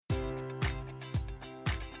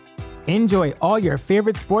Enjoy all your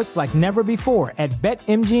favorite sports like never before at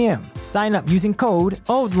BetMGM. Sign up using code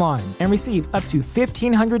OldLine and receive up to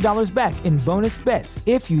 $1,500 back in bonus bets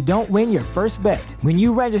if you don't win your first bet. When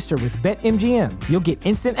you register with BetMGM, you'll get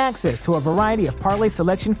instant access to a variety of parlay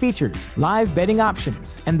selection features, live betting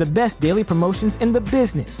options, and the best daily promotions in the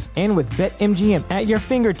business. And with BetMGM at your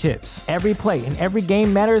fingertips, every play and every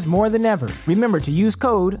game matters more than ever. Remember to use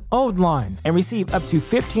code OldLine and receive up to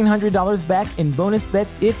 $1,500 back in bonus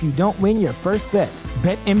bets if you don't win your first bet.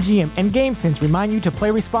 BetMGM and GameSense remind you to play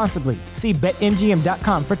responsibly. See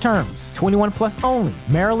BetMGM.com for terms. 21 plus only.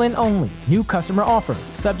 Maryland only. New customer offer.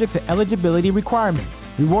 Subject to eligibility requirements.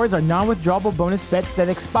 Rewards are non-withdrawable bonus bets that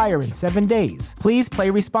expire in 7 days. Please play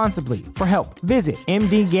responsibly. For help, visit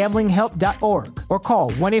mdgamblinghelp.org or call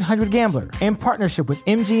 1-800-GAMBLER in partnership with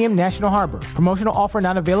MGM National Harbor. Promotional offer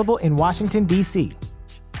not available in Washington, D.C.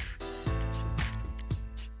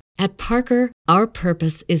 At Parker, our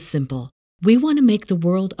purpose is simple. We want to make the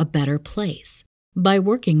world a better place by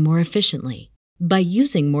working more efficiently, by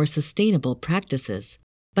using more sustainable practices,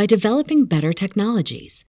 by developing better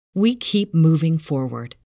technologies. We keep moving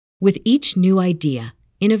forward. With each new idea,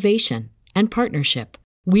 innovation, and partnership,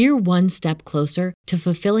 we're one step closer to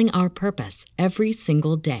fulfilling our purpose every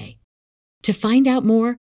single day. To find out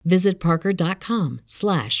more, visit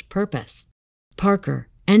parker.com/purpose. Parker,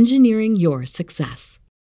 engineering your success.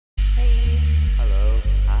 Hey. Hello.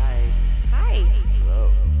 Hi. Hi.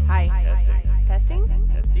 Hello. Hi. Testing. Testing?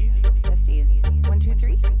 Testes. Testes. 1, 2,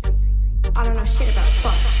 3. I don't know shit about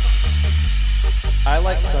fuck. I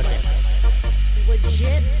like sucking.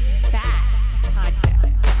 Legit bad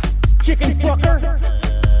podcast. Chicken fucker.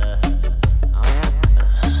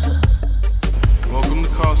 Welcome to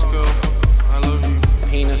Costco. I love you.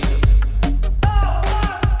 Penis.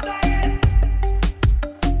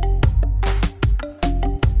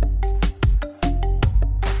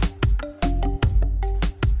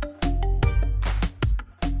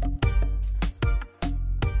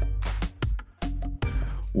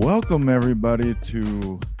 Welcome everybody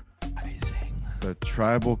to the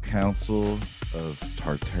Tribal Council of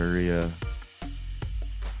Tartaria.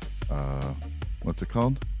 What's it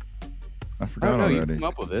called? I forgot already. You came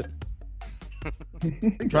up with it.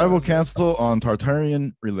 Tribal Council on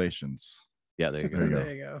Tartarian Relations. Yeah, there you go.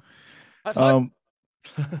 There you go.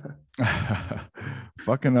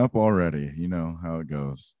 Fucking up already. You know how it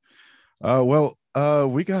goes.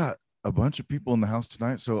 We got a bunch of people in the house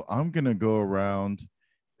tonight, so I'm gonna go around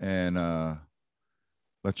and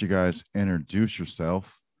let you guys introduce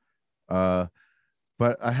yourself. But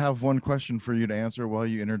I have one question for you to answer while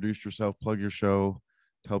you introduce yourself, plug your show,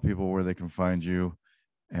 tell people where they can find you,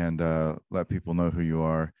 and let people know who you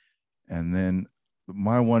are. And then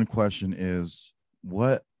my one question is,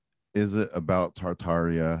 what is it about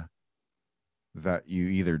Tartaria that you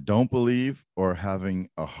either don't believe or having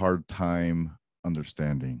a hard time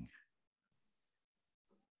understanding?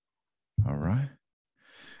 All right.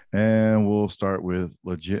 And we'll start with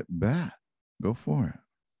Legit Bat. Go for it.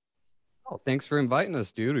 Oh, thanks for inviting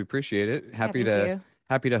us, dude. We appreciate it. Happy you. to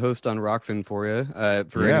host on Rockfin for you.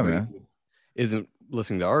 For Yeah, anybody man. who isn't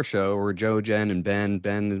listening to our show, we're Joe, Jen, and Ben.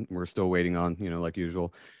 Ben, we're still waiting on, like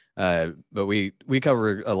usual. But we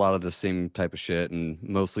cover a lot of the same type of shit, and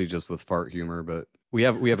mostly just with fart humor. But we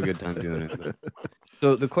have a good time doing it.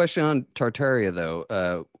 So the question on Tartaria,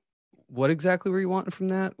 though, what exactly were you wanting from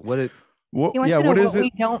that? He wants to know what is it?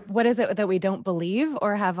 what is it that we don't believe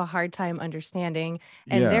or have a hard time understanding?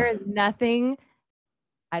 And Yeah. there is nothing,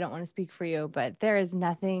 I don't want to speak for you, but there is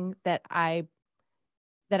nothing that I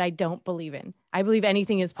don't believe in. I believe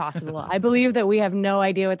anything is possible. I believe that we have no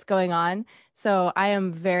idea what's going on. So I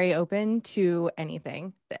am very open to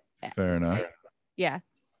anything. Fair enough. Yeah.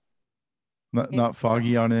 Not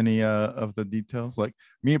foggy on any of the details. Like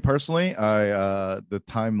me personally, the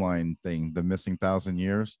timeline thing, the missing 1,000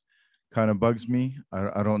 years, kind of bugs me.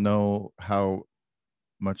 I don't know how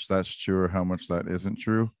much that's true or how much that isn't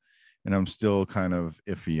true, and I'm still kind of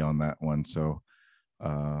iffy on that one. So,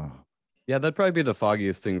 yeah, that'd probably be the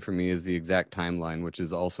foggiest thing for me, is the exact timeline, which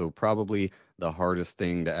is also probably the hardest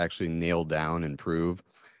thing to actually nail down and prove.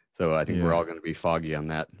 So I think we're all going to be foggy on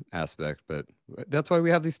that aspect, but that's why we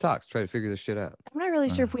have these talks, try to figure this shit out. I'm not really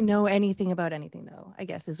sure if we know anything about anything, though, I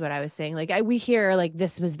guess is what I was saying. Like we hear like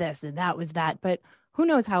this was this and that was that, but who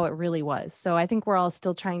knows how it really was. So I think we're all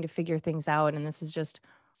still trying to figure things out. And this is just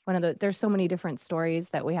there's so many different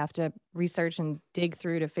stories that we have to research and dig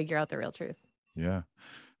through to figure out the real truth. yeah.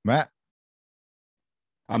 Matt.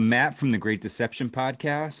 I'm Matt from the Great Deception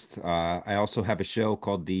Podcast. I also have a show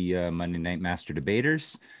called the Monday Night Master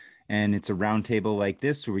Debaters, and it's a roundtable like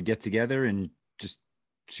this where we get together and just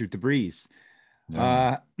shoot the breeze.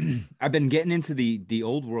 Yeah. I've been getting into the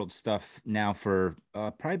old world stuff now for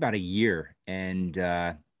probably about a year, and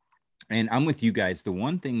I'm with you guys. The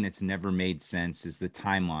one thing that's never made sense is the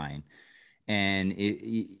timeline, and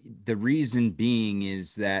the reason being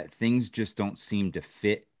is that things just don't seem to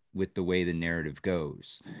fit with the way the narrative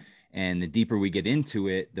goes. And the deeper we get into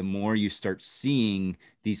it, the more you start seeing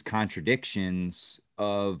these contradictions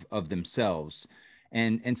of themselves.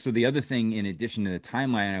 And so the other thing, in addition to the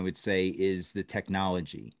timeline, I would say is the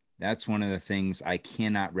technology. That's one of the things I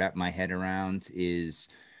cannot wrap my head around is,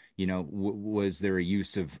 was there a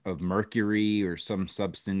use of mercury or some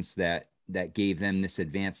substance that gave them this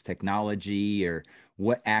advanced technology, or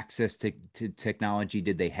what access to technology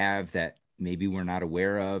did they have that maybe we're not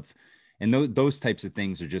aware of? And those types of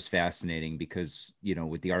things are just fascinating because,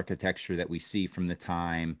 with the architecture that we see from the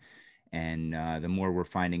time, and the more we're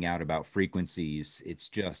finding out about frequencies, it's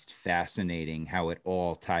just fascinating how it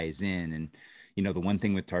all ties in. And, the one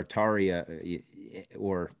thing with Tartaria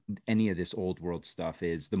or any of this old world stuff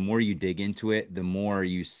is the more you dig into it, the more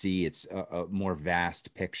you see it's a more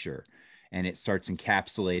vast picture. And it starts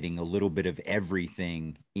encapsulating a little bit of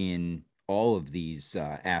everything in all of these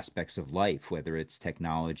aspects of life, whether it's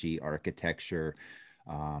technology, architecture,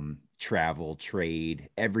 travel, trade,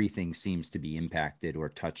 everything seems to be impacted or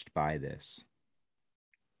touched by this.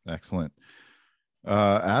 Excellent.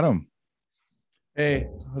 Adam. Hey,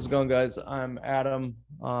 how's it going, guys? I'm Adam.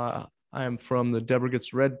 I'm from the Deborah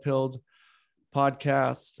Gets Red Pilled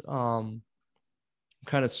podcast. I'm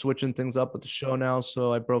kind of switching things up with the show now,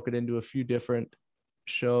 so I broke it into a few different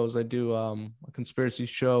shows. I do a conspiracy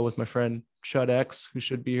show with my friend Chud X, who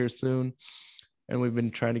should be here soon, and we've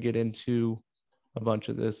been trying to get into a bunch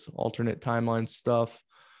of this alternate timeline stuff.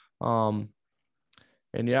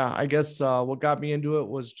 And yeah, I guess what got me into it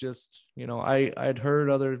was just, I'd heard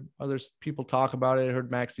other people talk about it. I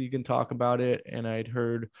heard Max Egan talk about it, and I'd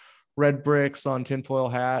heard Red Bricks on Tinfoil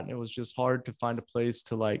Hat, and it was just hard to find a place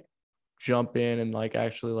to like jump in and like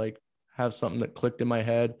actually like have something that clicked in my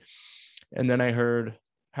head. And then I heard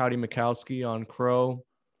Howdy Mikowski on Crow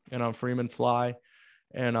and on Freeman Fly,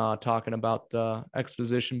 and talking about the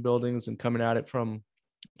exposition buildings and coming at it from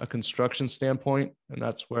a construction standpoint. And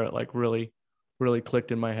that's where it like really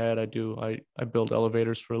clicked in my head. I build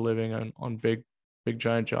elevators for a living on big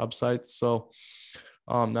giant job sites. So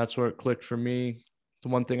that's where it clicked for me. The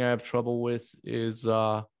one thing I have trouble with is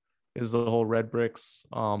the whole Red Bricks.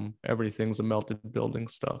 Everything's a melted building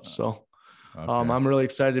stuff. So okay. I'm really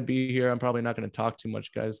excited to be here. I'm probably not going to talk too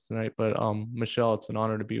much, guys, tonight, but Michelle, it's an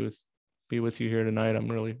honor to be with you here tonight. I'm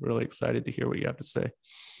really excited to hear what you have to say.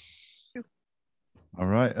 All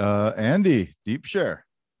right. Andy, Deep Share.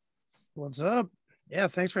 What's up? Yeah,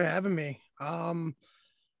 thanks for having me.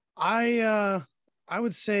 I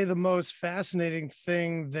would say the most fascinating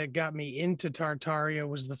thing that got me into Tartaria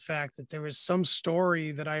was the fact that there was some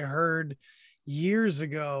story that I heard years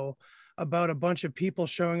ago about a bunch of people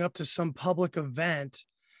showing up to some public event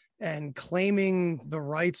and claiming the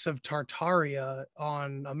rights of Tartaria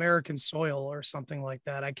on American soil or something like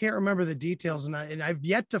that. I can't remember the details, and I've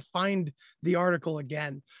yet to find the article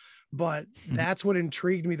again. But that's what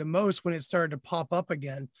intrigued me the most when it started to pop up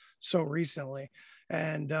again so recently.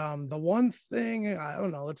 And the one thing, I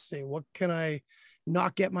don't know, let's see, what can I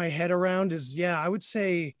not get my head around is, yeah, I would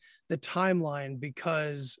say the timeline,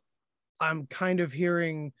 because I'm kind of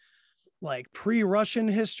hearing like pre-Russian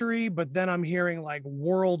history, but then I'm hearing like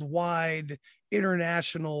worldwide,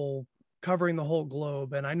 international, covering the whole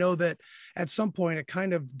globe. And I know that at some point it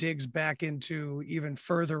kind of digs back into even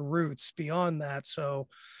further roots beyond that. So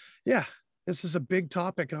yeah, this is a big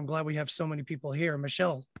topic, and I'm glad we have so many people here.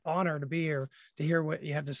 Michelle, honor to be here to hear what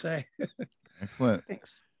you have to say. Excellent.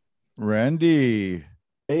 Thanks. Randy.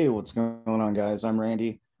 Hey, what's going on, guys? I'm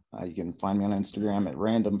Randy. You can find me on Instagram at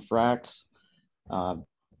Random Frax.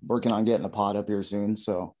 Working on getting a pod up here soon,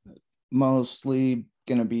 so mostly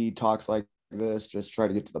gonna be talks like this, just try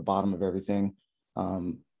to get to the bottom of everything,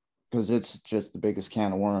 because it's just the biggest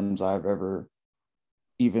can of worms I've ever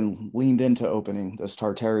even leaned into opening, this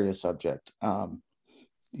Tartaria subject.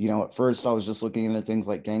 At first I was just looking into things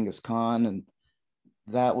like Genghis Khan, and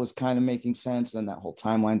that was kind of making sense. Then that whole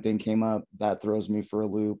timeline thing came up. That throws me for a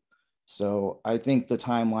loop. So I think the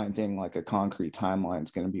timeline thing, like a concrete timeline,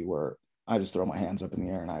 is going to be where I just throw my hands up in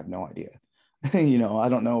the air and I have no idea. I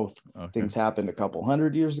don't know if things happened a couple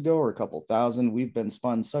hundred years ago or a couple thousand. We've been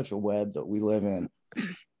spun such a web that we live in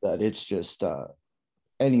that it's just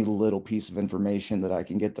any little piece of information that I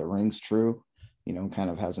can get that rings true, kind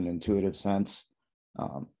of has an intuitive sense.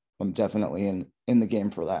 I'm definitely in the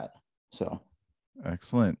game for that. So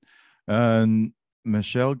excellent.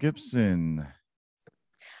 Michelle Gibson.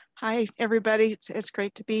 Hi, everybody. It's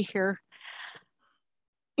great to be here.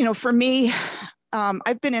 You know, for me,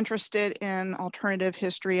 I've been interested in alternative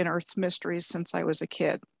history and Earth's mysteries since I was a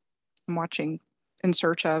kid. I'm watching In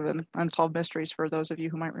Search of and Unsolved Mysteries for those of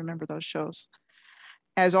you who might remember those shows.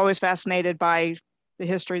 I was always fascinated by the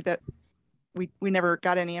history that we never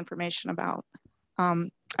got any information about.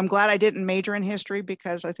 I'm glad I didn't major in history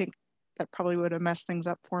because I think that probably would have messed things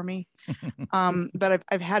up for me. But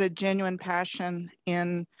I've had a genuine passion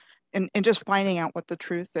in just finding out what the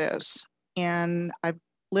truth is. And I've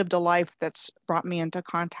lived a life that's brought me into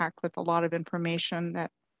contact with a lot of information that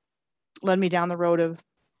led me down the road of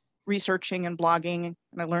researching and blogging.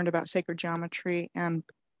 And I learned about sacred geometry. And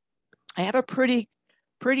I have a pretty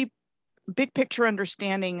big picture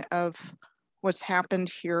understanding of what's happened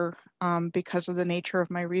here because of the nature of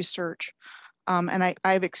my research. And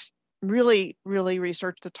I've really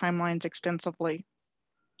researched the timelines extensively.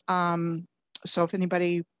 So if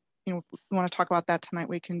anybody want to talk about that tonight,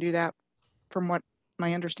 we can do that from what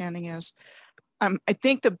my understanding is. I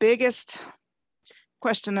think the biggest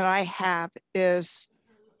question that I have is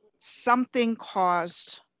something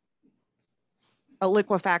caused a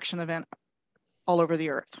liquefaction event all over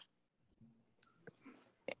the earth.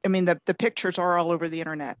 I mean, the pictures are all over the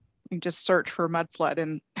internet. You just search for mud flood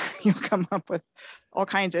and you'll come up with all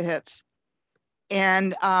kinds of hits.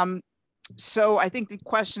 And so I think the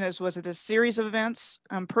question is, was it a series of events?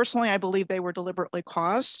 Personally, I believe they were deliberately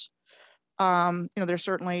caused. There's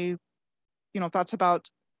certainly, thoughts about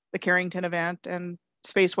the Carrington event and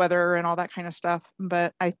space weather and all that kind of stuff.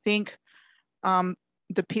 But I think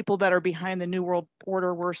the people that are behind the New World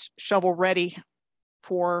Order were shovel ready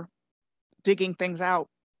for digging things out.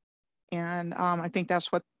 And I think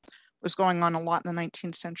that's what was going on a lot in the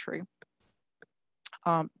 19th century.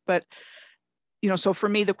 But so for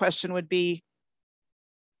me, the question would be,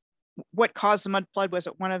 what caused the mud flood? Was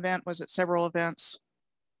it one event? Was it several events?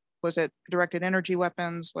 Was it directed energy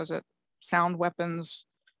weapons? Was it sound weapons?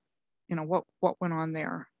 What went on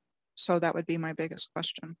there? So that would be my biggest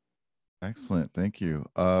question. Excellent. Thank you.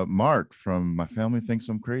 Mark from My Family Thinks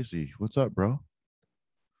I'm Crazy. What's up, bro?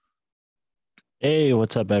 Hey,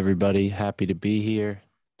 what's up, everybody? Happy to be here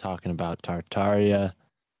talking about Tartaria.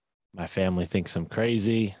 My family thinks I'm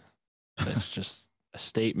crazy. That's just a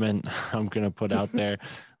statement I'm going to put out there.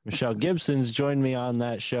 Michelle Gibson's joined me on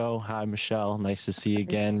that show. Hi, Michelle. Nice to see you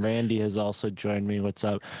again. Randy has also joined me. What's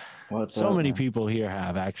up? So many people here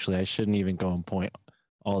have, actually. I shouldn't even go and point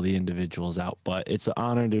all the individuals out, but it's an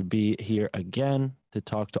honor to be here again to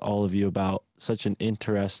talk to all of you about such an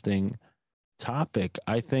interesting topic.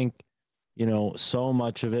 I think, so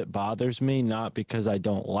much of it bothers me, not because I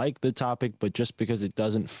don't like the topic, but just because it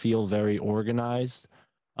doesn't feel very organized.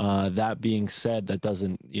 That being said, that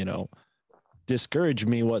doesn't, discourage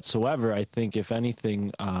me whatsoever. I think if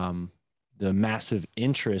anything, the massive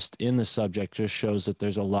interest in the subject just shows that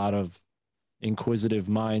there's a lot of inquisitive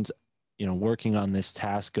minds, working on this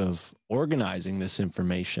task of organizing this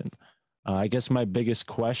information. I guess my biggest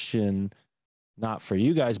question, not for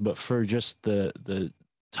you guys, but for just the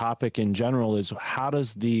topic in general, is how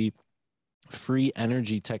does the free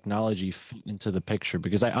energy technology fit into the picture?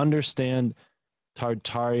 Because I understand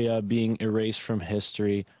Tartaria being erased from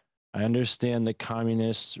history. I understand the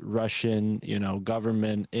communist Russian,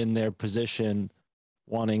 government in their position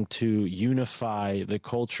wanting to unify the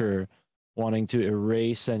culture, wanting to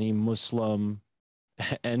erase any Muslim,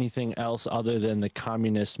 anything else other than the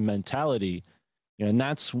communist mentality. And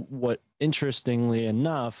that's what, interestingly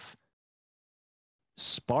enough,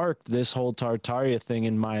 sparked this whole Tartaria thing,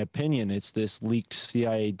 in my opinion. It's this leaked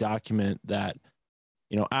CIA document that,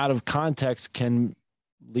 out of context can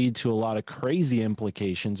lead to a lot of crazy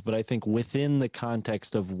implications, but I think within the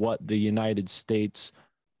context of what the United States,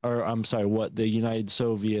 what the United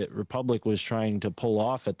Soviet Republic was trying to pull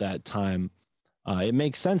off at that time, it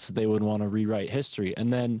makes sense that they would want to rewrite history.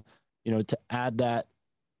 And then, to add that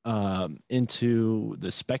into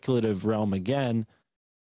the speculative realm again,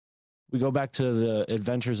 we go back to the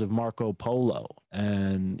adventures of Marco Polo,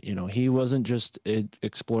 and, he wasn't just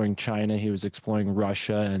exploring China, he was exploring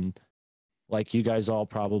Russia. And like you guys all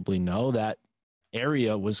probably know, that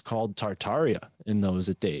area was called Tartaria in those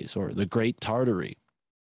days, or the Great Tartary.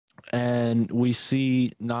 And we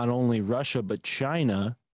see not only Russia, but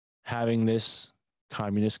China having this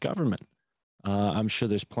communist government. I'm sure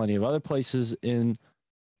there's plenty of other places in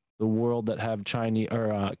the world that have Chinese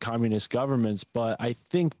or communist governments, but I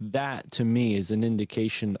think that, to me, is an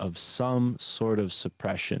indication of some sort of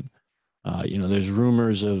suppression. There's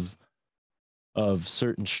rumors of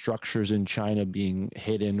certain structures in China being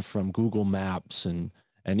hidden from Google Maps and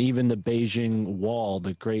And even the Beijing Wall,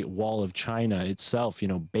 the Great Wall of China itself,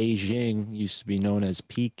 Beijing used to be known as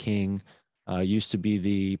Peking, used to be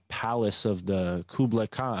the palace of the Kublai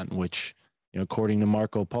Khan, which, according to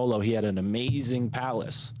Marco Polo, he had an amazing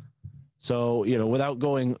palace. So, without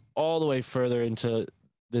going all the way further into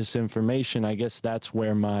this information, I guess that's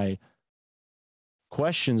where my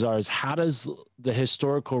questions are, is how does the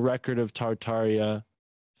historical record of Tartaria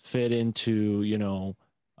fit into,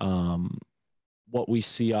 what we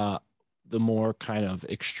see, the more kind of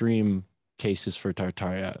extreme cases for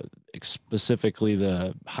Tartaria, specifically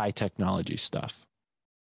the high technology stuff?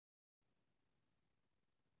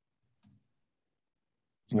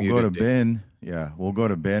 We'll go to Ben. Yeah, we'll go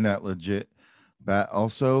to Ben at Legit Bat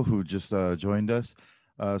also, who just joined us.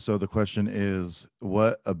 So the question is,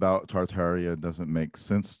 what about Tartaria doesn't make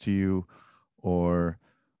sense to you, or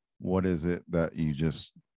what is it that you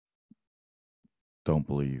just don't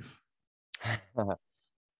believe?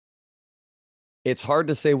 It's hard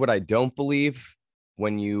to say what I don't believe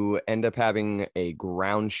when you end up having a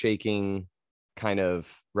ground shaking kind of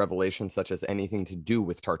revelation, such as anything to do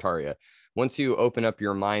with Tartaria. Once you open up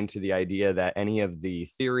your mind to the idea that any of the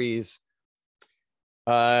theories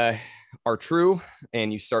are true,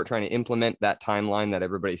 and you start trying to implement that timeline that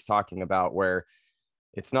everybody's talking about, where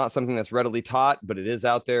it's not something that's readily taught, but it is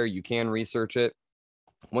out there, you can research it.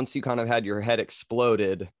 Once you kind of had your head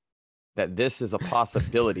exploded that this is a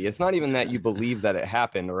possibility, it's not even that you believe that it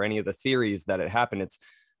happened or any of the theories that it happened. It's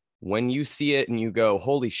when you see it and you go,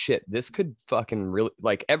 holy shit, this could fucking really,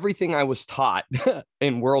 like, everything I was taught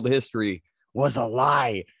in world history was a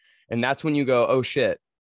lie. And that's when you go, oh shit,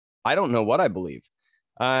 I don't know what I believe.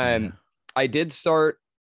 I did start,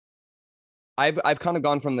 I've kind of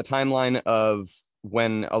gone from the timeline of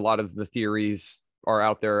when a lot of the theories are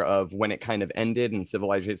out there of when it kind of ended and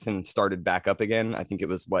civilization started back up again. I think it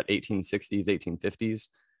was 1860s, 1850s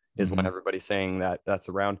is when everybody's saying that that's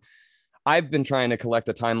around. I've been trying to collect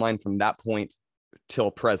a timeline from that point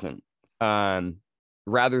till present,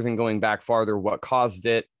 rather than going back farther, what caused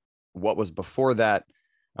it, what was before that.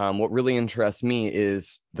 What really interests me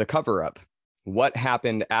is the cover up. What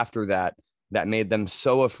happened after that that made them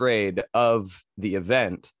so afraid of the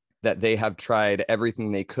event that they have tried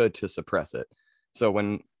everything they could to suppress it. So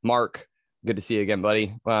when Mark, good to see you again,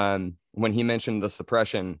 buddy, when he mentioned the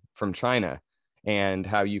suppression from China and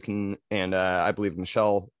how you can, and I believe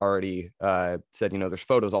Michelle already said, there's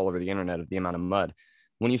photos all over the internet of the amount of mud.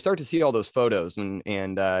 When you start to see all those photos and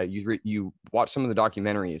you watch some of the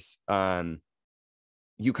documentaries,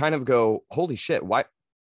 you kind of go, holy shit, why?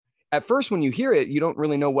 At first, when you hear it, you don't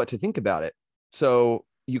really know what to think about it. So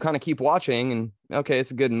you kind of keep watching and, okay,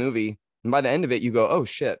 it's a good movie. And by the end of it, you go, oh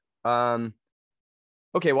shit.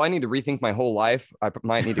 Okay, well, I need to rethink my whole life. I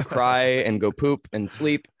might need to cry and go poop and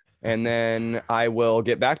sleep. And then I will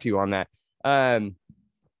get back to you on that.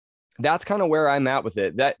 That's kind of where I'm at with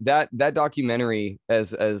it. That documentary,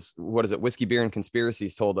 as what is it, Whiskey, Beer, and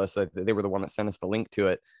Conspiracies told us, that they were the one that sent us the link to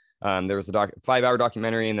it. There was a 5-hour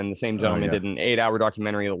documentary, and then the same gentleman did an 8-hour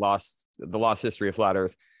documentary, the lost history of flat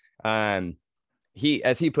Earth. He,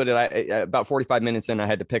 as he put it, about 45 minutes in, I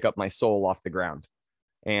had to pick up my soul off the ground.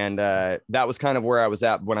 And that was kind of where I was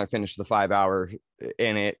at when I finished the 5-hour,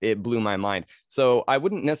 and it blew my mind. So I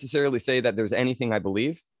wouldn't necessarily say that there's anything I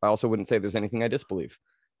believe. I also wouldn't say there's anything I disbelieve.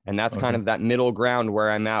 And that's kind of that middle ground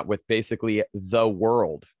where I'm at with basically the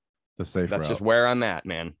world. The safe That's route. just where I'm at,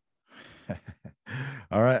 man.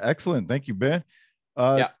 All right. Excellent. Thank you, Ben.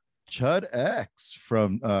 Chud X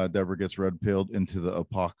from Deborah Gets Red Pilled into the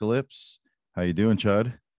Apocalypse. How you doing,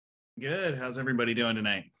 Chud? Good. How's everybody doing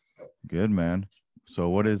tonight? Good, man. So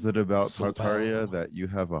what is it about Tartaria that you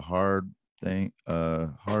have a hard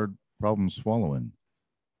problem swallowing?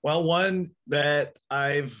 Well, one that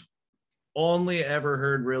I've only ever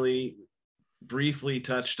heard really briefly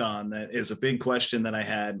touched on, that is a big question that I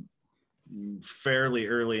had fairly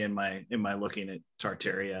early in my looking at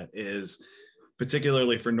Tartaria, is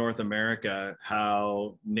particularly for North America,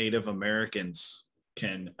 how Native Americans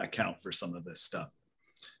can account for some of this stuff.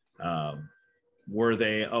 Were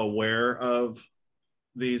they aware of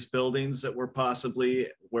these buildings that were possibly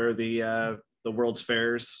where the World's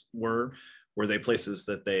Fairs were? Were they places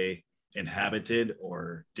that they inhabited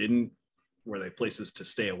or didn't? Were they places to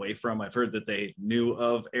stay away from? I've heard that they knew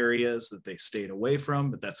of areas that they stayed away from,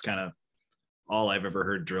 but that's kind of all I've ever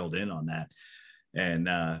heard drilled in on that. And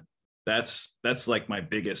that's like my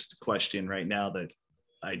biggest question right now that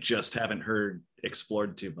I just haven't heard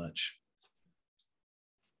explored too much.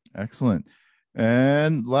 Excellent.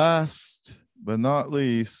 And last but not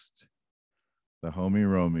least, the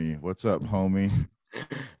homie Romy. What's up, homie?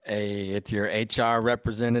 Hey, it's your HR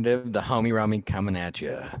representative, the homie Rummy, coming at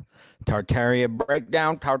you. Tartaria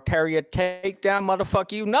breakdown, Tartaria takedown,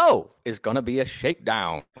 motherfucker, you know, is gonna be a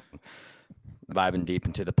shakedown. Vibing deep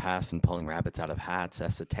into the past and pulling rabbits out of hats,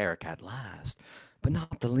 esoteric at last, but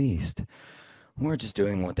not the least. We're just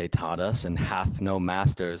doing what they taught us, and hath no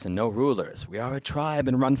masters and no rulers. We are a tribe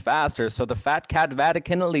and run faster, so the fat cat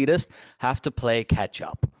Vatican elitists have to play catch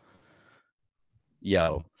up.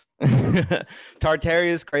 Yo.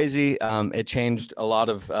 Tartaria is crazy. It changed a lot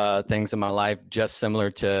of things in my life, just similar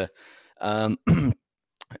to,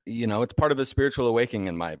 you know, it's part of a spiritual awakening,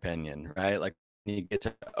 in my opinion, right? Like, you get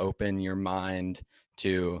to open your mind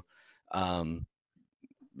to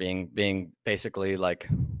being basically like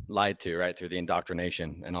lied to, right, through the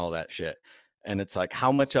indoctrination and all that shit. And it's like,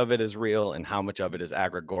 how much of it is real and how much of it is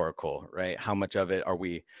agregorical, right? How much of it are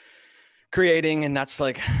we creating? And that's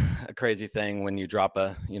like a crazy thing when you drop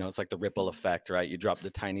a, you know, it's like the ripple effect, right? You drop the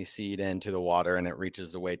tiny seed into the water and it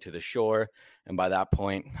reaches the way to the shore. And by that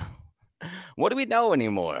point, what do we know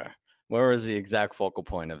anymore? Where was the exact focal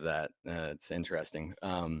point of that? It's interesting.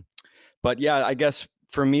 But yeah, I guess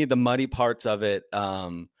for me, the muddy parts of it,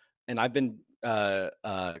 and I've been,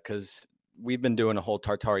 because we've been doing a whole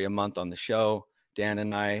Tartaria month on the show, Dan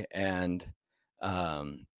and I, and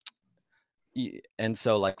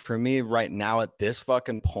so like for me right now at this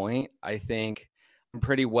fucking point, I think I'm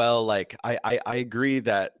pretty well, like I agree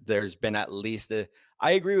that there's been at least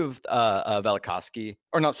I agree with Velikovsky,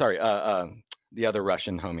 or not, sorry, the other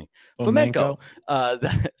Russian homie, Fomenko.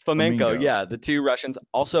 Fomenko, yeah, the two Russians.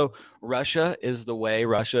 Also, Russia is the way.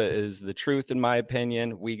 Russia is the truth, in my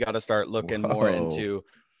opinion. We got to start looking more into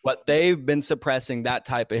what they've been suppressing, that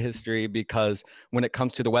type of history, because when it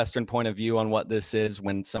comes to the Western point of view on what this is,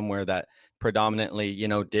 when somewhere that predominantly, you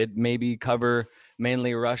know, did maybe cover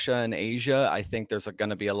mainly Russia and Asia, I think there's going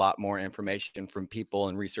to be a lot more information from people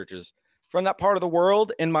and researchers from that part of the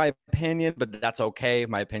world, in my opinion, but that's okay.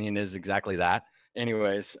 My opinion is exactly that.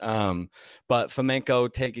 Anyways, but Fomenko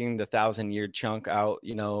taking the 1,000-year chunk out,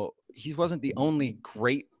 you know, he wasn't the only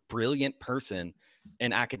great, brilliant person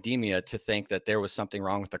in academia to think that there was something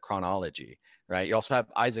wrong with the chronology, right? You also have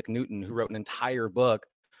Isaac Newton, who wrote an entire book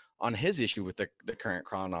on his issue with the current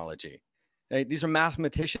chronology. Right? These are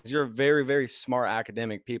mathematicians. You're very, very smart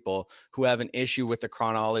academic people who have an issue with the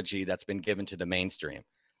chronology that's been given to the mainstream.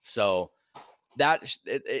 So that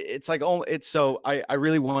it's like, oh, it's so I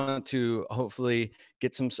really want to hopefully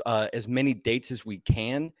get some as many dates as we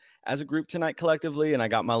can as a group tonight collectively, and I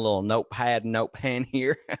got my little note pen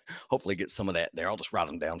here. Hopefully get some of that there. I'll just write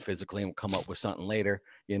them down physically and we'll come up with something later,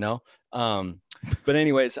 you know. But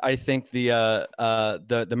anyways, I think the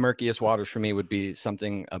murkiest waters for me would be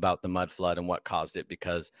something about the mud flood and what caused it,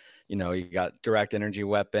 because you know, you got direct energy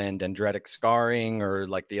weapon, dendritic scarring, or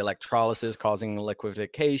like the electrolysis causing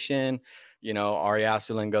liquefaction. You know, Ari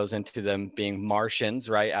Asterlund goes into them being Martians,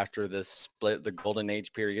 right, after the split, the golden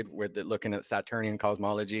age period, where they're looking at Saturnian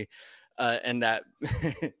cosmology. And that,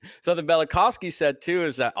 so the Velikovsky said too,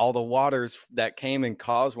 is that all the waters that came and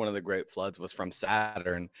caused one of the great floods was from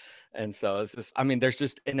Saturn. And so it's just, I mean, there's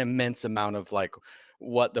just an immense amount of like,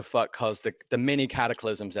 what the fuck caused the many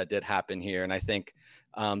cataclysms that did happen here. And I think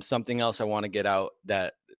something else I want to get out,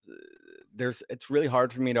 that it's really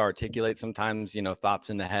hard for me to articulate sometimes, you know, thoughts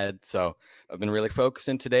in the head. So I've been really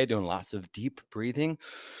focusing today, doing lots of deep breathing.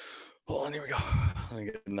 Hold on, here we go. Let me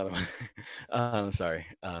get another one. Sorry.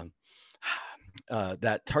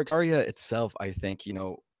 That Tartaria itself, I think, you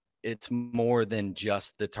know, it's more than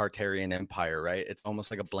just the Tartarian Empire, right? It's almost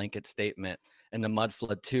like a blanket statement, and the mud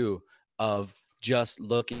flood too, of just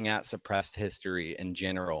looking at suppressed history in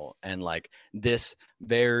general, and like this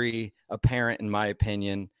very apparent, in my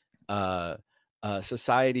opinion,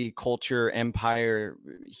 society, culture, empire,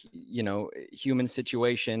 you know, human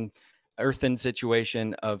situation, earthen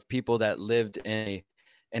situation of people that lived in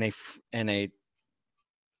a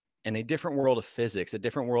different world of physics, a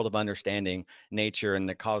different world of understanding nature and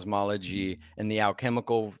the cosmology and the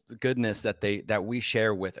alchemical goodness that we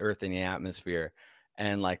share with Earth and the atmosphere.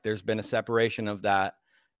 And like, there's been a separation of that.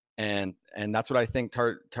 And that's what I think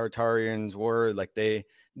Tartarians were like.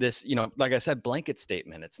 This, you know, like I said, blanket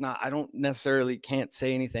statement. It's not, I don't necessarily can't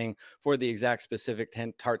say anything for the exact specific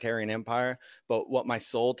Tartarian Empire, but what my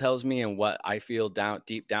soul tells me and what I feel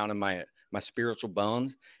deep down in my spiritual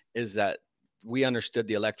bones is that we understood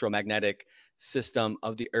the electromagnetic system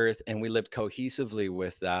of the earth and we lived cohesively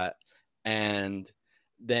with that. And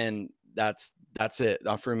then that's it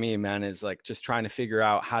for me, man, is like just trying to figure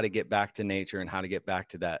out how to get back to nature and how to get back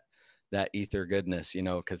to that ether goodness, you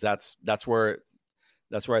know, because that's where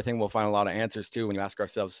I think we'll find a lot of answers too when you ask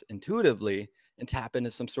ourselves intuitively and tap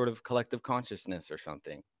into some sort of collective consciousness or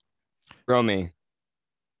something. Romy,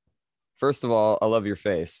 first of all, I love your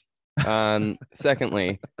face.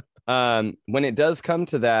 Secondly, when it does come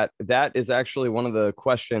to that, that is actually one of the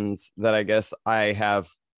questions that I guess I have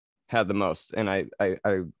had the most. And I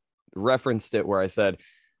referenced it where I said,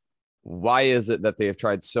 why is it that they have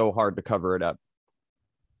tried so hard to cover it up?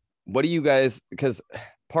 What do you guys, because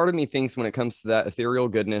part of me thinks when it comes to that ethereal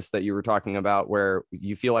goodness that you were talking about, where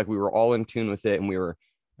you feel like we were all in tune with it and we were,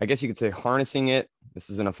 I guess you could say, harnessing it. This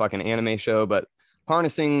isn't a fucking anime show, but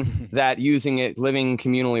harnessing that, using it, living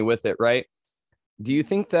communally with it, right? Do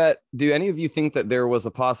any of you think that there was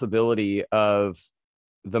a possibility of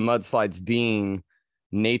the mudslides being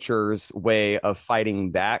nature's way of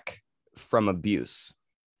fighting back from abuse?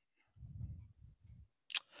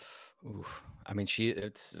 Oof. I mean,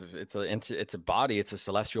 it's a body, it's a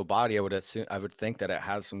celestial body. I would think that it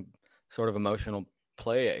has some sort of emotional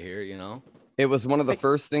play at here, you know? It was one of the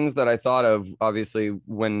first things that I thought of, obviously,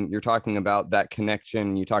 when you're talking about that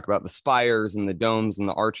connection. You talk about the spires and the domes and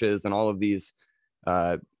the arches and all of these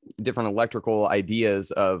different electrical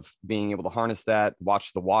ideas of being able to harness that,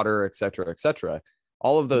 watch the water, et cetera,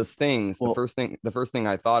 all of those things. Well, the first thing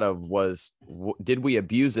I thought of was, did we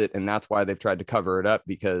abuse it? And that's why they've tried to cover it up,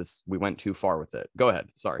 because we went too far with it. Go ahead.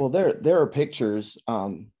 Sorry. Well, there are pictures,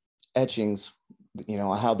 etchings, you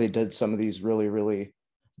know, how they did some of these really, really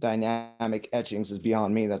dynamic etchings is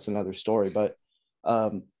beyond me. That's another story, but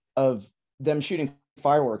of them shooting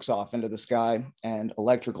fireworks off into the sky and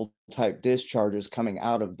electrical type discharges coming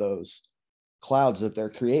out of those clouds that they're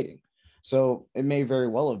creating. So it may very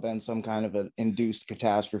well have been some kind of an induced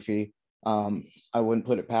catastrophe. I wouldn't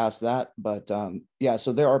put it past that, but yeah,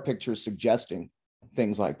 so there are pictures suggesting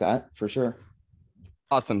things like that for sure.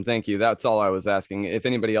 Awesome. Thank you. That's all I was asking. If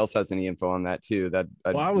anybody else has any info on that too,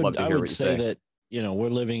 I'd love to hear what you say. That, you know, we're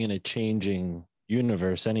living in a changing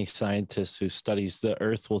universe. Any scientist who studies the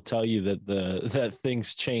earth will tell you that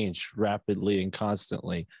things change rapidly and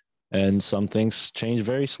constantly. And some things change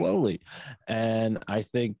very slowly. And I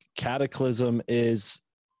think cataclysm is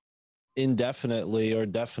indefinitely or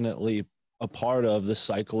definitely a part of the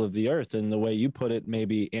cycle of the earth. And the way you put it,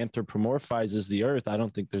 maybe anthropomorphizes the earth. I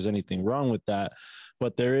don't think there's anything wrong with that.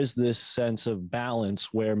 But there is this sense of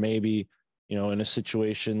balance where maybe, you know, in a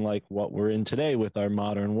situation like what we're in today with our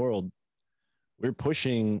modern world, we're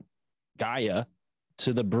pushing Gaia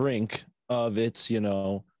to the brink of its, you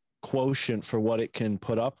know, quotient for what it can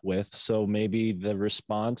put up with. So maybe the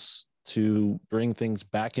response to bring things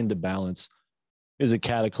back into balance is a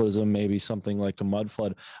cataclysm, maybe something like a mud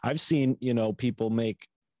flood. I've seen, you know, people make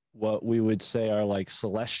what we would say are like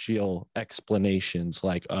celestial explanations,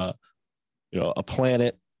 like you know, a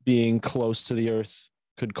planet being close to the earth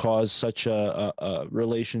could cause such a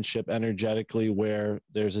relationship energetically where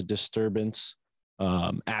there's a disturbance.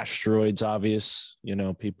 Asteroids, obvious, you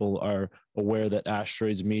know, people are aware that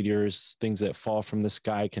asteroids, meteors, things that fall from the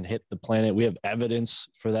sky can hit the planet. We have evidence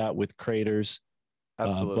for that with craters.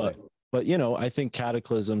 Absolutely. But you know, I think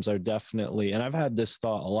cataclysms are definitely, and I've had this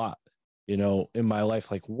thought a lot, you know, in my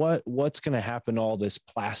life, like what's going to happen to all this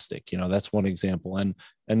plastic? You know, that's one example. And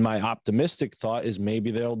my optimistic thought is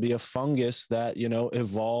maybe there'll be a fungus that, you know,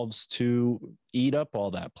 evolves to eat up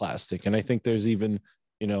all that plastic. And I think there's even,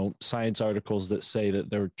 you know, science articles that say that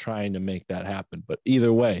they're trying to make that happen. But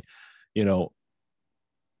either way, you know,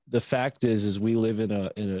 the fact is we live in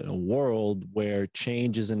a world where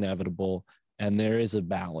change is inevitable and there is a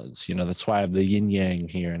balance. You know, that's why I have the yin yang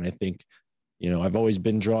here. And I think, you know, I've always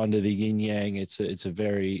been drawn to the yin yang. It's a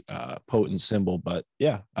very potent symbol. But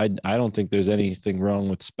yeah, I don't think there's anything wrong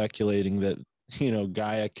with speculating that, you know,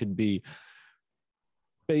 Gaia could be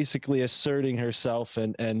basically asserting herself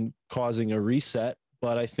and causing a reset.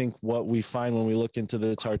 But I think what we find when we look into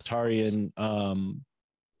the Tartarian,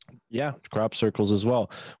 crop circles as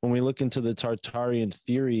well. When we look into the Tartarian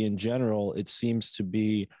theory in general, it seems to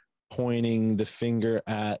be pointing the finger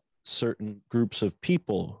at certain groups of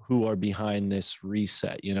people who are behind this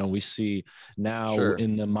reset. You know, we see now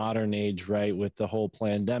in the modern age, right, with the whole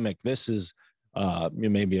pandemic, this is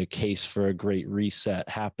maybe a case for a great reset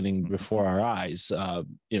happening before our eyes,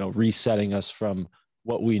 you know, resetting us from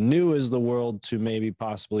what we knew as the world to maybe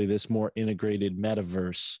possibly this more integrated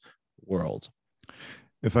metaverse world.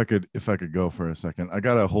 If I could go for a second, I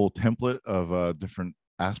got a whole template of different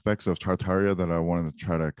aspects of Tartaria that I wanted to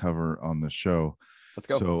try to cover on the show. Let's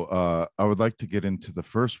go. So I would like to get into the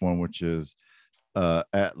first one, which is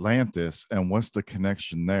Atlantis, and what's the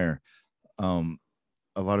connection there?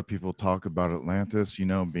 A lot of people talk about Atlantis, you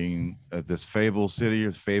know, being this fable city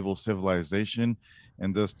or fable civilization.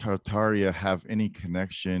 And does Tartaria have any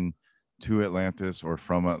connection to Atlantis or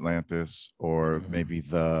from Atlantis, or maybe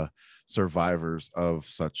the survivors of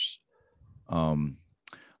such. I'm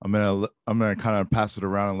gonna kind of pass it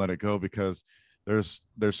around and let it go, because there's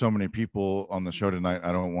so many people on the show tonight.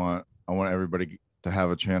 I want everybody to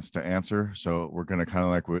have a chance to answer. So we're gonna kind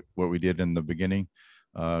of like what we did in the beginning,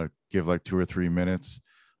 give like 2 or 3 minutes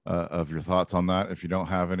of your thoughts on that. If you don't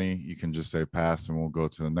have any, you can just say pass, and we'll go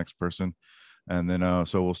to the next person. And then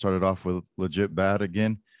so we'll start it off with Legit Bad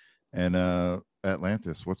again, and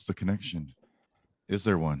Atlantis. What's the connection? Is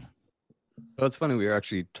there one? Well, it's funny. We were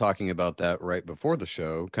actually talking about that right before the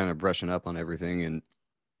show, kind of brushing up on everything. And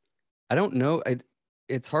I don't know.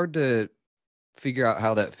 It's hard to figure out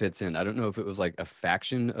how that fits in. I don't know if it was like a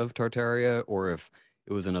faction of Tartaria, or if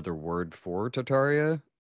it was another word for Tartaria,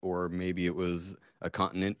 or maybe it was a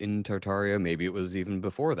continent in Tartaria. Maybe it was even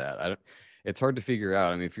before that. It's hard to figure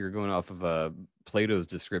out. I mean, if you're going off of Plato's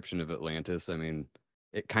description of Atlantis, I mean,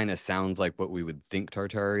 it kind of sounds like what we would think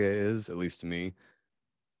Tartaria is, at least to me.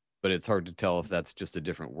 But it's hard to tell if that's just a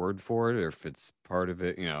different word for it, or if it's part of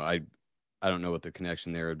it. I don't know what the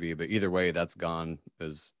connection there would be, but either way, that's gone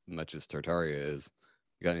as much as Tartaria is.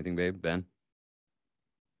 You got anything, babe? Ben?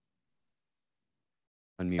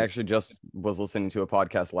 Unmute. I actually just was listening to a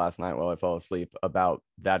podcast last night while I fell asleep about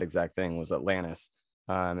that exact thing, was Atlantis.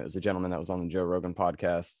 It was a gentleman that was on the Joe Rogan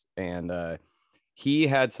podcast, and he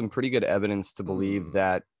had some pretty good evidence to believe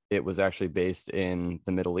that it was actually based in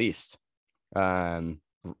the Middle East,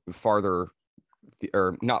 farther,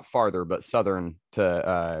 or not farther, but southern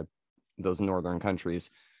to those northern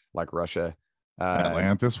countries like Russia.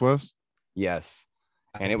 Atlantis was? Yes.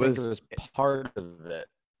 And I it think was part of it.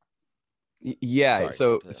 Yeah.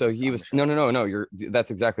 Sorry, So he was, no,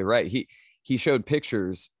 that's exactly right. He showed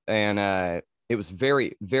pictures, and it was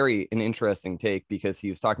very, very an interesting take, because he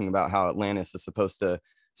was talking about how Atlantis is supposed to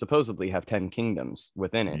supposedly have 10 kingdoms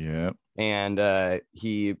within it. Yeah. And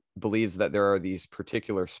he believes that there are these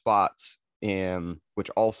particular spots which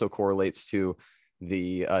also correlates to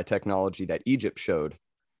the technology that Egypt showed,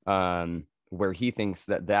 where he thinks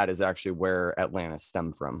that is actually where Atlantis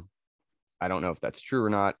stemmed from. I don't know if that's true or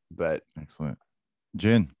not, but excellent.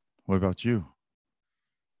 Jen, what about you?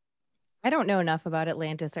 I don't know enough about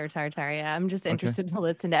Atlantis or Tartaria. I'm just interested to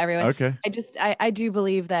listen to everyone. Okay. I do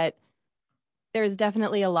believe that there's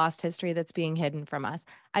definitely a lost history that's being hidden from us.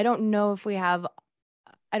 I don't know if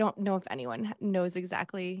anyone knows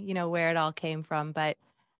exactly, where it all came from, but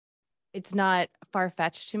it's not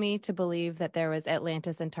far-fetched to me to believe that there was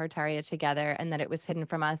Atlantis and Tartaria together, and that it was hidden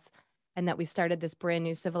from us, and that we started this brand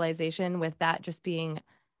new civilization with that just being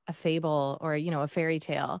a fable or, a fairy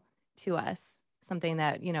tale to us. Something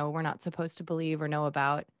that, we're not supposed to believe or know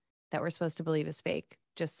about, that we're supposed to believe is fake,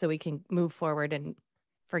 just so we can move forward and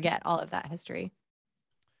forget all of that history.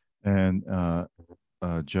 And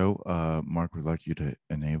Joe, Mark would like you to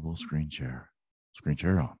enable screen share. Screen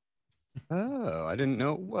share on. Oh, I didn't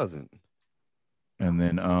know it wasn't. And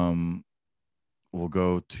then we'll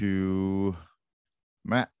go to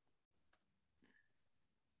Matt.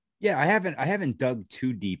 Yeah, I haven't dug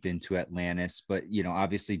too deep into Atlantis, but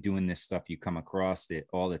obviously doing this stuff, you come across it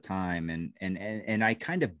all the time, and I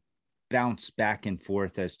kind of bounce back and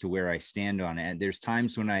forth as to where I stand on it. There's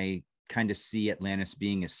times when I kind of see Atlantis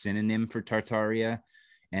being a synonym for Tartaria,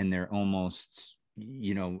 and they're almost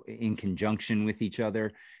in conjunction with each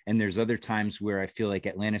other. And there's other times where I feel like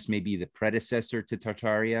Atlantis may be the predecessor to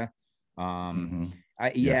Tartaria. Again,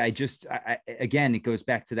 it goes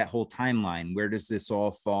back to that whole timeline. Where does this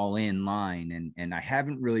all fall in line? And I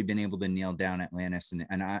haven't really been able to nail down Atlantis.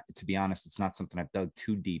 And I, to be honest, it's not something I've dug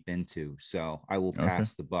too deep into. So I will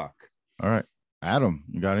pass the buck. All right. Adam,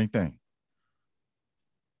 you got anything?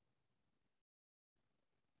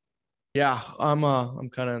 Yeah, I'm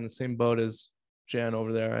kind of in the same boat as Jan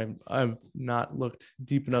over there. I've not looked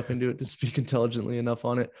deep enough into it to speak intelligently enough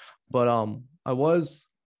on it. But I was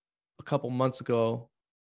a couple months ago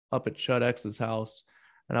up at Chud X's house,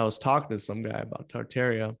 and I was talking to some guy about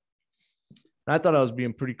Tartaria. And I thought I was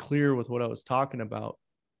being pretty clear with what I was talking about.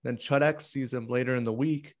 Then Chud X sees him later in the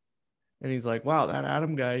week, and he's like, "Wow, that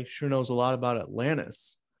Adam guy sure knows a lot about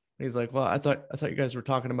Atlantis." And he's like, "Well, I thought you guys were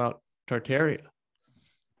talking about Tartaria."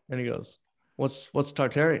 And he goes, "What's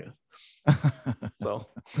Tartaria?" So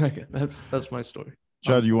that's my story.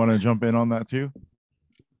 Chud, you want to jump in on that too?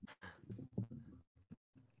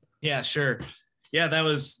 Yeah, sure. Yeah, that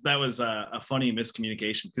was a funny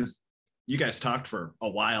miscommunication, because you guys talked for a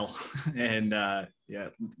while, and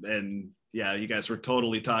you guys were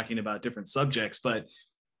totally talking about different subjects, but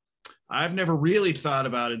I've never really thought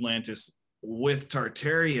about Atlantis with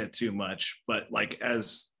Tartaria too much. But like,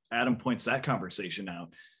 as Adam points that conversation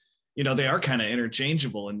out, you know, they are kind of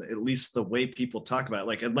interchangeable, and at least the way people talk about it.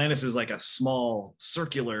 Like Atlantis is like a small,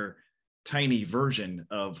 circular, tiny version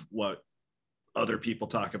of what other people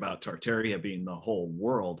talk about Tartaria being the whole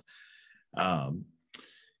world.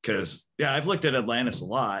 Because yeah, I've looked at Atlantis a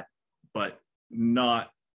lot, but not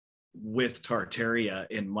with Tartaria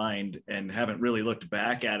in mind, and haven't really looked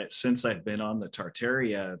back at it since I've been on the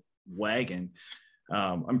Tartaria wagon.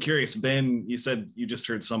 I'm curious, Ben, you said you just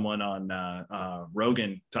heard someone on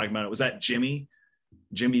Rogan talking about it. Was that Jimmy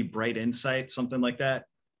Bright Insight, something like that?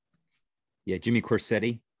 Yeah, Jimmy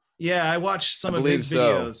Corsetti. Yeah, I watched some of his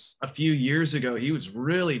videos a few years ago. He was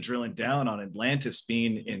really drilling down on Atlantis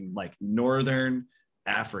being in like northern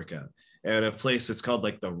Africa at a place that's called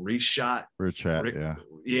like the Rishat.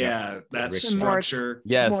 Yeah, that structure.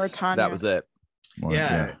 Yes, Mauritania. that was it.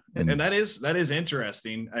 Yeah, and that is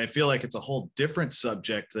interesting. I feel like it's a whole different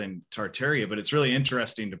subject than Tartaria, but it's really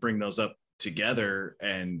interesting to bring those up together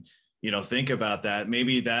and, you know, think about that.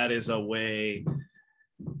 Maybe that is a way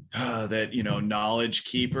that, you know, knowledge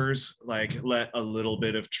keepers like let a little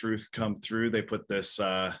bit of truth come through. They put this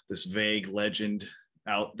this vague legend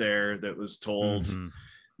out there that was told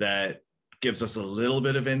that gives us a little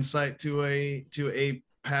bit of insight to a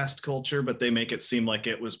past culture, but they make it seem like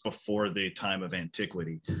it was before the time of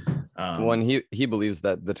antiquity. He believes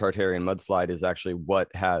that the Tartarian mudslide is actually what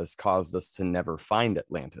has caused us to never find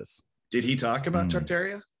Atlantis. Did he talk about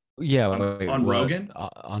Tartaria? Yeah, on Rogan?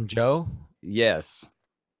 On Joe? Yes.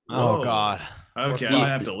 Oh God. Okay, I'm gonna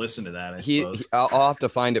have to listen to that. I suppose I'll have to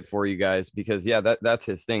find it for you guys, because yeah, that's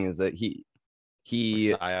his thing, is that he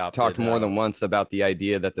talked more than once about the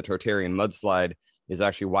idea that the Tartarian mudslide is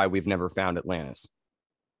actually why we've never found Atlantis.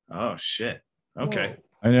 Oh shit. Okay.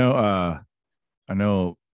 I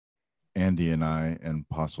know Andy and I, and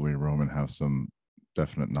possibly Roman, have some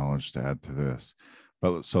definite knowledge to add to this.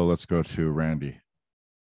 But so let's go to Randy.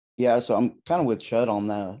 Yeah, so I'm kind of with Chud on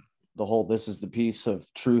the whole, this is the piece of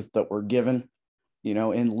truth that we're given, you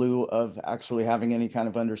know, in lieu of actually having any kind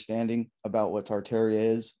of understanding about what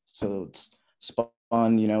Tartaria is. So it's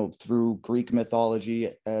spun, you know, through Greek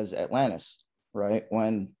mythology as Atlantis, right?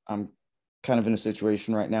 When I'm kind of in a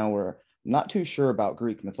situation right now where I'm not too sure about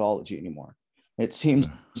Greek mythology anymore. It seems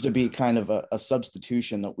to be kind of a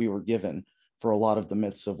substitution that we were given for a lot of the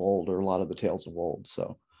myths of old, or a lot of the tales of old.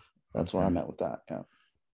 So that's where I'm at with that.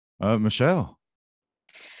 Yeah. Michelle.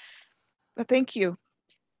 Thank you.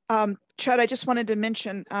 Chud, I just wanted to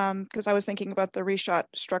mention, because I was thinking about the Rishat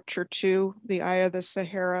structure too, the Eye of the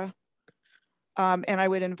Sahara. And I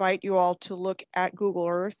would invite you all to look at Google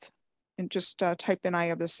Earth and just type in Eye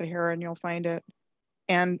of the Sahara and you'll find it.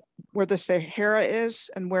 And where the Sahara is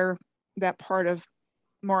and where that part of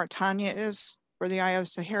Mauritania is, where the Eye of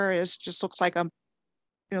Sahara is, just looks like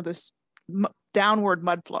this downward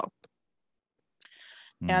mud flow.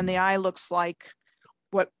 And the eye looks like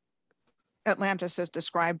what Atlantis is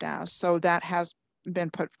described as. So that has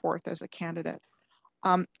been put forth as a candidate.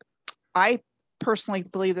 I personally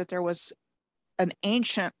believe that there was an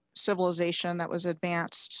ancient civilization that was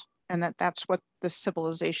advanced, and that's what this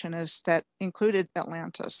civilization is, that included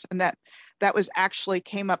Atlantis, and that was actually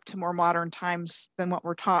came up to more modern times than what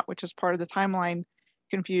we're taught, which is part of the timeline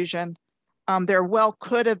confusion. There well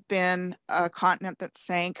could have been a continent that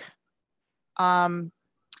sank,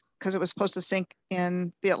 because it was supposed to sink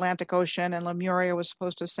in the Atlantic Ocean, and Lemuria was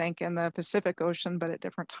supposed to sink in the Pacific Ocean, but at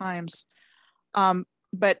different times.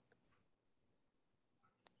 But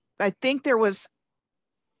I think there was,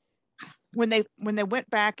 when they went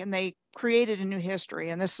back and they created a new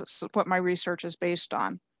history, and this is what my research is based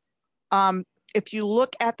on. If you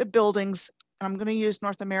look at the buildings, and I'm going to use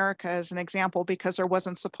North America as an example because there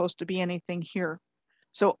wasn't supposed to be anything here.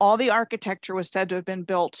 So all the architecture was said to have been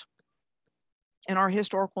built in our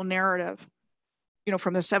historical narrative,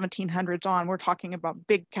 from the 1700s on. We're talking about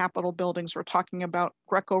big Capitol buildings. We're talking about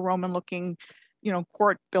Greco-Roman looking,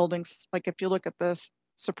 court buildings. Like if you look at the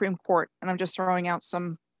Supreme Court, and I'm just throwing out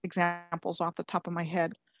some examples off the top of my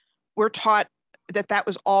head, we're taught that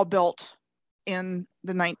was all built in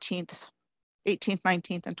the 18th,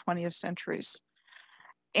 19th, and 20th centuries.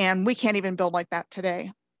 And we can't even build like that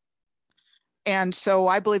today. And so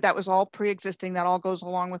I believe that was all pre-existing. That all goes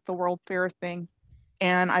along with the World Fair thing.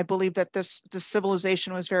 And I believe that this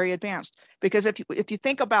civilization was very advanced, because if you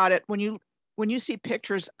think about it, when you see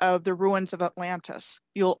pictures of the ruins of Atlantis,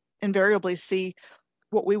 you'll invariably see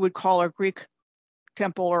what we would call a Greek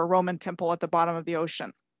temple or a Roman temple at the bottom of the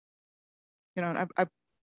ocean.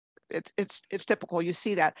 It's typical. You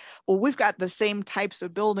see that. Well, we've got the same types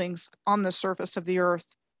of buildings on the surface of the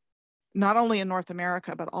earth, not only in North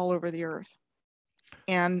America, but all over the earth.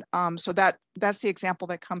 And so that's the example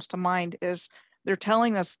that comes to mind, is they're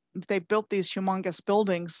telling us they built these humongous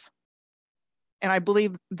buildings. And I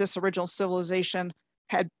believe this original civilization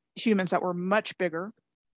had humans that were much bigger.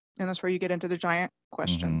 And that's where you get into the giant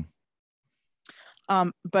question.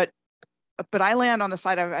 But I land on the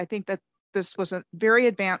side of, I think that this was a very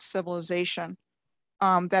advanced civilization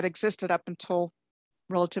that existed up until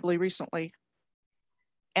relatively recently.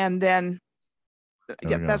 And then,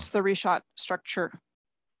 that's the reshot structure.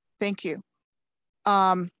 Thank you.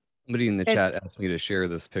 Somebody in the chat asked me to share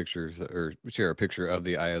this picture or share a picture of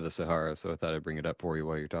the Eye of the Sahara. So I thought I'd bring it up for you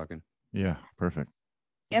while you're talking. Yeah, perfect.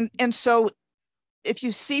 And so if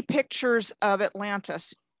you see pictures of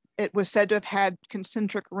Atlantis, it was said to have had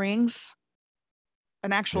concentric rings,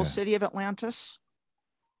 an actual city of Atlantis.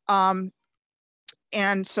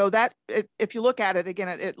 And so that, if you look at it again,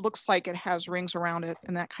 it looks like it has rings around it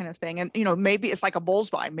and that kind of thing. And, you know, maybe it's like a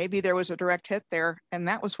bullseye. Maybe there was a direct hit there and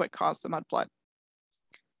that was what caused the mud flood.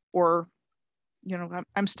 Or, you know,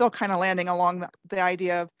 I'm still kind of landing along the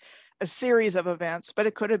idea of a series of events, but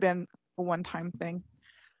it could have been a one-time thing.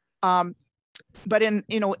 But in,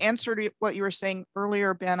 you know, answer to what you were saying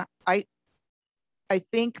earlier, Ben, I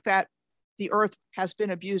think that the earth has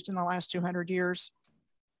been abused in the last 200 years.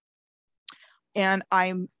 And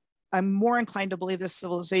I'm more inclined to believe this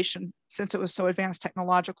civilization, since it was so advanced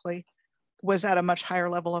technologically, was at a much higher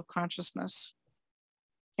level of consciousness.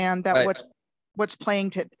 And that what's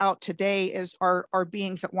playing out today is our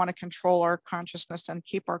beings that want to control our consciousness and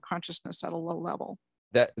keep our consciousness at a low level.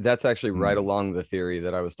 That's actually right along the theory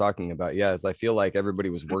that I was talking about. Yeah, as I feel like everybody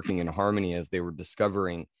was working in harmony as they were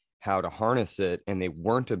discovering how to harness it, and they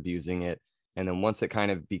weren't abusing it. And then once it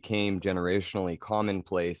kind of became generationally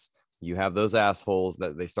commonplace, you have those assholes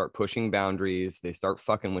that they start pushing boundaries, they start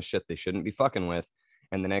fucking with shit they shouldn't be fucking with.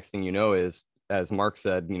 And the next thing you know is, as Mark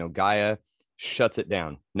said, you know, Gaia shuts it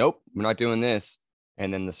down. Nope, we're not doing this.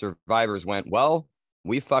 And then the survivors went, well,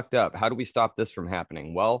 we fucked up. How do we stop this from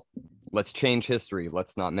happening? Well, let's change history.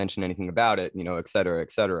 Let's not mention anything about it, you know, et cetera,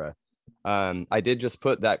 et cetera. I did just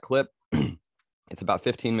put that clip. It's about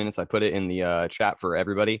 15 minutes. I put it in the chat for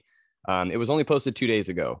everybody. It was only posted 2 days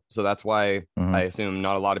ago. So that's why I assume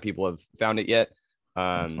not a lot of people have found it yet.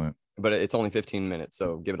 But it's only 15 minutes.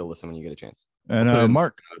 So give it a listen when you get a chance. And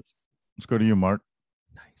Mark, let's go to you, Mark.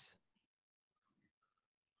 Nice.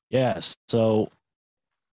 Yes. So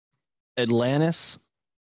Atlantis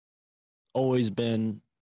always been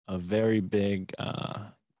a very big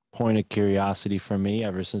point of curiosity for me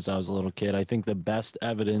ever since I was a little kid. I think the best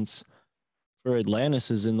evidence for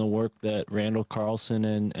Atlantis is in the work that Randall Carlson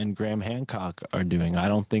and Graham Hancock are doing. I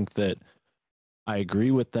don't think that I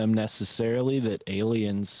agree with them necessarily that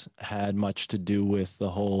aliens had much to do with the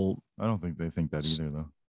whole. I don't think they think that either, though.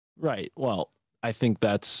 Right. Well, I think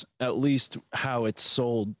that's at least how it's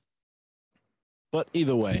sold. But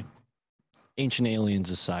either way, ancient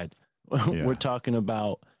aliens aside, we're talking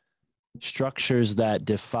about structures that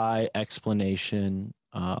defy explanation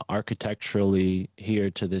architecturally here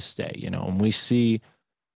to this day, you know, and we see,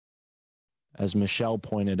 as Michelle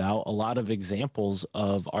pointed out, a lot of examples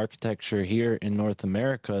of architecture here in North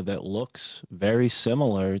America that looks very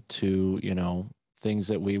similar to, you know, things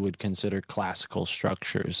that we would consider classical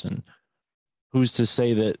structures. And who's to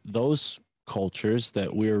say that those cultures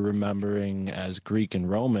that we're remembering as Greek and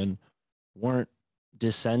Roman weren't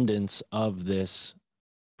descendants of this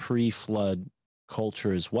pre-flood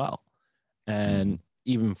culture as well? And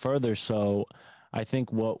even further so, I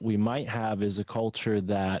think what we might have is a culture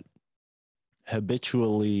that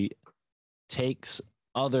habitually takes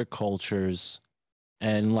other cultures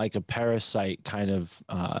and, like a parasite, kind of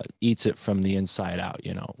eats it from the inside out,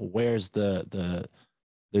 you know, wears the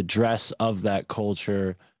dress of that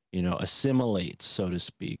culture, you know, assimilates, so to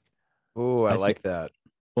speak. Oh, I like that.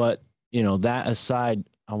 But, you know, that aside,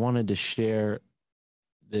 I wanted to share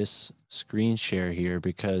this screen share here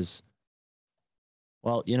because,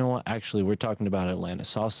 well, you know what? Actually, we're talking about Atlantis,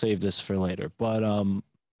 so I'll save this for later.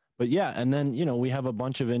 But yeah, and then, you know, we have a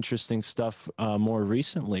bunch of interesting stuff more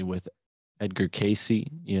recently with Edgar Cayce.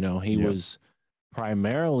 You know, he was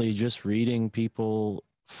primarily just reading people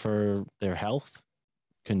for their health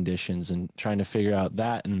conditions and trying to figure out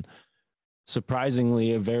that. And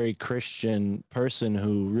surprisingly, a very Christian person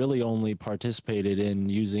who really only participated in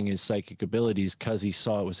using his psychic abilities because he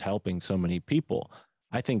saw it was helping so many people.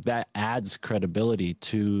 I think that adds credibility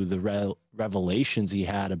to the revelations he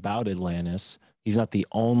had about Atlantis. He's not the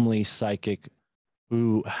only psychic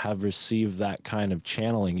who have received that kind of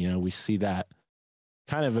channeling. You know, we see that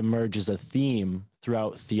kind of emerge as a theme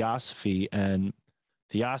throughout theosophy, and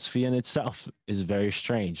theosophy in itself is very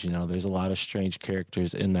strange. You know, there's a lot of strange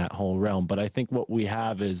characters in that whole realm. But I think what we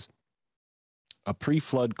have is a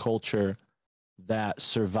pre-flood culture that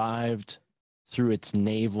survived through its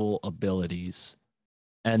naval abilities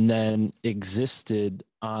and then existed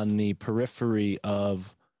on the periphery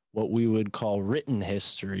of what we would call written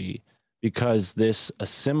history, because this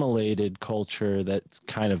assimilated culture that's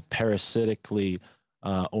kind of parasitically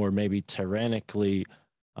or maybe tyrannically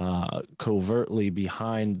covertly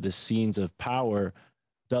behind the scenes of power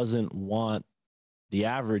doesn't want the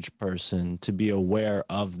average person to be aware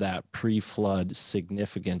of that pre-flood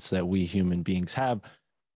significance that we human beings have,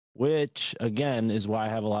 which again is why I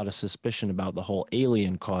have a lot of suspicion about the whole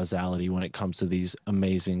alien causality when it comes to these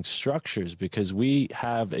amazing structures, because we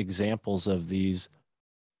have examples of these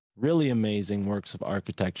really amazing works of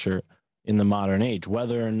architecture in the modern age.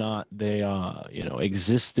 Whether or not they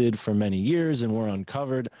existed for many years and were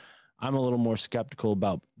uncovered, I'm a little more skeptical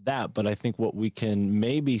about that. But I think what we can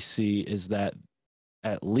maybe see is that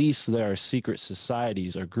at least there are secret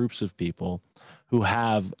societies or groups of people who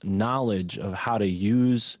have knowledge of how to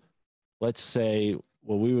use, let's say,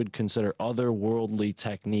 what we would consider otherworldly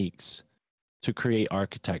techniques to create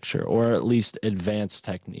architecture, or at least advanced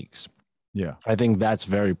techniques. Yeah. I think that's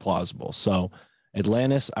very plausible. So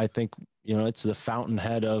Atlantis, I think, it's the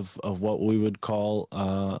fountainhead of what we would call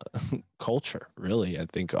culture, really. I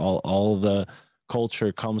think all the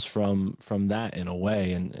culture comes from that in a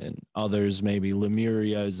way, and others, maybe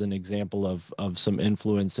Lemuria is an example of some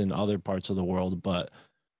influence in other parts of the world. But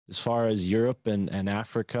as far as Europe and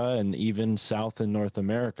Africa and even South and North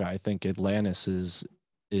America, I think Atlantis is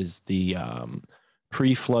the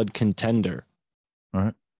pre-flood contender. All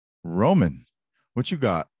right. Roman, what you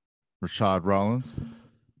got? Rashad Rollins.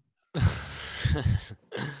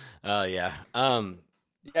 Oh yeah.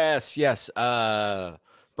 Yes.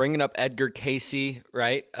 Bringing up Edgar Casey,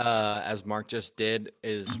 right? As Mark just did,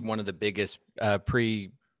 is one of the biggest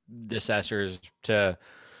predecessors to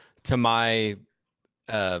my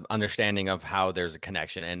understanding of how there's a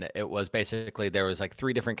connection. And it was basically, there was like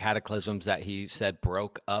 3 different cataclysms that he said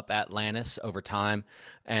broke up Atlantis over time,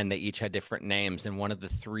 and they each had different names. And one of the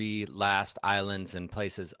 3 last islands and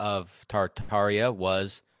places of Tartaria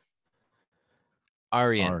was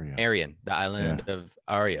Arian, the island of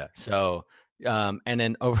Aria. So, and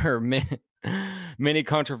then over many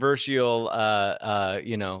controversial,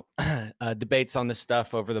 debates on this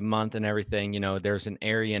stuff over the month and everything, there's an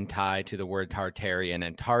Aryan tie to the word Tartarian,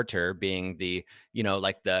 and Tartar being the,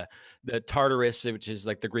 like the Tartarus, which is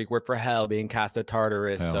like the Greek word for hell, being cast at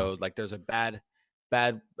Tartarus. Hell. So like there's a bad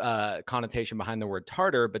connotation behind the word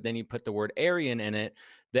Tartar, but then you put the word Aryan in it.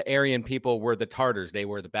 The Aryan people were the Tartars. They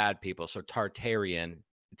were the bad people. So Tartarian,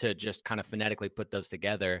 to just kind of phonetically put those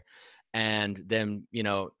together. And then,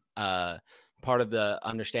 part of the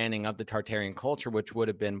understanding of the Tartarian culture, which would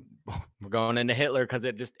have been, we're going into Hitler because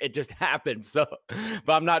it just happened. So,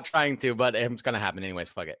 but I'm not trying to, but it's going to happen anyways.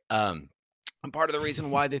 Fuck it. And part of the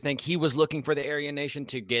reason why they think he was looking for the Aryan nation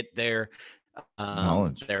to get their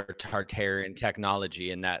Tartarian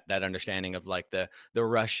technology and that understanding of like the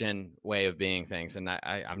Russian way of being things. And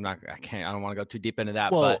I don't want to go too deep into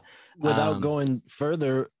that. Well, but without going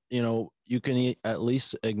further, you can at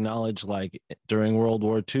least acknowledge, like, during World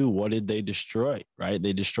War II, what did they destroy, right?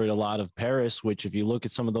 They destroyed a lot of Paris, which if you look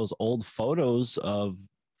at some of those old photos of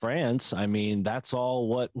France, I mean, that's all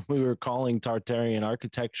what we were calling Tartarian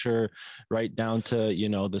architecture, right down to,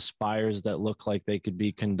 the spires that look like they could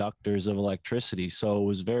be conductors of electricity. So it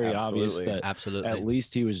was very obvious that at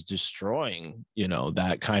least he was destroying,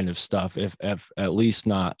 that kind of stuff, if at least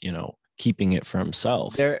not, keeping it for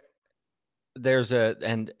himself. There's I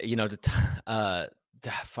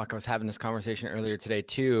was having this conversation earlier today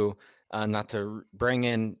too, not to bring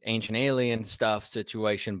in ancient alien stuff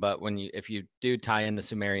situation, but if you do tie in the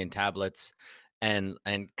Sumerian tablets and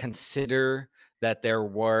consider that there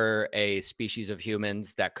were a species of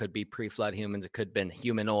humans that could be pre-flood humans, it could have been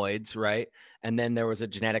humanoids, right? And then there was a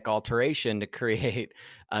genetic alteration to create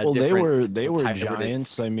they were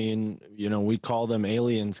giants. I mean, we call them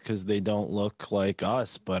aliens because they don't look like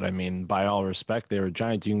us, but I mean, by all respect, they were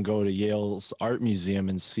giants. You can go to Yale's art museum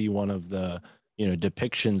and see one of the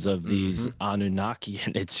depictions of these Anunnaki,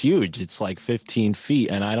 and it's huge. It's like 15 feet,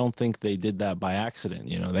 and I don't think they did that by accident.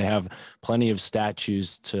 They have plenty of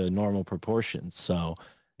statues to normal proportions, so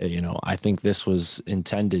I think this was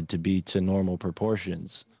intended to be to normal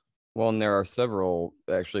proportions. Well, and there are several,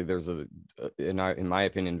 actually, there's in my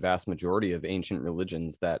opinion, vast majority of ancient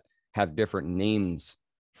religions that have different names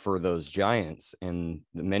for those giants, and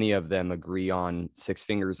many of them agree on 6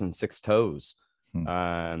 fingers and 6 toes.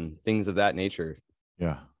 Things of that nature.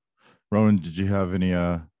 Yeah. Rowan, did you have any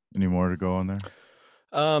more to go on there?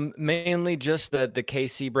 Mainly just the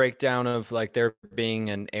KC breakdown of like there being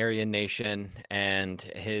an Aryan nation, and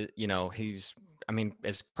he's I mean,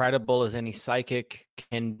 as credible as any psychic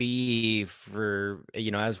can be for,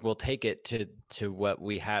 as we'll take it to what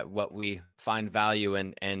we find value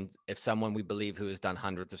in. And if someone we believe who has done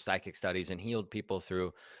hundreds of psychic studies and healed people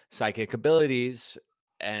through psychic abilities,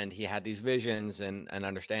 and he had these visions and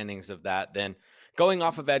understandings of that, then going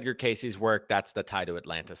off of Edgar Casey's work, that's the tie to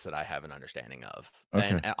Atlantis that I have an understanding of. Okay.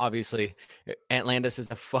 And obviously Atlantis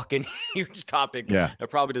is a fucking huge topic. Yeah.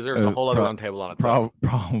 It probably deserves a whole other roundtable on its own.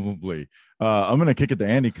 Probably. I'm going to kick it to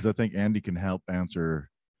Andy because I think Andy can help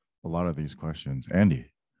answer a lot of these questions.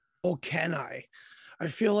 Andy. Oh, can I? I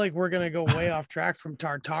feel like we're going to go way off track from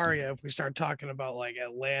Tartaria if we start talking about like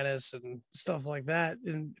Atlantis and stuff like that.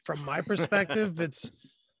 And from my perspective,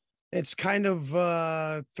 it's kind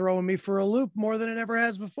of throwing me for a loop more than it ever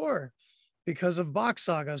has before because of Box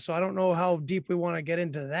Saga. So I don't know how deep we want to get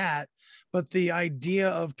into that, but the idea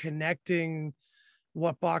of connecting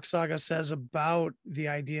what Box Saga says about the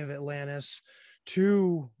idea of Atlantis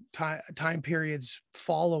to time periods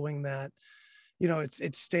following that,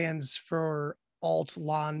 it stands for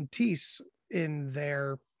Atlantis in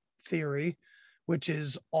their theory, which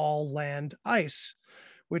is all land ice,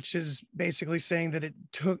 which is basically saying that it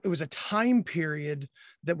was a time period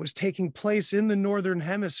that was taking place in the Northern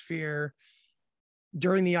Hemisphere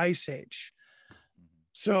during the Ice Age.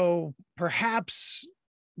 So perhaps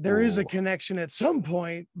there is a connection at some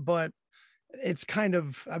point, but it's kind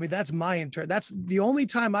of, that's my that's the only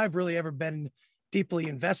time I've really ever been deeply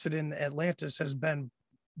invested in Atlantis has been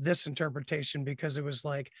this interpretation, because it was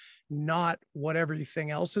like not what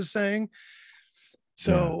everything else is saying.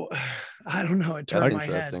 So I don't know. It turned my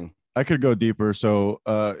head. I could go deeper. So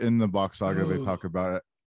in the Box Saga, they talk about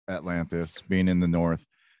Atlantis being in the north.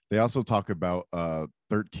 They also talk about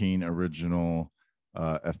 13 original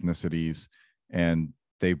ethnicities, and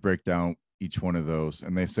they break down each one of those.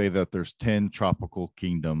 And they say that there's 10 tropical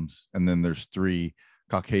kingdoms, and then there's 3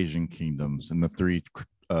 Caucasian kingdoms. And the 3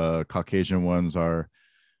 Caucasian ones are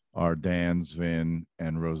Dan, Sven,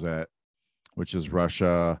 and Rosette, which is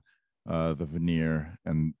Russia, the Vanir,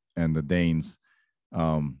 and the Danes.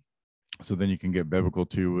 So then you can get biblical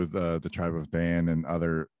too with the tribe of Dan and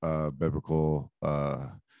other biblical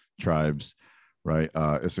tribes, right?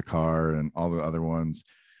 Issachar and all the other ones.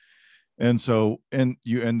 And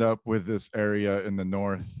you end up with this area in the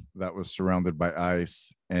north that was surrounded by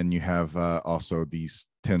ice, and you have also these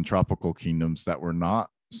 10 tropical kingdoms that were not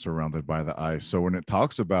surrounded by the ice. So when it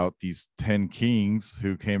talks about these 10 kings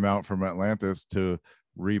who came out from Atlantis to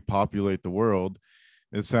repopulate the world,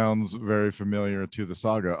 it sounds very familiar to the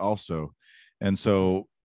saga also. And so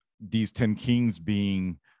these 10 kings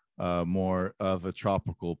being more of a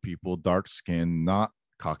tropical people, dark skin, not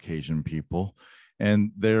Caucasian people.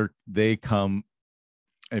 And they come,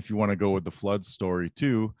 if you want to go with the flood story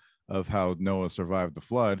too, of how Noah survived the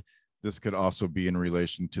flood, this could also be in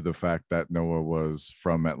relation to the fact that Noah was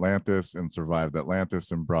from Atlantis and survived Atlantis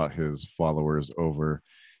and brought his followers over.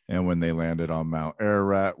 And when they landed on Mount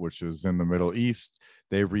Ararat, which is in the Middle East,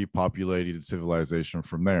 they repopulated civilization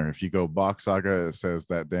from there. If you go Box Saga, it says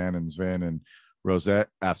that Dan and Sven and Rosette,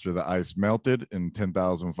 after the ice melted in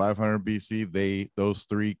 10,500 BC, those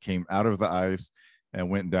 3 came out of the ice and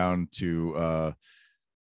went down to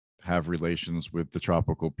have relations with the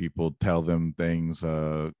tropical people, tell them things,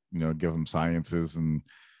 give them sciences and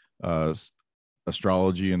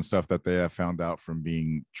astrology and stuff that they have found out from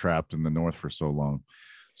being trapped in the north for so long.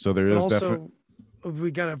 So there is definitely.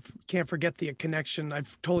 We can't forget the connection.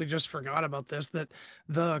 I've totally just forgot about this, that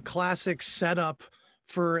the classic setup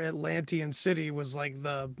for Atlantean city was like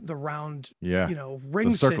the round,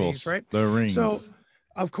 ring cities, right? The rings. So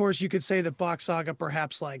of course you could say that Box Saga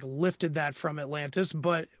perhaps like lifted that from Atlantis,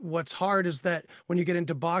 but what's hard is that when you get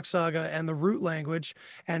into Box Saga and the root language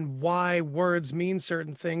and why words mean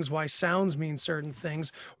certain things, why sounds mean certain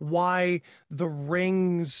things, why the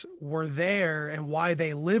rings were there and why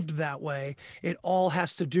they lived that way, it all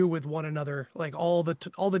has to do with one another. Like all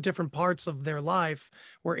the different parts of their life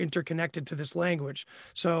were interconnected to this language.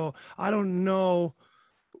 So I don't know.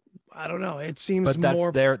 It seems but that's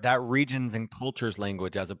more that regions and cultures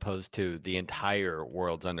language as opposed to the entire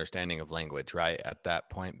world's understanding of language, right? At that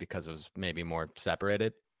point, because it was maybe more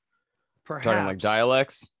separated. Perhaps. Talking like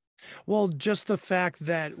dialects. Well, just the fact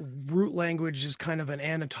that root language is kind of an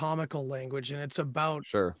anatomical language, and it's about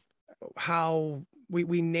how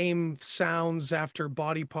we name sounds after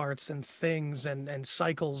body parts and things and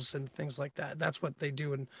cycles and things like that. That's what they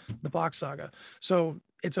do in the Box Saga. So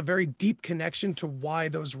it's a very deep connection to why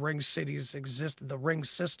those ring cities existed, the ring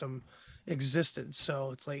system existed.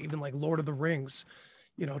 So it's like, even like Lord of the Rings,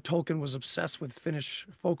 Tolkien was obsessed with Finnish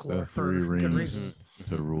folklore for good reason.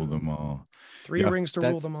 To rule them all. 3 rings to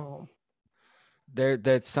rule them all.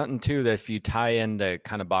 There's something too that if you tie in the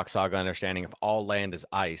kind of Box Saga understanding of all land is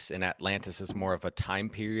ice and Atlantis is more of a time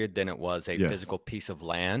period than it was a Yes. physical piece of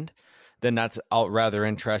land, then that's all rather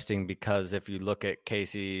interesting, because if you look at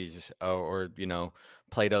Casey's or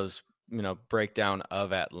Plato's breakdown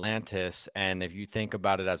of Atlantis, and if you think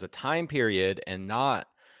about it as a time period and not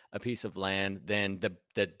a piece of land, then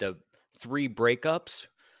the three breakups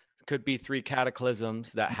could be three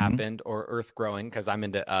cataclysms that happened, or Earth growing, because I'm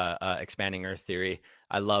into expanding Earth theory.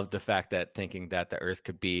 I love the fact that thinking that the Earth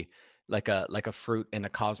could be like a fruit in a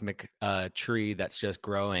cosmic tree that's just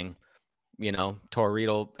growing,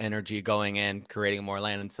 torredo energy going in, creating more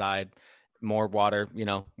land inside, more water,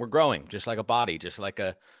 we're growing just like a body, just like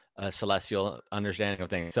a celestial understanding of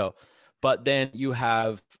things. So, but then you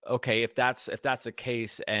have, okay, if that's the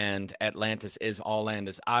case, and Atlantis is all land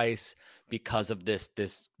is ice because of this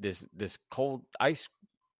cold ice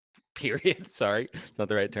period. Sorry, it's not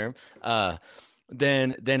the right term.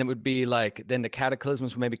 Then it would be like, then the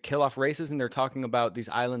cataclysms would maybe kill off races, and they're talking about these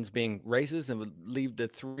islands being races, and would leave the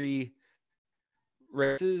three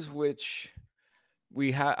races, which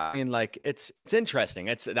we have. I mean, like, it's interesting.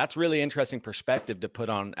 That's really interesting perspective to put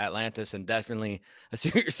on Atlantis, and definitely, I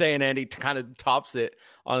see what you're saying, Andy, kind of tops it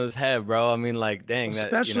on his head, bro. I mean, like, dang,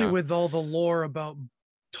 especially with all the lore about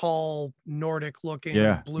tall Nordic looking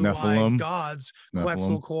blue-eyed Nephilim. gods, Nephilim.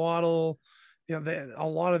 Quetzalcoatl. A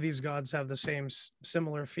lot of these gods have the same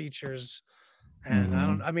similar features. And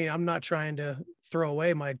I'm not trying to throw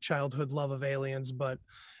away my childhood love of aliens, but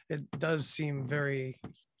it does seem very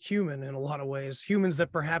human in a lot of ways. Humans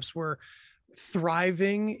that perhaps were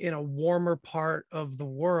thriving in a warmer part of the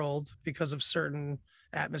world because of certain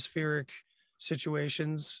atmospheric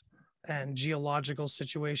situations and geological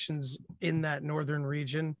situations in that northern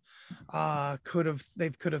region. Could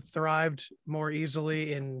have thrived more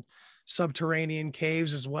easily in subterranean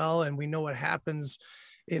caves as well. And we know what happens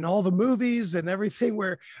in all the movies and everything,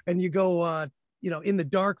 and you go in the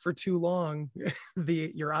dark for too long,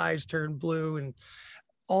 your eyes turn blue, and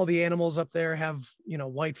all the animals up there have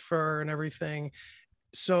white fur and everything.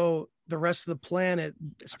 So the rest of the planet,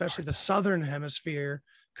 especially the southern hemisphere,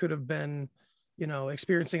 could have been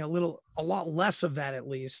experiencing a lot less of that, at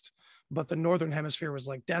least. But the northern hemisphere was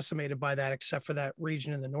like decimated by that, except for that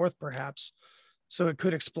region in the north, perhaps. So it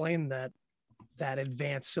could explain that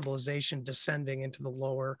advanced civilization descending into the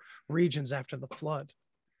lower regions after the flood.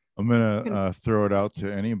 I'm gonna throw it out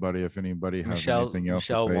to anybody. If anybody has anything else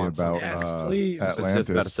to say about please. Atlantis, I was just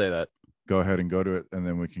about to say that. Go ahead and go to it, and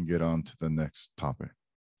then we can get on to the next topic.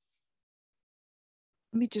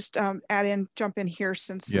 Let me just jump in here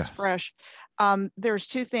since it's fresh. There's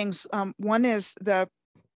two things. One is the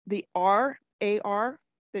AR.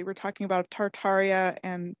 They were talking about Tartaria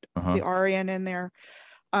and the Aryan in there.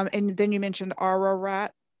 And then you mentioned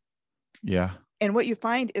Ararat. Yeah. And what you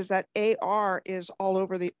find is that AR is all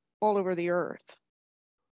over the earth.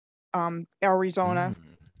 Arizona,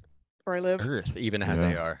 where I live. Earth even has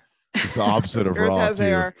AR. It's the opposite of Earth Raw has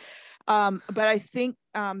too. AR. But I think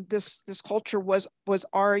this culture was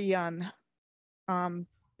Aryan.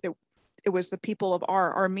 It was the people of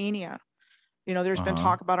Armenia. There's been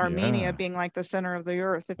talk about Armenia being like the center of the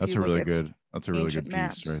earth. That's a really good piece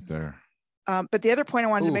maps. right there. But the other point I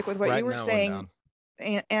wanted to make with what you were saying,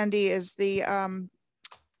 Andy, is the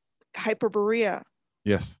Hyperborea.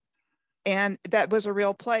 Yes. And that was a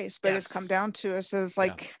real place, but it's come down to us as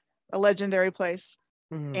like a legendary place.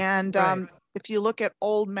 Mm-hmm. And if you look at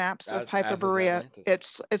old maps of Hyperborea,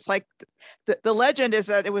 it's like the legend is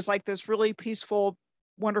that it was like this really peaceful,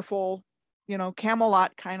 wonderful,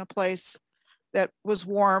 Camelot kind of place that was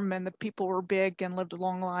warm, and the people were big and lived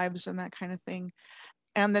long lives and that kind of thing.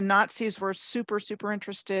 And the Nazis were super, super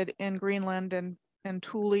interested in Greenland and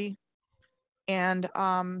Thule, and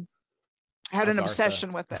had an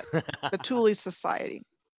obsession with it, the Thule Society.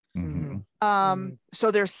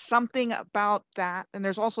 So there's something about that. And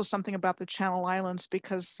there's also something about the Channel Islands,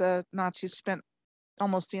 because the Nazis spent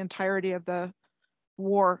almost the entirety of the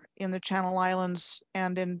war in the Channel Islands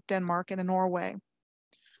and in Denmark and in Norway.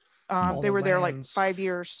 They were there like 5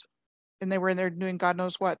 years, and they were in there doing God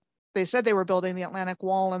knows what. They said they were building the Atlantic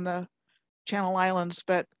Wall in the Channel Islands,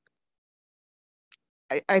 but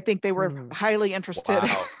I think they were highly interested.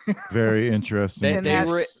 Wow. Very interesting. They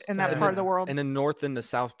were in that part of the world. In the North and the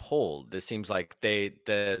South Pole. This seems like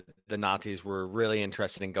the Nazis were really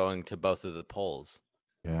interested in going to both of the poles.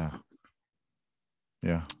 Yeah.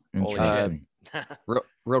 Interesting.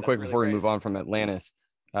 Real quick before we move on from Atlantis,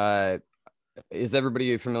 is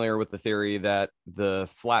everybody familiar with the theory that the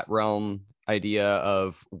flat realm idea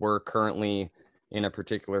of we're currently in a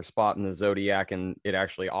particular spot in the zodiac, and it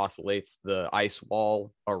actually oscillates the ice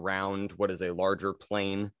wall around what is a larger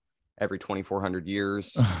plane every 2,400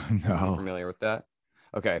 years. No. Are you familiar with that?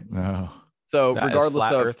 Okay. No. So That is regardless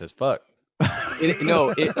flat of Earth as fuck.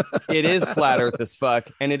 it is flat Earth as fuck,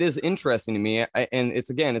 and it is interesting to me. And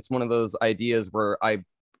it's one of those ideas where I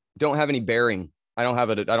don't have any bearing. I don't have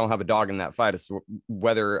a dog in that fight as to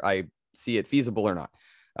whether I see it feasible or not.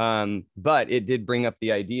 But it did bring up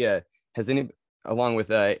the idea. Along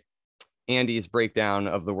with Andy's breakdown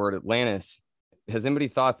of the word Atlantis, has anybody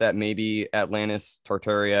thought that maybe Atlantis,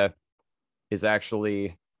 Tartaria, is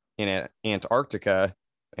actually in Antarctica,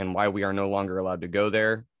 and why we are no longer allowed to go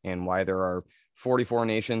there, and why there are 44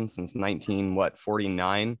 nations since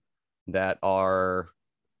 1949 that are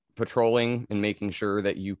patrolling and making sure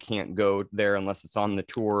that you can't go there unless it's on the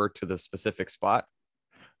tour to the specific spot?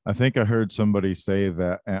 I think I heard somebody say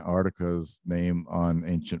that Antarctica's name on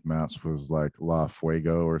ancient maps was like La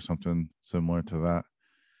Fuego or something similar to that,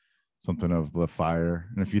 something of the fire.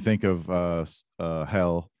 And if you think of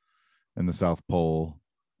hell and the South Pole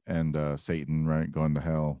and Satan, right, going to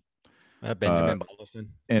hell. Benjamin Ballison.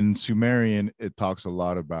 In Sumerian, it talks a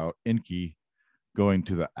lot about Enki going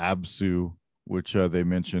to the Absu, which they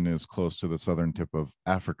mention is close to the southern tip of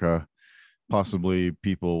Africa. Possibly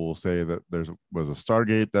people will say that there was a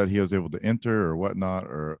Stargate that he was able to enter or whatnot,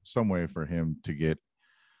 or some way for him to get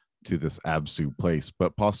to this Absu place.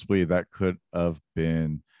 But possibly that could have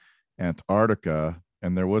been Antarctica.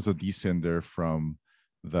 And there was a descender from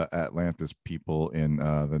the Atlantis people in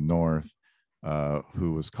the north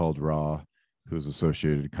who was called Ra, who's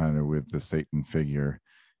associated kind of with the Satan figure.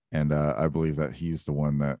 And I believe that he's the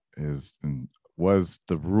one that was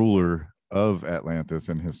the ruler of Atlantis,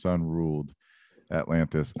 and his son ruled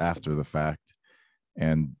Atlantis after the fact.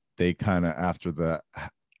 And they kind of, after the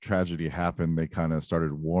tragedy happened, they kind of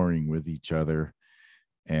started warring with each other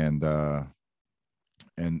and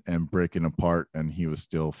breaking apart. And he was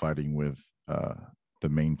still fighting with the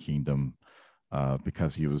main kingdom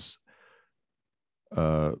because he was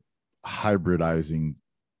hybridizing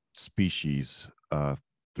species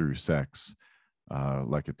through sex,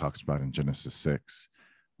 like it talks about in Genesis 6.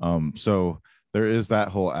 So there is that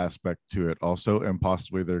whole aspect to it also, and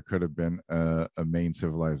possibly there could have been a main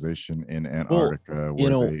civilization in Antarctica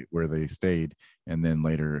where they stayed, and then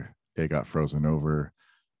later it got frozen over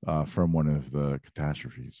from one of the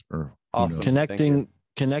catastrophes. Or awesome.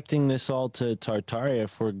 Connecting this all to Tartaria,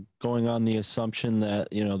 if we're going on the assumption that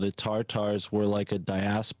the Tartars were like a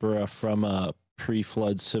diaspora from a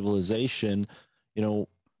pre-flood civilization,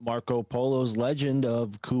 Marco Polo's legend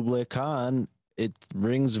of Kublai Khan, it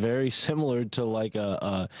rings very similar to like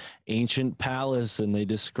a ancient palace, and they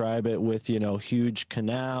describe it with huge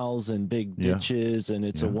canals and big ditches, and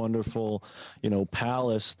it's a wonderful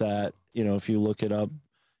palace that if you look it up,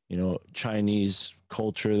 Chinese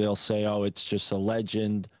culture, they'll say, oh, it's just a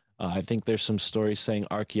legend. I think there's some stories saying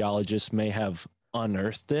archaeologists may have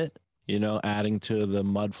unearthed it, adding to the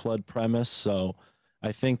mud flood premise. So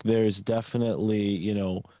I think there's definitely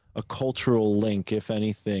a cultural link, if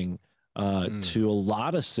anything, to a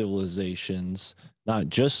lot of civilizations, not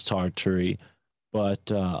just Tartary,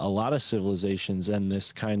 but a lot of civilizations, and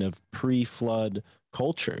this kind of pre-flood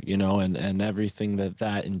culture, and everything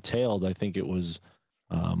that entailed. I think it was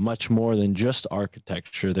much more than just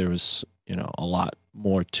architecture. There was, a lot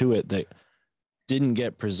more to it that didn't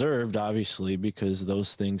get preserved, obviously, because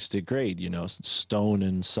those things degrade. Stone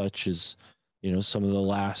and such is, some of the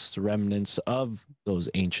last remnants of those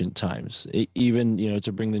ancient times. Even,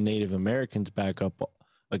 to bring the Native Americans back up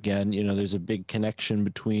again, there's a big connection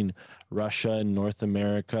between Russia and North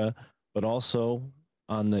America, but also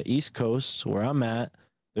on the East Coast where I'm at,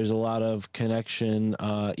 there's a lot of connection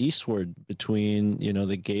eastward between,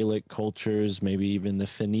 the Gaelic cultures, maybe even the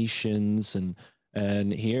Phoenicians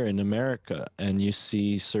and here in America. And you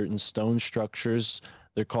see certain stone structures.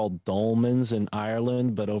 They're called dolmens in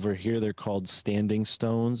Ireland, but over here they're called standing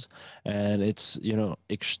stones. And it's,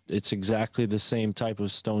 it's exactly the same type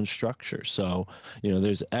of stone structure. So,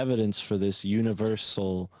 there's evidence for this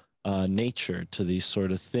universal nature to these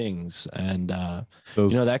sort of things, and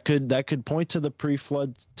that could point to the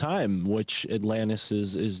pre-flood time, which Atlantis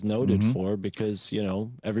is noted for, because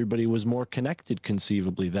everybody was more connected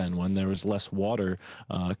conceivably then, when there was less water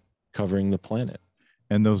covering the planet.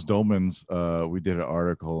 And those dolmens, we did an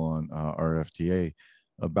article on RFTA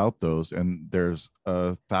about those, and there's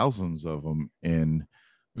thousands of them in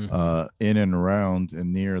and around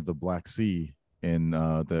and near the Black Sea in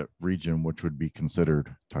the region which would be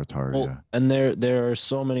considered Tartaria. Well, and there are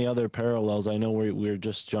so many other parallels. I know we're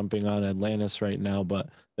just jumping on Atlantis right now, but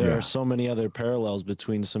there are so many other parallels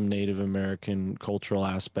between some Native American cultural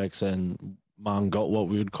aspects and what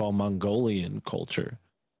we would call Mongolian culture.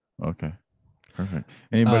 Okay, perfect.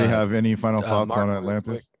 Anybody have any final thoughts Mark, on real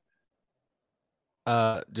Atlantis?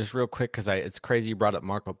 Just real quick, because it's crazy you brought up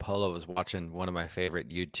Marco Polo. I was watching one of my favorite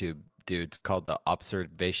YouTube dudes called the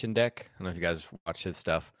Observation Deck. I don't know if you guys watch his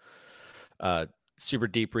stuff. Super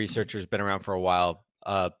deep researcher's been around for a while.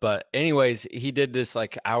 But anyways, he did this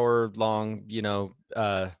like hour-long,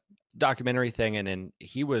 documentary thing, and then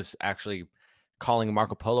he was actually calling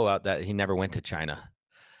Marco Polo out that he never went to China.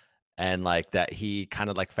 And like that he kind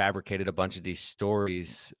of like fabricated a bunch of these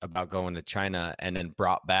stories about going to China and then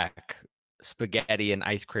brought back spaghetti and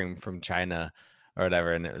ice cream from China or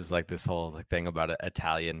whatever. And it was like this whole thing about an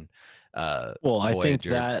Italian well, I think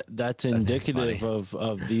Voyager. that's indicative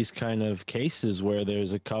of these kind of cases where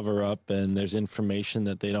there's a cover up and there's information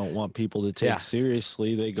that they don't want people to take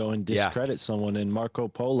seriously. They go and discredit someone. And Marco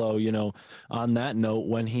Polo, on that note,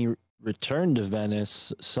 when he returned to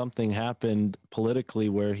Venice, something happened politically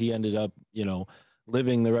where he ended up,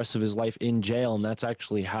 living the rest of his life in jail. And that's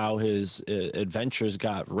actually how his adventures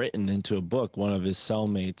got written into a book. One of his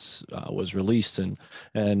cellmates was released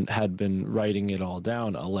and had been writing it all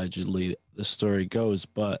down, allegedly, the story goes.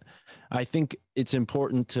 But I think it's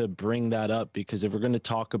important to bring that up because if we're going to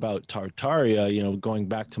talk about Tartaria, going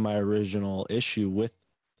back to my original issue with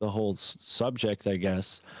the whole subject, I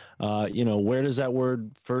guess, where does that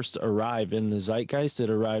word first arrive in the zeitgeist? It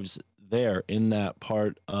arrives there in that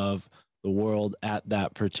part of the world at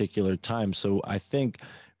that particular time. So I think if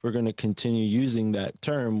we're going to continue using that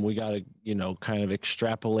term, we got to, kind of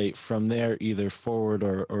extrapolate from there, either forward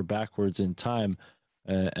or backwards in time,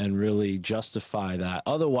 and really justify that.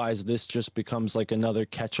 Otherwise, this just becomes like another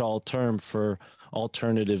catch-all term for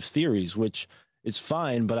alternative theories, which is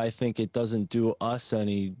fine, but I think it doesn't do us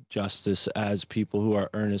any justice as people who are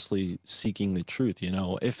earnestly seeking the truth.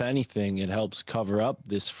 If anything, it helps cover up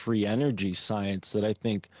this free energy science that I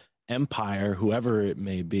think Empire, whoever it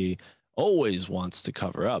may be, always wants to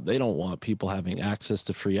cover up. They don't want people having access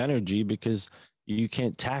to free energy because you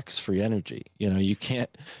can't tax free energy. You can't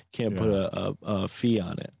put a fee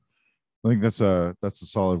on it. I think that's a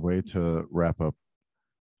solid way to wrap up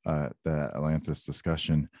the Atlantis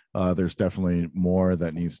discussion. There's definitely more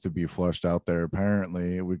that needs to be flushed out there.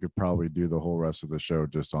 Apparently, we could probably do the whole rest of the show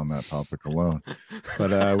just on that topic alone.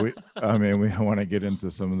 But we want to get into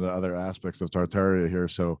some of the other aspects of Tartaria here.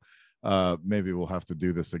 So maybe we'll have to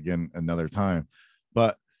do this again another time.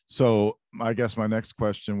 But so I guess my next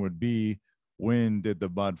question would be, when did the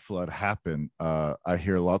mud flood happen? I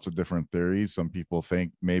hear lots of different theories. Some people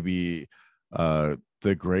think maybe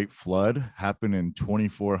the Great Flood happened in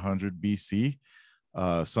 2400 BC.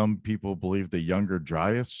 Some people believe the Younger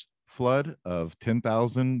Dryas flood of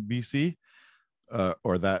 10,000 BC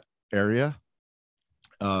or that area.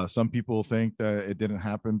 Some people think that it didn't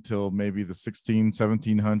happen till maybe the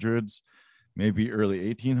 1700s, maybe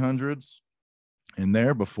early 1800s in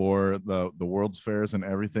there before the World's Fairs and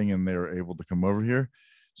everything, and they were able to come over here.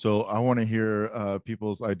 So I want to hear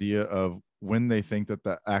people's idea of when they think that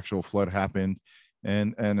the actual flood happened,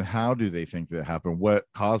 and how do they think that happened? What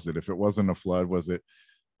caused it? If it wasn't a flood, was it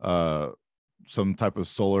some type of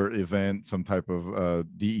solar event, some type of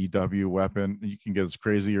DEW weapon? You can get as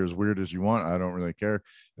crazy or as weird as you want. I don't really care,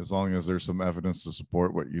 as long as there's some evidence to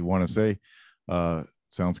support what you want to say.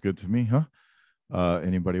 Sounds good to me, huh?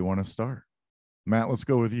 Anybody want to start? Matt, let's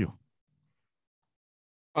go with you.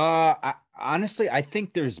 Honestly, I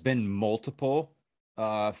think there's been multiple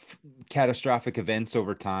catastrophic events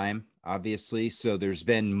over time, obviously. So there's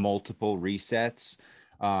been multiple resets.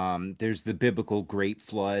 There's the biblical Great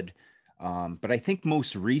Flood. But I think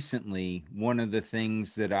most recently, one of the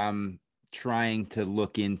things that I'm trying to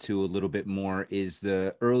look into a little bit more is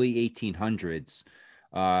the early 1800s,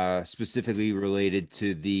 specifically related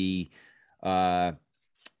to the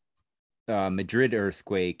Madrid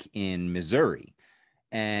earthquake in Missouri.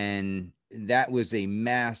 And that was a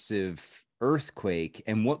massive earthquake.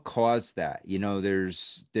 And what caused that?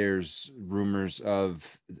 There's rumors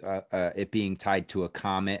of it being tied to a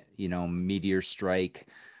comet, meteor strike.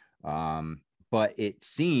 But it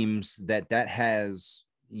seems that has,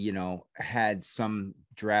 had some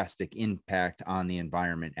drastic impact on the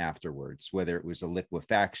environment afterwards, whether it was a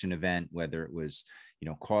liquefaction event, whether it was,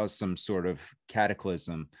 caused some sort of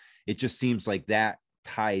cataclysm. It just seems like that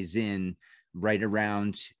ties in right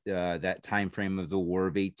around that time frame of the War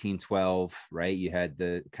of 1812, right? You had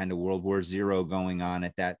the kind of World War Zero going on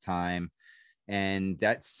at that time. And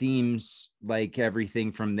that seems like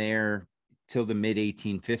everything from there till the mid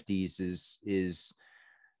 1850s is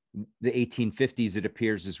the 1850s, it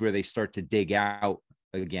appears, is where they start to dig out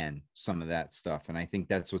again some of that stuff. And I think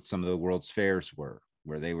that's what some of the World's Fairs were,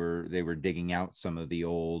 where they were digging out some of the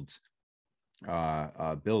old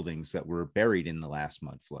buildings that were buried in the last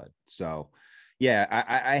mud flood. So yeah,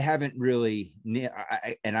 I haven't really,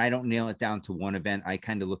 and I don't nail it down to one event. I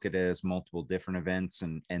kind of look at it as multiple different events,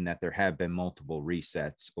 and that there have been multiple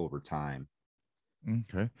resets over time.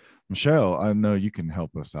 Okay, Michelle, I know you can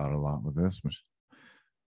help us out a lot with this.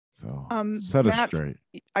 So set us Matt, straight.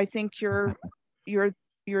 I think you're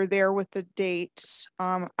there with the dates.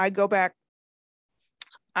 I go back.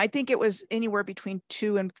 I think it was anywhere between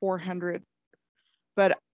 200 and 400,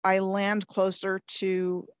 but I land closer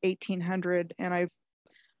to 1800, and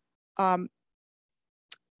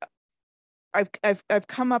I've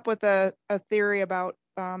come up with a theory about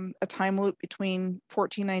a time loop between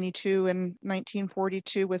 1492 and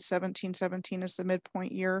 1942, with 1717 as the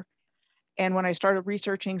midpoint year. And when I started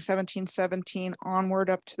researching 1717 onward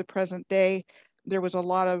up to the present day, there was a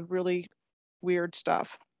lot of really weird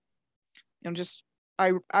stuff. Just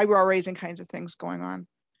eyebrow raising kinds of things going on.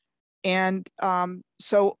 And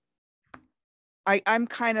so I'm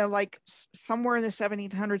kind of like somewhere in the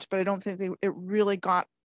 1700s, but I don't think it really got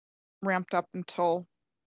ramped up until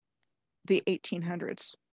the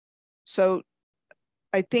 1800s. So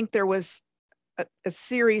I think there was a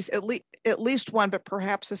series, at least one, but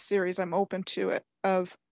perhaps a series, I'm open to it,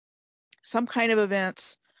 of some kind of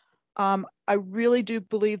events. I really do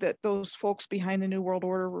believe that those folks behind the New World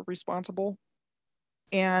Order were responsible.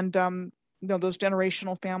 And those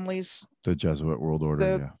generational families, The Jesuit World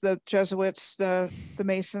Order, the Jesuits, the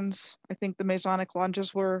Masons. I think the Masonic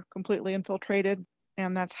lodges were completely infiltrated,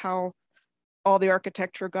 and that's how all the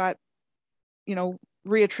architecture got,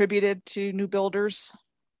 reattributed to new builders.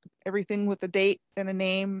 Everything with a date and a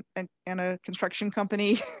name and a construction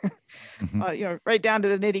company, right down to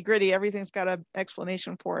the nitty gritty. Everything's got an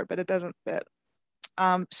explanation for it, but it doesn't fit.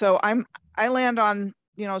 So I land on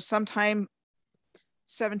sometime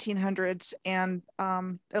 1700s, and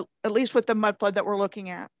at least with the mud flood that we're looking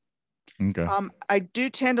at. Okay. I do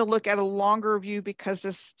tend to look at a longer view because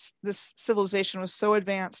this civilization was so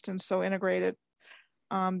advanced and so integrated.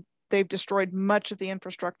 They've destroyed much of the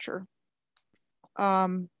infrastructure.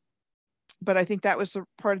 But I think that was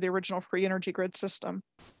part of the original free energy grid system.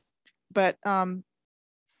 But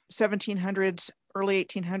 1700s, early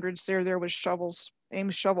 1800s, there was shovels,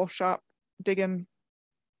 Ames shovel shop, digging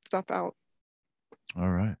stuff out. All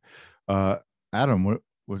right. Adam,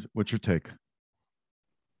 what's your take?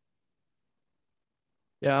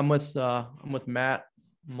 Yeah, I'm with Matt.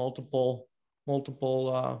 Multiple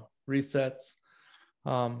resets.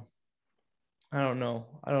 I don't know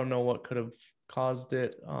what could have caused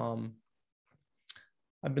it.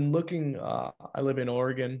 I've been looking. I live in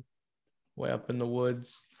Oregon, way up in the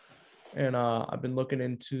woods, and I've been looking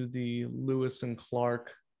into the Lewis and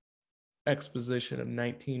Clark exposition of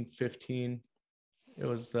 1915. It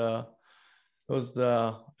was the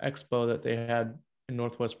expo that they had in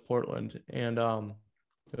Northwest Portland, and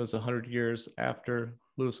it was 100 years after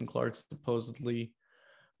Lewis and Clark supposedly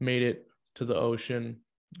made it to the ocean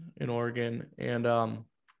in Oregon, and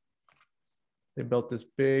they built this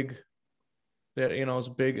big, that as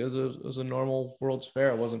big as a normal World's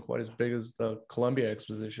Fair. It wasn't quite as big as the Columbia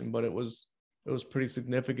Exposition, but it was pretty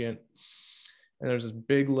significant. And there's this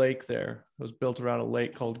big lake there. It was built around a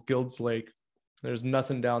lake called Gilds Lake. There's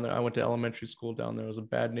nothing down there. I went to elementary school down there. It was a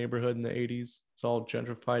bad neighborhood in the 80s. It's all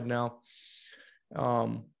gentrified now.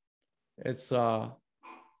 It's all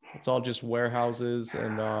just warehouses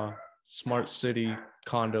and smart city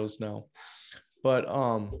condos now. But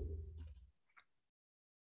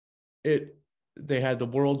they had the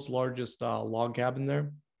world's largest log cabin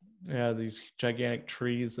there. Yeah, these gigantic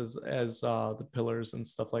trees as the pillars and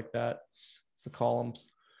stuff like that. It's the columns,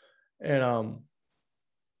 and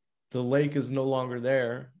the lake is no longer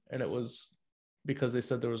there, and it was because they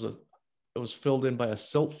said it was filled in by a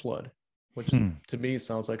silt flood, which to me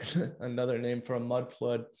sounds like another name for a mud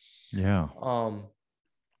flood. Yeah.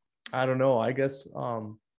 I don't know. I guess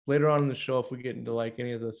later on in the show, if we get into like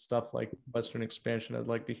any of the stuff like Western expansion, I'd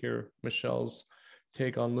like to hear Michelle's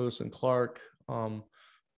take on Lewis and Clark.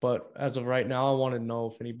 But as of right now, I want to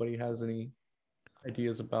know if anybody has any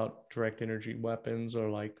ideas about direct energy weapons or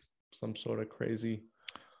like some sort of crazy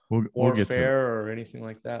we'll get to warfare or anything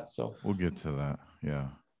like that. So we'll get to that. Yeah.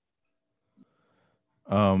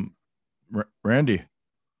 Randy.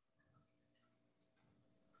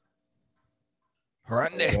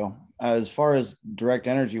 So, as far as direct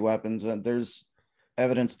energy weapons, there's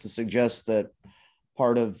evidence to suggest that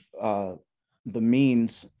part of the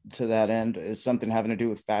means to that end is something having to do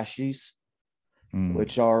with fasces,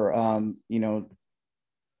 which are,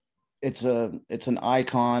 it's an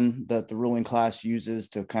icon that the ruling class uses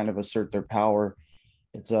to kind of assert their power.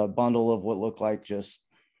 It's a bundle of what look like just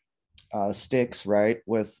sticks, right,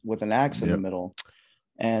 with an axe in the middle.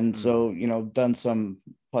 And so, done some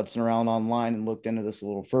putzing around online and looked into this a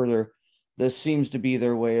little further. This seems to be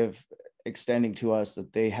their way of extending to us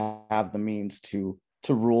that they have the means to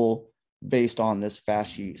rule based on this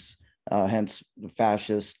fasces, hence the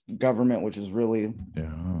fascist government, which is really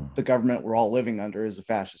the government we're all living under is a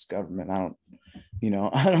fascist government. I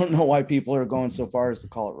don't know why people are going so far as to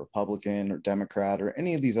call it Republican or Democrat or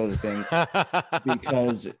any of these other things,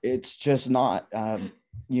 because it's just not.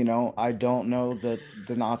 I don't know that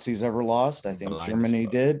the Nazis ever lost. I think Germany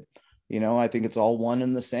did. I think it's all one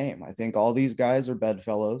and the same. I think all these guys are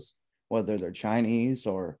bedfellows, whether they're Chinese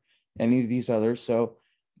or any of these others. So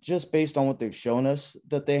just based on what they've shown us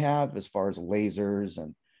that they have as far as lasers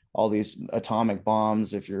and all these atomic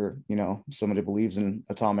bombs, if you're, somebody believes in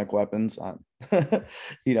atomic weapons,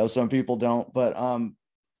 some people don't, but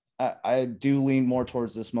I do lean more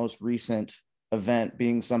towards this most recent event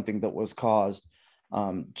being something that was caused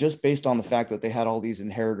just based on the fact that they had all these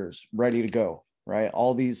inheritors ready to go, right?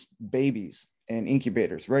 All these babies and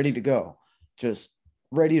incubators ready to go, just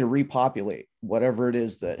ready to repopulate whatever it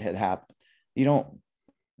is that had happened. You don't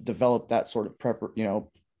develop that sort of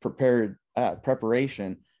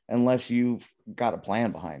preparation unless you've got a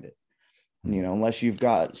plan behind it, unless you've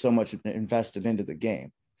got so much invested into the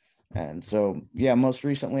game. And so, most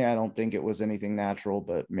recently, I don't think it was anything natural,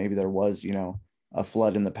 but maybe there was, a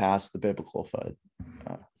flood in the past, the biblical flood.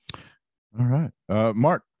 All right.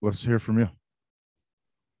 Mark, let's hear from you.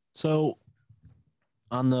 So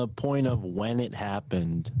on the point of when it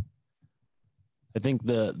happened, I think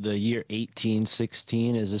the year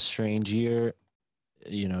 1816 is a strange year,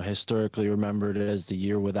 historically remembered as the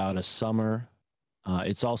year without a summer.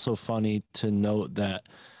 It's also funny to note that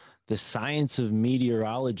the science of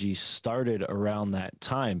meteorology started around that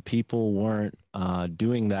time. People weren't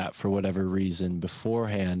doing that for whatever reason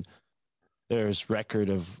beforehand. There's record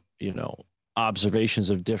of, observations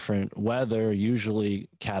of different weather, usually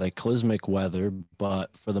cataclysmic weather,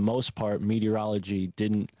 but for the most part, meteorology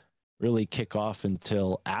didn't really kick off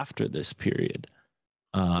until after this period.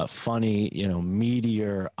 Funny,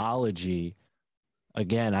 meteorology,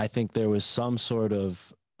 again, I think there was some sort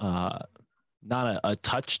of not a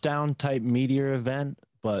touchdown type meteor event,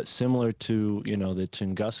 but similar to, the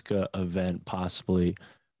Tunguska event, possibly,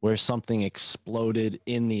 where something exploded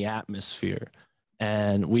in the atmosphere.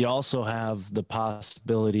 And we also have the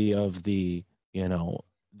possibility of the what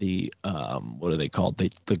are they called?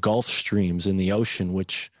 The Gulf streams in the ocean,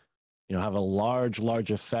 which, have a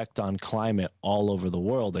large effect on climate all over the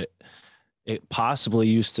world. It possibly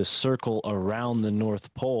used to circle around the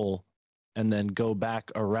North Pole and then go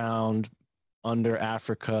back around under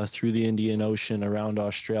Africa, through the Indian Ocean, around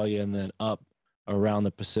Australia, and then up around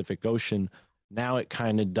the Pacific Ocean. Now it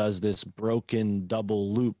kind of does this broken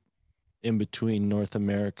double loop in between North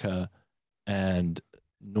America and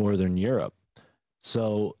Northern Europe.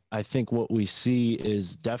 So I think what we see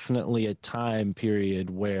is definitely a time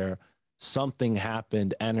period where something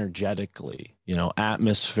happened energetically,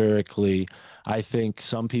 atmospherically. I think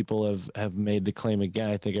some people have made the claim,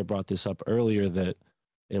 again, I think I brought this up earlier, that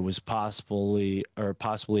it was possibly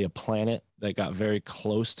a planet that got very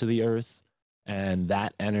close to the Earth, and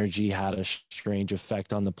that energy had a strange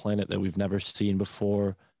effect on the planet that we've never seen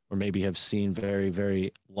before, or maybe have seen very,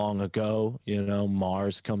 very long ago.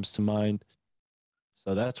 Mars comes to mind.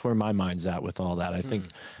 So that's where my mind's at with all that. I think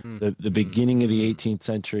the beginning of the 18th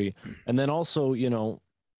century, and then also,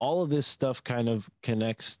 all of this stuff kind of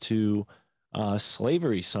connects to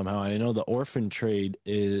slavery somehow. I know the orphan trade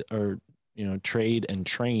trade and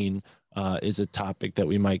train is a topic that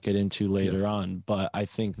we might get into later on, but I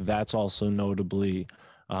think that's also notably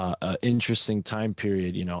an interesting time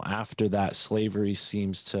period. After that, slavery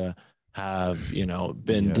seems to have,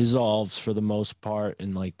 been dissolved for the most part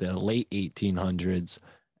in like the late 1800s.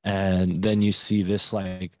 And then you see this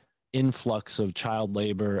like influx of child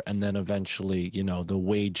labor, and then eventually, the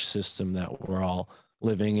wage system that we're all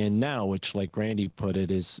living in now, which, like Randy put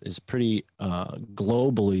it, is pretty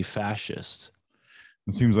globally fascist.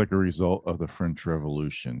 It seems like a result of the French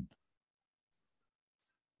Revolution.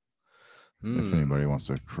 If anybody wants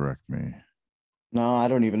to correct me. No, I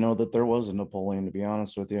don't even know that there was a Napoleon, to be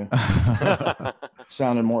honest with you.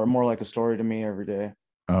 Sounded more like a story to me every day.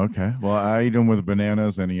 Okay. Well, I eat him with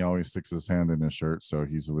bananas, and he always sticks his hand in his shirt, so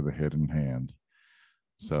he's with a hidden hand.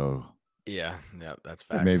 So Yeah, that's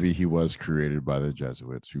facts. Maybe he was created by the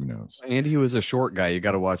Jesuits. Who knows? And he was a short guy. You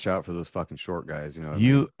got to watch out for those fucking short guys. You know, what I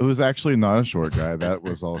He mean? it was actually not a short guy. That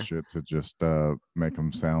was all shit to just make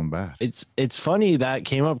him sound bad. It's funny that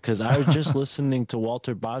came up because I was just listening to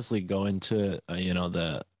Walter Bosley go into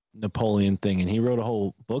the Napoleon thing, and he wrote a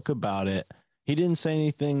whole book about it. He didn't say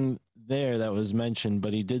anything there that was mentioned,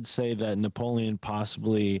 but he did say that Napoleon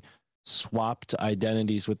possibly swapped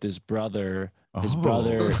identities with his brother. His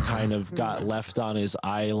brother kind of got left on his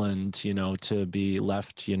island, to be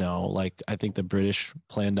left, like I think the British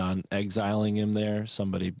planned on exiling him there.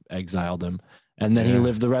 Somebody exiled him. And then he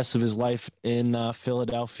lived the rest of his life in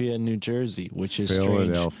Philadelphia, New Jersey, which is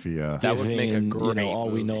Philadelphia. That would make a great all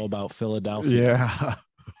we know movie. about Philadelphia. Yeah.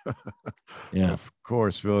 Yeah. Of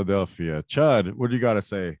course, Philadelphia. Chud, what do you got to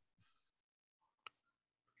say?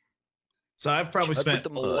 So I've probably Chud with spent the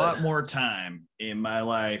a mud. lot more time in my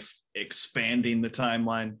life expanding the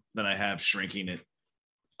timeline than I have shrinking it.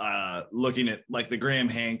 Looking at like the Graham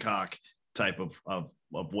Hancock type of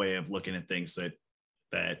way of looking at things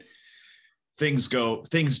that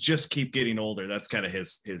things just keep getting older. That's kind of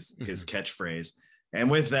his catchphrase. And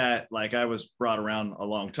with that, like I was brought around a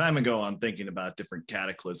long time ago on thinking about different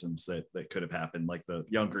cataclysms that could have happened, like the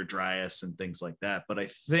Younger Dryas and things like that. But I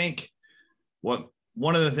think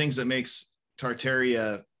one of the things that makes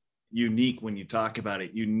Tartaria unique when you talk about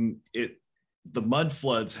it, the mud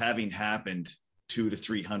floods having happened 200 to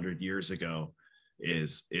 300 years ago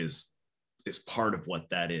is part of what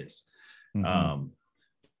that is. Mm-hmm.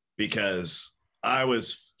 Because I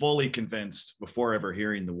was fully convinced before ever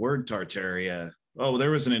hearing the word Tartaria,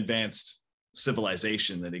 there was an advanced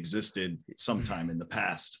civilization that existed sometime in the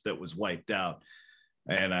past that was wiped out.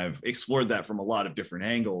 And I've explored that from a lot of different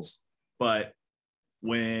angles. But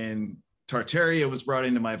when Tartaria was brought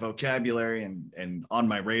into my vocabulary and on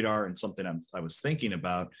my radar and something I was thinking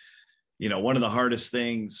about, one of the hardest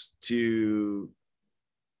things to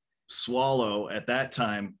swallow at that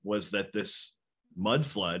time was that this mud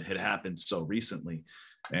flood had happened so recently.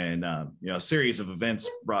 And, a series of events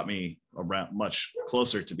brought me around much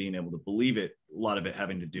closer to being able to believe it. A lot of it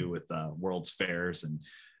having to do with World's Fairs and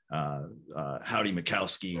Howdy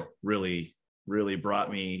Mikowski really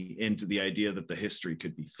brought me into the idea that the history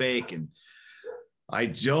could be fake. And I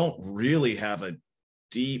don't really have a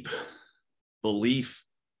deep belief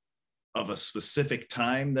of a specific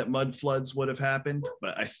time that mud floods would have happened,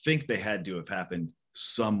 but I think they had to have happened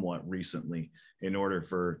somewhat recently in order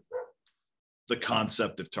for the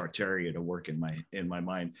concept of Tartaria to work in my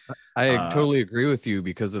mind. I totally agree with you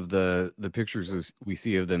because of the pictures we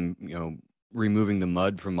see of them, removing the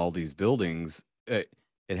mud from all these buildings. It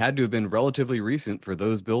had to have been relatively recent for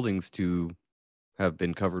those buildings to have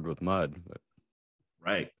been covered with mud.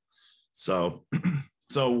 Right. So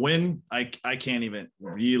when I can't even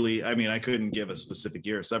really, I couldn't give a specific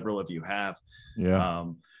year. Several of you have. Yeah.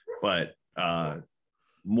 But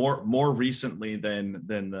more recently than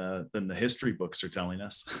the history books are telling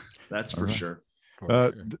us. That's for sure.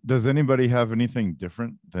 Does anybody have anything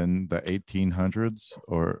different than the 1800s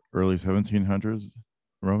or early 1700s,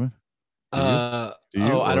 Roman? I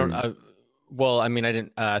don't. Well, I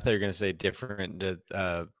didn't. I thought you were going to say different,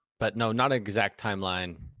 but no, not an exact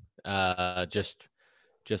timeline.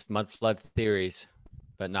 Just mud flood theories,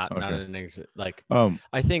 but not an like.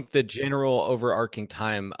 I think the general overarching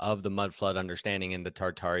time of the mud flood understanding in the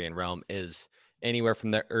Tartarian realm is anywhere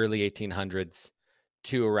from the early 1800s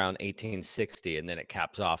to around 1860, and then it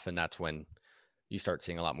caps off, and that's when you start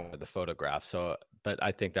seeing a lot more of the photographs. So, but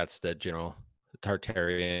I think that's the general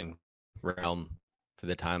Tartarian realm for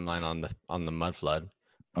the timeline on the mud flood.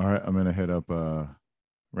 All right, I'm gonna hit up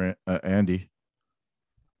Andy.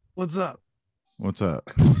 What's up? When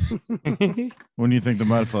do you think the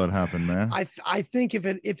mud flood happened, man? I think if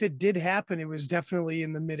it did happen, it was definitely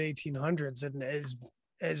in the mid 1800s, and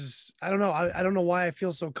as I don't know, I don't know why I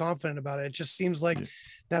feel so confident about it. It just seems like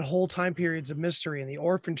that whole time period's a mystery, and the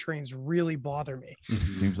orphan trains really bother me.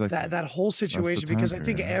 Seems like that whole situation, because I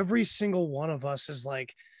think every single one of us is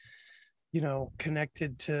like,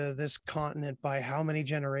 connected to this continent by how many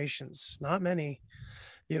generations? Not many.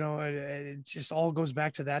 It just all goes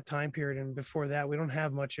back to that time period, and before that, we don't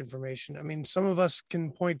have much information. Some of us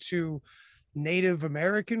can point to Native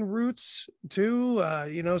American roots too.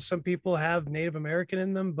 Some people have Native American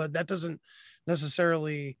in them, but that doesn't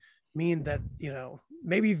necessarily mean that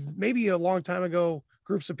maybe a long time ago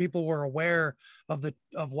groups of people were aware of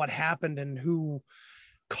what happened and who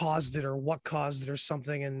caused it or what caused it or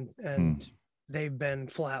something, and they've been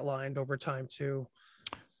flatlined over time too.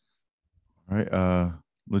 All right,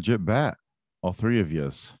 legit bat, all three of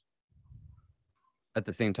yous at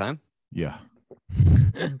the same time. Yeah.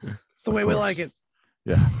 It's the way we like it.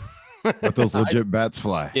 Yeah. Let those legit bats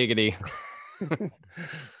fly. Giggity. I Those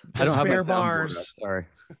don't have my bear soundboard bars. up, sorry.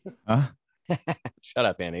 Huh? Shut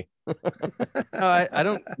up, Andy. No, I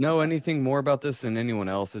don't know anything more about this than anyone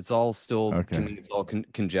else. It's all still to me, it's all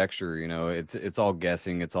conjecture. You know, it's all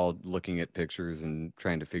guessing. It's all looking at pictures and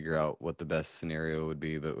trying to figure out what the best scenario would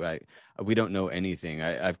be. But we don't know anything.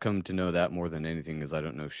 I've come to know that more than anything is I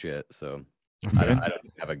don't know shit. So I don't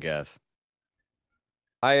have a guess.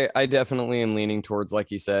 I definitely am leaning towards,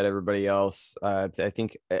 like you said, everybody else. I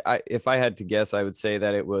think if I had to guess, I would say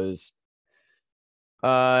that it was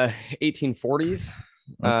 1840s.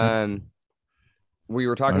 Okay. We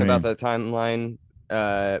were talking about that timeline.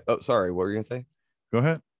 Oh, sorry, what were you gonna say? Go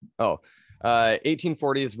ahead.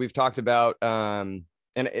 1840s. We've talked about,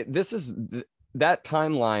 this is that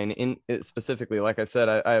timeline in specifically. Like I said,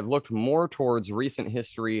 I have looked more towards recent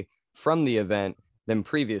history from the event than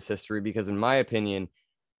previous history because, in my opinion,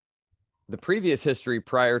 the previous history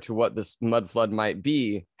prior to what this mud flood might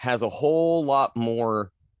be has a whole lot more,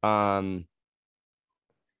 no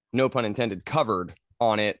pun intended, covered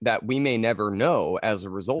on it that we may never know as a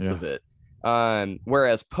result of it.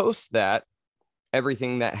 Whereas post that,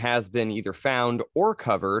 everything that has been either found or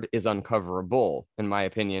covered is uncoverable, in my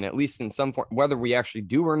opinion, at least in some form. Whether we actually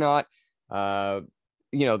do or not,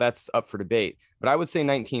 that's up for debate. But I would say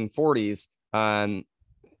 1940s,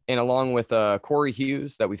 and along with Corey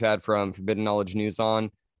Hughes that we've had from Forbidden Knowledge News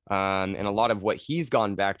on, and a lot of what he's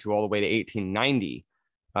gone back to all the way to 1890.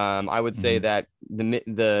 I would say that the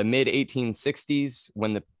mid 1860s,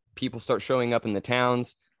 when the people start showing up in the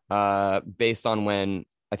towns, based on when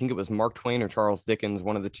I think it was Mark Twain or Charles Dickens,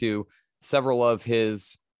 one of the two, several of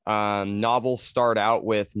his novels start out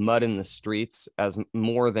with mud in the streets as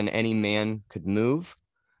more than any man could move.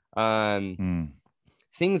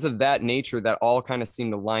 Things of that nature that all kind of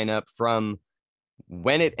seem to line up from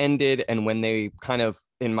when it ended and when they kind of,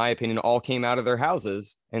 in my opinion, all came out of their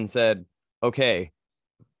houses and said, okay,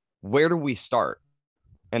 where do we start?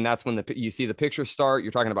 And that's when you see the pictures start.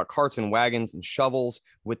 You're talking about carts and wagons and shovels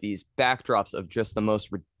with these backdrops of just the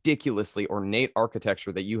most ridiculously ornate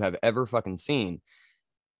architecture that you have ever fucking seen.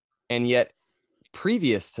 And yet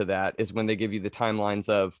previous to that is when they give you the timelines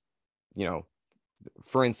of,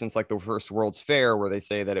 for instance, like the first World's Fair, where they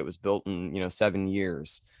say that it was built in, 7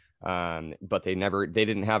 years. But they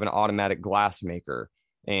didn't have an automatic glass maker.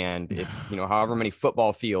 And it's, however many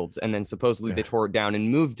football fields. And then supposedly they tore it down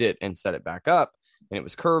and moved it and set it back up. And it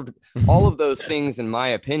was curved. All of those things, in my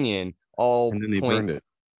opinion, and then they burned it.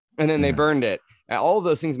 And then they burned it. And all of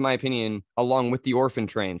those things, in my opinion, along with the orphan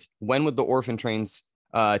trains. When would the orphan trains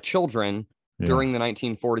children during the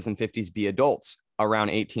 1940s and 50s be adults? Around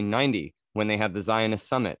 1890, when they had the Zionist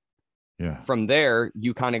Summit. From there,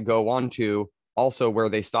 you kind of go on to also where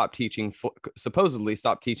they supposedly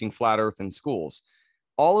stopped teaching flat earth in schools.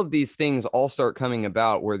 All of these things all start coming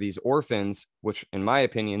about where these orphans, which in my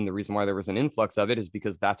opinion, the reason why there was an influx of it is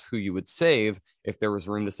because that's who you would save if there was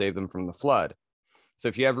room to save them from the flood. So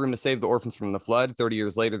if you have room to save the orphans from the flood, 30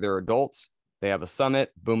 years later, they're adults. They have a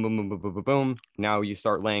summit. Boom, boom, boom, boom, boom, boom, boom. Now you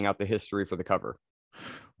start laying out the history for the cover.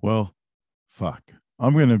 Well, fuck.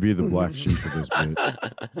 I'm going to be the black sheep of this bit.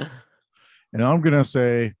 And I'm going to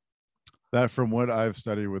say that from what I've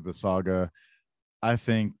studied with the saga, I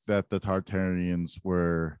think that the Tartarians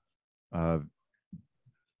were I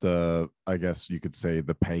guess you could say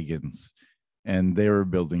the pagans, and they were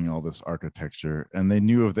building all this architecture, and they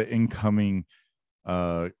knew of the incoming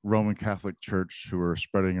Roman Catholic Church who were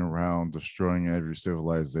spreading around, destroying every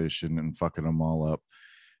civilization and fucking them all up.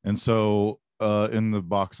 And so in the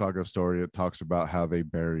Bach Saga story, it talks about how they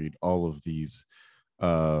buried all of these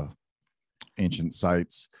ancient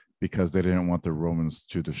sites because they didn't want the Romans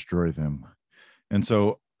to destroy them. And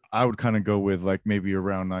so I would kind of go with like maybe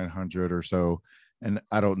around 900 or so. And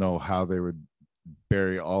I don't know how they would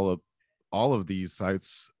bury all of these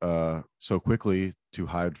sites so quickly to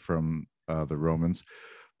hide from the Romans.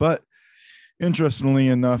 But interestingly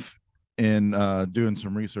enough, in doing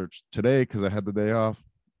some research today, because I had the day off,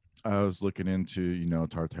 I was looking into,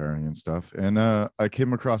 Tartarian stuff. And I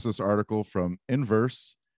came across this article from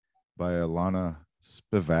Inverse by Alana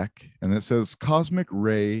Spivak, and it says cosmic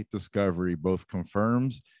ray discovery both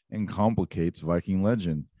confirms and complicates Viking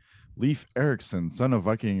legend. Leif Erikson, son of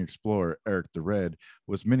Viking explorer Eric the Red,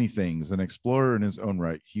 was many things, an explorer in his own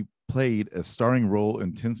right. He played a starring role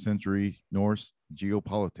in 10th century Norse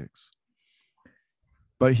geopolitics.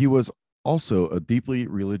 But he was also a deeply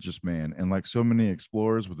religious man, and like so many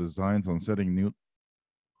explorers with designs on setting new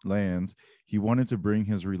lands, he wanted to bring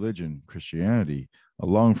his religion, Christianity,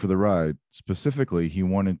 along for the ride. Specifically, he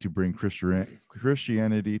wanted to bring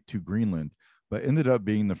Christianity to Greenland, but ended up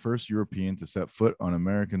being the first European to set foot on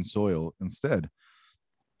American soil instead.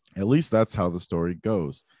 At least that's how the story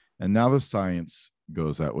goes. And now the science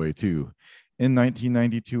goes that way too. In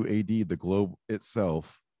 1992 AD, the globe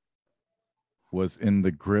itself was in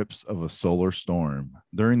the grips of a solar storm.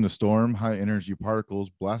 During the storm, high energy particles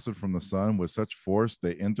blasted from the sun with such force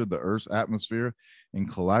they entered the Earth's atmosphere and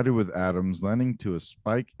collided with atoms, landing to a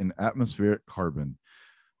spike in atmospheric carbon.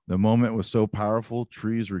 The moment was so powerful,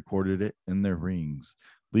 trees recorded it in their rings,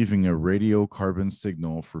 leaving a radiocarbon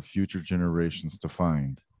signal for future generations to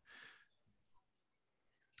find.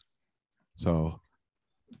 So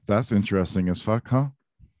that's interesting as fuck, huh?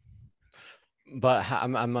 But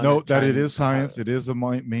I'm Note that it is science. It is a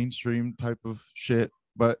mainstream type of shit,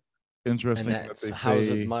 but interesting that they how is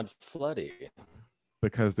say it mud flooding?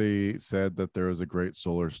 because they said that there was a great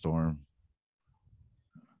solar storm.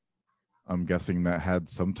 I'm guessing that had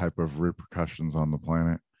some type of repercussions on the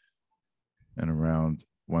planet in around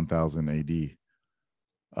 1000 AD.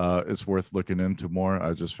 It's worth looking into more.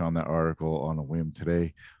 I just found that article on a whim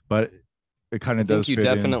today, but it kind of does. You fit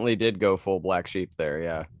definitely did go full black sheep there.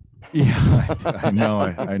 Yeah. Yeah,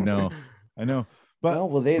 I know.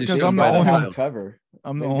 But well, they because they've I'm the gotta only have one, cover.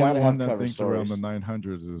 I'm the They've only gotta one have that cover thinks around the stories.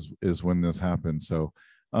 900s is when this happened. So,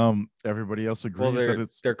 everybody else agrees Well, that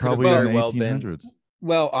it's there could have probably in very the well been 1800s.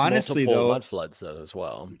 Well, honestly, multiple though, mud floods though, as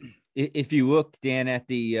well. If you look, Dan, at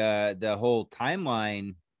the whole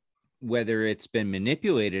timeline, whether it's been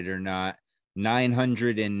manipulated or not,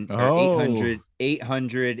 900 and or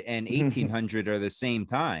 800 and 1800 are the same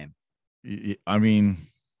time. I mean,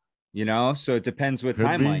 so it depends what Could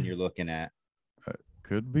timeline be. you're looking at.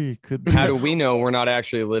 Could be. How do we know we're not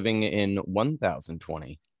actually living in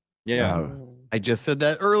 1020? Yeah. I just said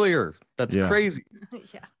that earlier. That's Yeah. crazy.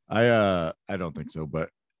 Yeah. I don't think so, but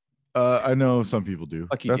I know some people do.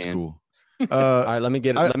 Lucky That's Dan. cool. All right, let me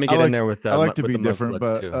get I in there with. I like to with be the mud different,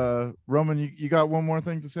 floods, but too. Roman, you got one more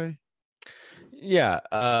thing to say? Yeah.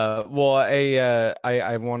 Well,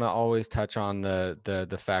 I want to always touch on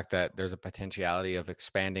the fact that there's a potentiality of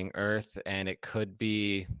expanding Earth, and it could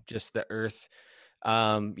be just the Earth,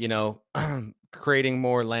 creating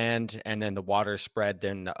more land, and then the water spread,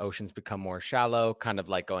 then the oceans become more shallow, kind of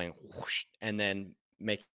like going whoosh, and then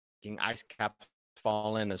making ice caps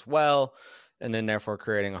fall in as well, and then therefore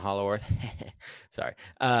creating a hollow Earth. Sorry.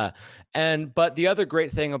 But the other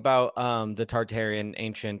great thing about the Tartarian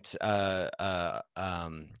ancient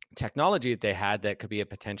technology that they had that could be a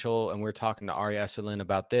potential, and we were talking to Ari Esterlin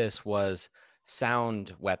about this, was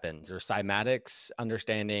sound weapons or cymatics,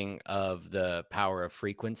 understanding of the power of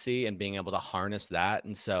frequency and being able to harness that.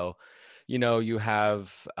 And so, you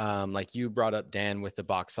have like you brought up, Dan, with the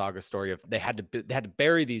Bach Saga story of they had to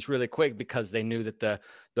bury these really quick because they knew that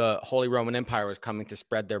the Holy Roman Empire was coming to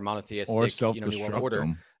spread their monotheistic Or New self-destruct World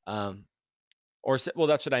Order. them. Well,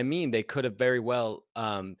 that's what I mean. They could have very well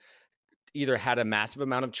either had a massive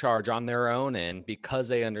amount of charge on their own end because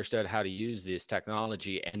they understood how to use this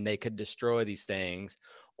technology and they could destroy these things,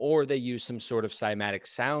 or they use some sort of cymatic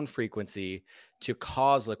sound frequency to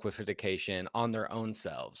cause liquefaction on their own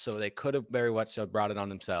selves. So they could have very much so brought it on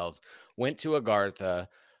themselves, went to Agartha,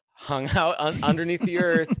 hung out underneath the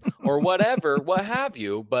earth or whatever, what have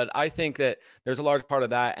you. But I think that there's a large part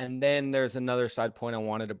of that. And then there's another side point I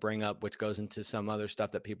wanted to bring up, which goes into some other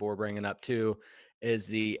stuff that people were bringing up too, is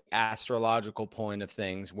the astrological point of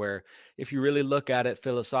things, where if you really look at it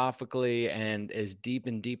philosophically and as deep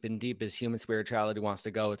and deep and deep as human spirituality wants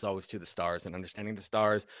to go, it's always to the stars, and understanding the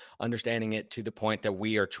stars, understanding it to the point that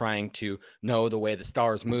we are trying to know the way the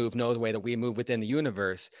stars move, know the way that we move within the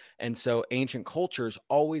universe. And so ancient cultures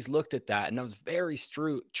always looked at that, and that was very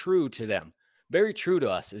true to them, very true to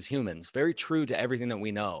us as humans, very true to everything that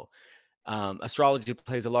we know. Astrology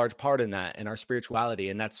plays a large part in that, in our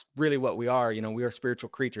spirituality, and that's really what we are. We are spiritual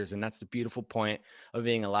creatures, and that's the beautiful point of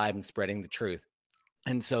being alive and spreading the truth.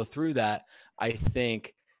 And so through that, I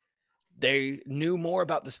think they knew more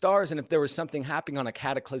about the stars, and if there was something happening on a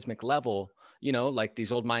cataclysmic level, like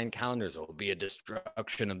these old Mayan calendars, it will be a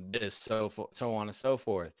destruction of this, so on and so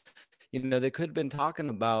forth. They could have been talking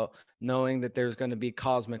about knowing that there's going to be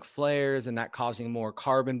cosmic flares and that causing more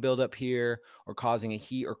carbon buildup here, or causing a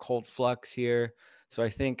heat or cold flux here. So I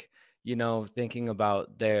think, thinking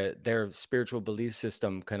about their spiritual belief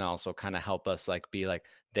system can also kind of help us be like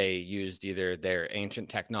they used either their ancient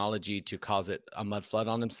technology to cause a mud flood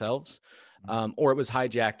on themselves, or it was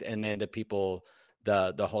hijacked and then the people,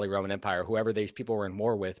 the Holy Roman Empire, whoever these people were in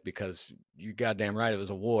war with, because you goddamn right, it was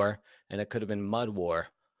a war, and it could have been mud war.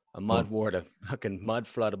 A mud war to fucking mud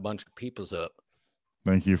flood a bunch of peoples up.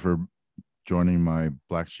 Thank you for joining my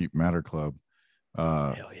Black Sheep Matter Club.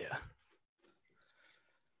 Hell yeah.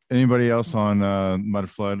 Anybody else on Mud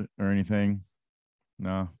Flood or anything?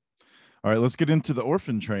 No. All right, let's get into the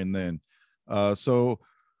orphan train then. So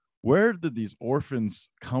where did these orphans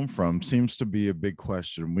come from seems to be a big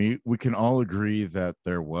question. We can all agree that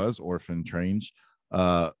there was orphan trains.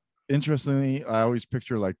 Interestingly, I always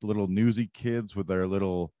picture like the little newsy kids with their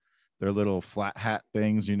little flat hat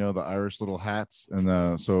things, you know, the Irish little hats.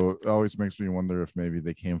 And so it always makes me wonder if maybe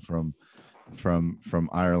they came from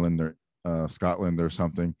Ireland or Scotland or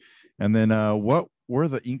something. And then what were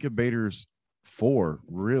the incubators for,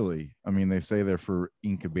 really? I mean, they say they're for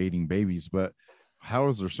incubating babies, but how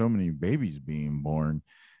is there so many babies being born?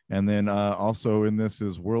 And then also in this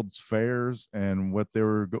is World's Fairs and what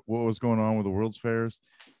was going on with the World's Fairs,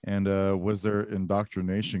 and was there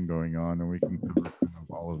indoctrination going on? And we can cover kind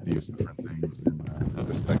of all of these different things in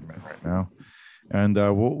this segment right now. And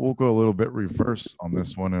we'll go a little bit reverse on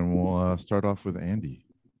this one, and we'll start off with Andy.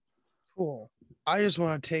 Cool. I just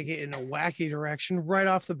want to take it in a wacky direction right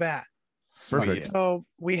off the bat. Perfect. So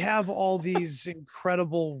we have all these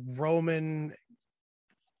incredible Roman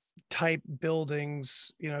type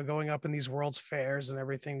buildings, you know, going up in these World's Fairs and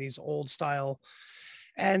everything, these old style.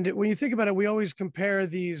 And when you think about it, we always compare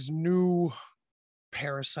these new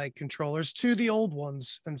parasite controllers to the old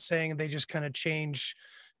ones and saying they just kind of change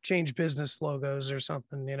business logos or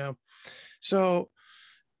something, you know. So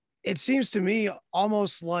it seems to me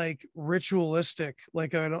almost like ritualistic,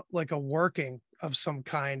 like a working of some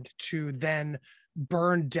kind to then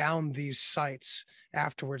burn down these sites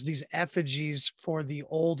afterwards, these effigies for the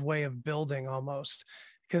old way of building almost.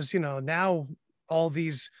 Because, you know, now all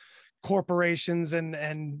these corporations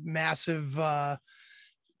and massive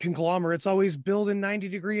conglomerates always build in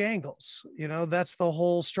 90-degree angles. You know, that's the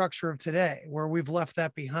whole structure of today, where we've left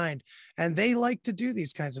that behind. And they like to do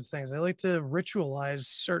these kinds of things. They like to ritualize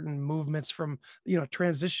certain movements from, you know,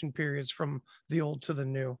 transition periods from the old to the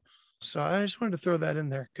new. So I just wanted to throw that in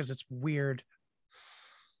there because it's weird.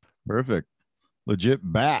 Perfect. Legit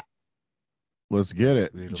bat. Let's get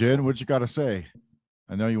it. Jen, what you got to say?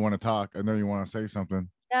 I know you want to talk. I know you want to say something.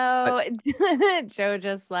 No, Joe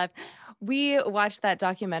just left. We watched that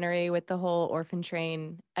documentary with the whole orphan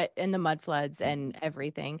train in the mud floods and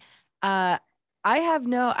everything. I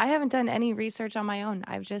haven't done any research on my own.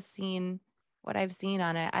 I've just seen what I've seen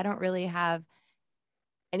on it. I don't really have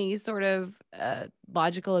any sort of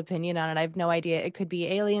logical opinion on it. I have no idea. It could be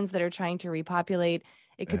aliens that are trying to repopulate.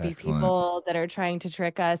 It could be people that are trying to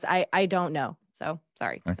trick us. I don't know. So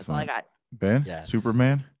sorry. Excellent. That's all I got. Ben? Yes.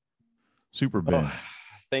 Superman? Super Ben. Oh,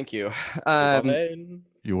 thank you.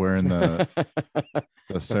 You wearing the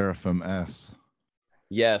Seraphim S.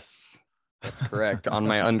 Yes, that's correct. On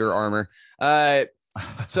my Under Armour.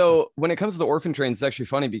 So when it comes to the orphan train, it's actually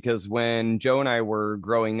funny because when Joe and I were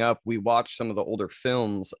growing up, we watched some of the older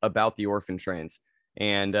films about the orphan trains.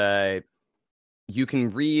 And you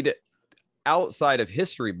can read outside of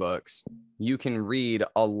history books, you can read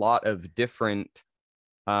a lot of different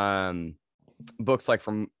books, like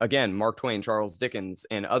from, again, Mark Twain, Charles Dickens,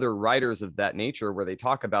 and other writers of that nature, where they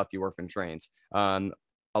talk about the orphan trains. A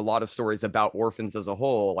lot of stories about orphans as a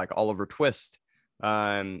whole, like Oliver Twist,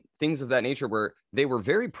 things of that nature, where they were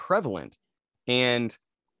very prevalent. And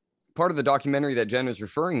part of the documentary that Jen is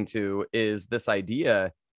referring to is this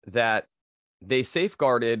idea that they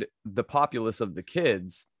safeguarded the populace of the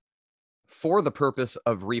kids for the purpose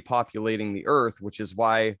of repopulating the earth, which is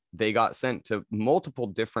why they got sent to multiple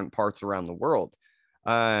different parts around the world.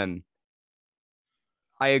 I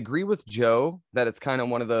agree with Joe that it's kind of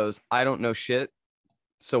one of those, I don't know shit,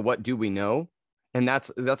 so what do we know? And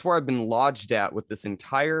that's where I've been lodged at with this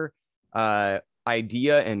entire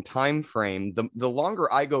idea and time frame. The longer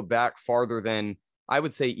I go back farther than, I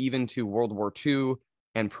would say, even to World War II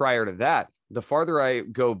and prior to that, the farther I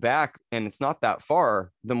go back, and it's not that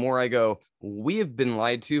far, the more I go, we have been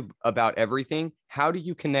lied to about everything. How do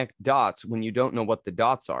you connect dots when you don't know what the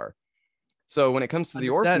dots are? So when it comes to the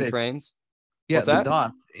orphan trains, yeah, the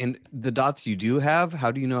dots, and the dots you do have,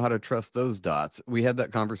 how do you know how to trust those dots? We had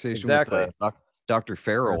that conversation with Dr.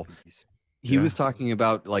 Farrell. He was talking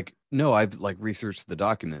about, like, no, I've like researched the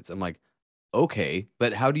documents. I'm like, okay,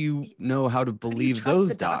 but how do you know how to believe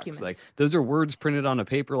those docs? Like, those are words printed on a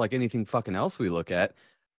paper like anything fucking else we look at.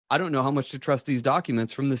 I don't know how much to trust these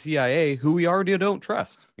documents from the CIA, who we already don't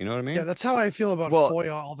trust. You know what I mean? Yeah, that's how I feel about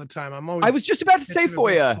FOIA all the time. I was just about to say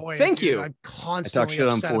FOIA. Thank you. I'm constantly I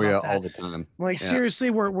talk shit on FOIA about that. all the time. Like, seriously,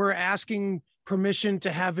 we're asking permission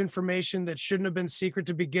to have information that shouldn't have been secret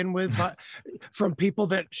to begin with, but from people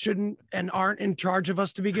that shouldn't and aren't in charge of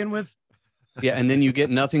us to begin with. Yeah, and then you get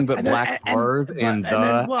nothing but black cars and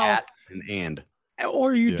and.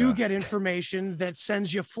 Or you do get information that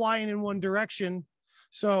sends you flying in one direction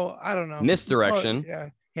So I don't know. Misdirection. Oh,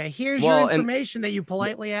 yeah. Here's Well, your and- information that you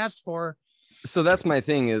politely asked for. So that's my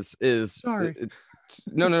thing is Sorry.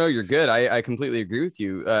 no, you're good. I completely agree with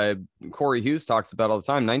you. Corey Hughes talks about all the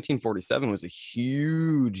time. 1947 was a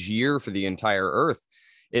huge year for the entire Earth.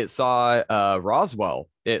 It saw Roswell.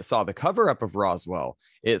 It saw the cover up of Roswell.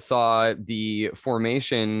 It saw the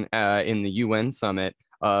formation in the UN summit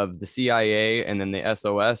of the CIA and then the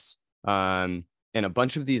SOS and a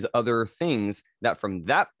bunch of these other things that from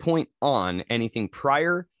that point on, anything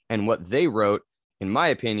prior and what they wrote, in my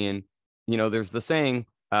opinion, you know, there's the saying,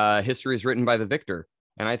 history is written by the victor.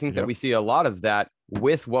 And I think that we see a lot of that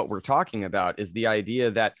with what we're talking about is the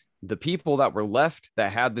idea that the people that were left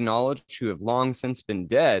that had the knowledge who have long since been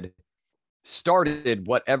dead started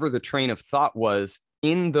whatever the train of thought was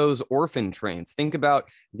in those orphan trains. Think about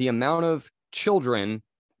the amount of children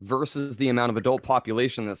versus the amount of adult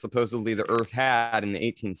population that supposedly the Earth had in the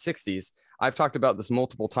 1860s. I've talked about this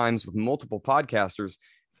multiple times with multiple podcasters.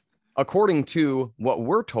 According to what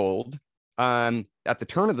we're told, at the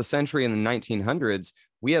turn of the century in the 1900s,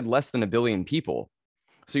 we had less than 1 billion people.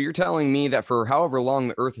 So you're telling me that for however long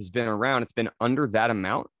the Earth has been around, it's been under that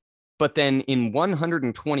amount. But then in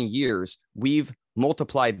 120 years, we've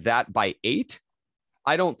multiplied that by 8.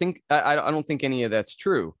 I don't think any of that's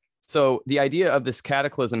true. So the idea of this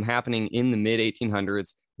cataclysm happening in the mid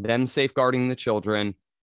 1800s, them safeguarding the children,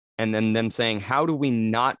 and then them saying, how do we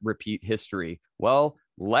not repeat history? Well,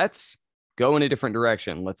 let's go in a different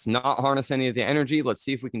direction. Let's not harness any of the energy. Let's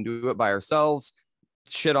see if we can do it by ourselves.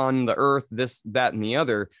 Shit on the Earth, this, that, and the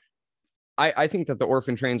other. I think that the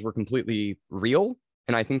orphan trains were completely real.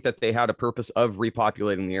 And I think that they had a purpose of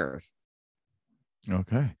repopulating the Earth.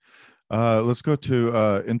 Okay. Let's go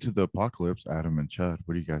to Into the Apocalypse. Adam and Chud,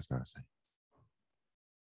 what do you guys got to say?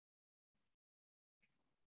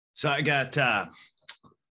 So I got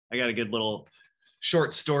a good little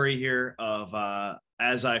short story here of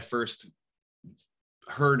as I first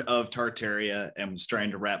heard of Tartaria and was trying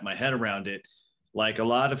to wrap my head around it. Like a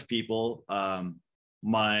lot of people,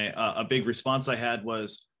 a big response I had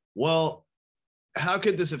was, well, how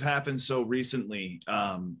could this have happened so recently?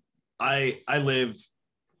 I live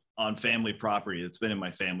on family property that's been in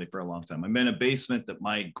my family for a long time. I'm in a basement that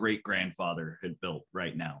my great-grandfather had built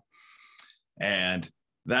right now. And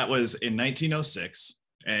that was in 1906.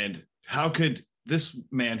 And how could this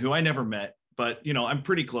man, who I never met, but, you know, I'm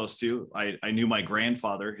pretty close to, I knew my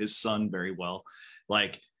grandfather, his son, very well.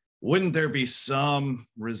 Like, wouldn't there be some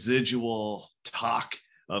residual talk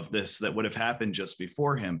of this that would have happened just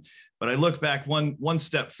before him? But I look back one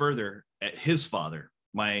step further at his father,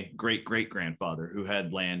 my great-great-grandfather, who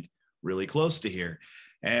had land really close to here.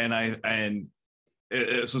 And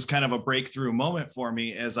this was kind of a breakthrough moment for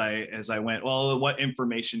me as I went, well, what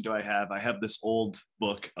information do I have? I have this old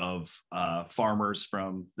book of farmers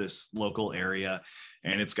from this local area,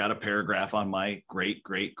 and it's got a paragraph on my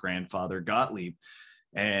great-great-grandfather Gottlieb.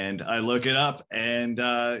 And I look it up, and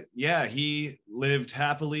he lived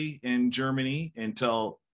happily in Germany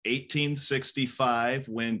until 1865,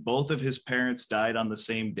 when both of his parents died on the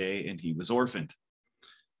same day and he was orphaned.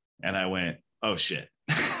 And I went, oh shit.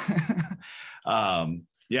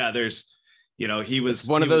 There's, you know, he was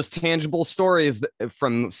one of those tangible stories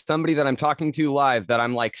from somebody that I'm talking to live that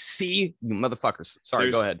I'm like, see, you motherfuckers.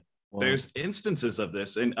 Sorry, go ahead. There's instances of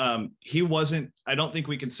this. And he wasn't, I don't think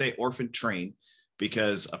we can say orphan trained,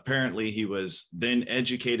 because apparently he was then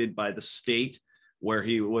educated by the state, where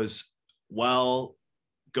he was, while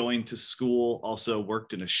going to school, also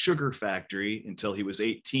worked in a sugar factory until he was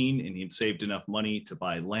 18, and he'd saved enough money to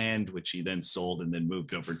buy land, which he then sold and then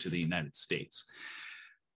moved over to the United States.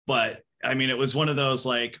 But I mean, it was one of those,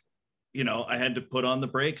 like, you know, I had to put on the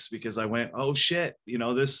brakes, because I went, oh shit, you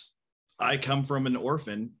know, I come from an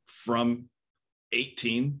orphan from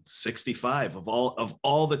 1865 of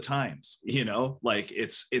all the times, you know, like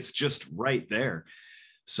it's just right there.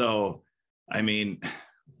 So, I mean,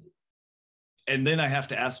 and then I have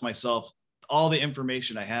to ask myself, all the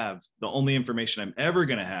information I have, the only information I'm ever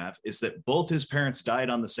going to have is that both his parents died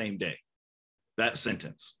on the same day. That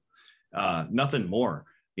sentence, nothing more.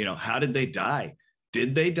 You know, how did they die?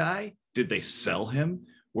 Did they die? Did they sell him?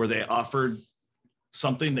 Were they offered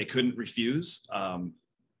something they couldn't refuse?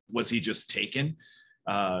 Was he just taken?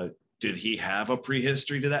 Did he have a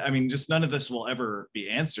prehistory to that? I mean, just none of this will ever be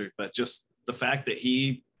answered, but just the fact that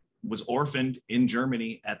he was orphaned in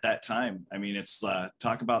Germany at that time. I mean, it's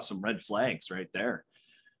talk about some red flags right there,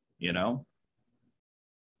 you know?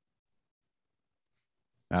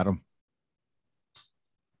 Adam.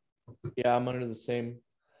 Yeah, I'm under the same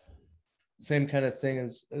kind of thing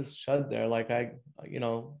as Chud there. Like I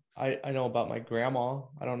know about my grandma.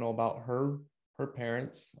 I don't know about her her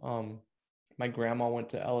parents. My grandma went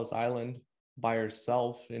to Ellis Island by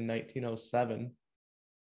herself in 1907,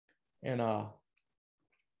 and I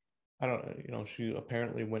don't know, you know, she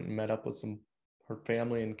apparently went and met up with her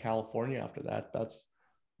family in California after that.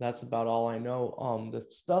 That's about all I know. The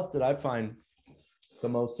stuff that I find the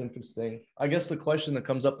most interesting, I guess the question that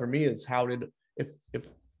comes up for me is how did,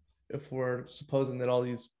 if we're supposing that all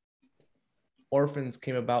these orphans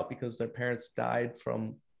came about because their parents died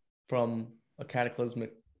from a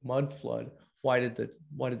cataclysmic mud flood, why did the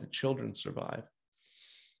children survive?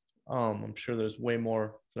 I'm sure there's way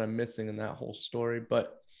more that I'm missing in that whole story,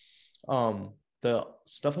 but the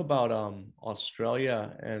stuff about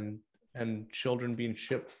Australia and children being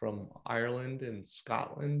shipped from Ireland and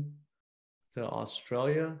Scotland to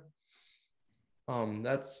Australia,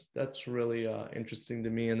 that's really interesting to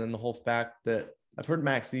me. And then the whole fact that I've heard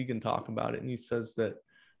Max Egan talk about it, and he says that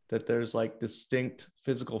there's like distinct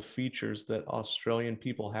physical features that Australian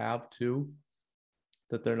people have too,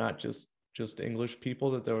 that they're not just English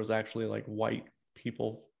people, that there was actually like white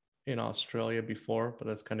people in Australia before, but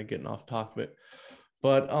that's kind of getting off topic.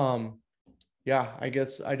 But yeah, I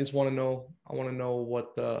guess I just want to know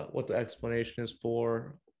what the explanation is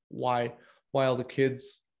for why all the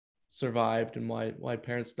kids survived and why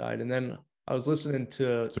parents died. And then I was listening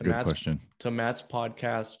to Matt's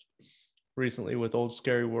podcast recently with Old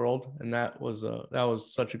Scary World, and that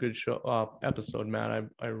was such a good show episode, Matt.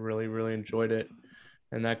 I really, really enjoyed it.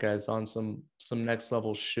 And that guy's on some next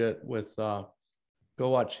level shit with go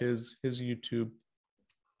watch his YouTube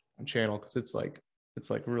channel, because it's like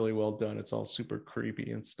really well done. It's all super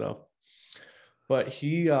creepy and stuff. But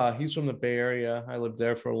he's from the Bay Area. I lived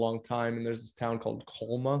there for a long time, and there's this town called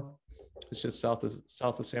Colma. It's just south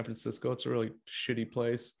of San Francisco. It's a really shitty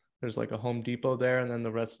place. There's like a Home Depot there, and then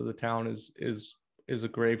the rest of the town is a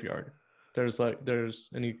graveyard.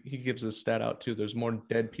 And he gives this stat out too. There's more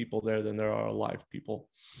dead people there than there are alive people.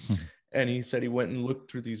 And he said he went and looked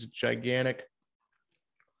through these gigantic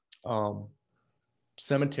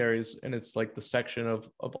cemeteries, and it's like the section of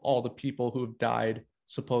all the people who have died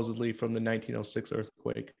supposedly from the 1906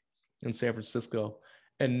 earthquake in San Francisco,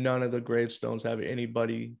 and none of the gravestones have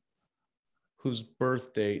anybody whose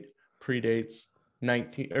birth date predates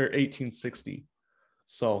 1860.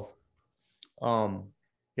 So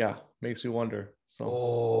yeah, makes you wonder.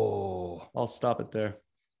 So I'll stop it there.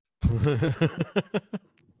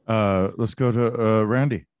 Let's go to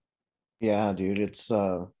Randy. Yeah, dude, it's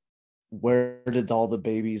where did all the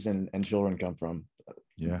babies and children come from?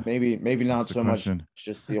 Yeah, maybe not that's so much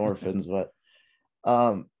just the orphans, but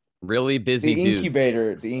really busy the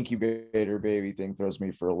dudes. incubator baby thing throws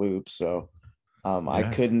me for a loop. So I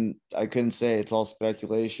couldn't say, it's all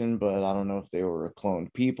speculation, but I don't know if they were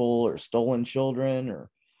cloned people or stolen children or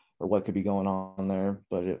what could be going on there.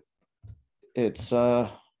 But it's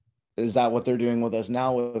is that what they're doing with us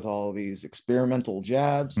now with all these experimental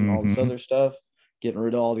jabs and all this other stuff, getting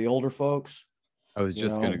rid of all the older folks? I was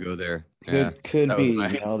just gonna go there. Could be,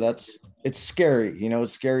 it's scary.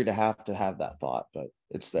 It's scary to have that thought, but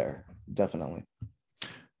it's there, definitely.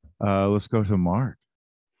 Let's go to Mark.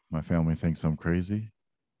 My family thinks I'm crazy.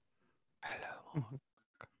 Hello.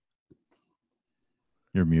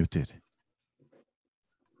 You're muted.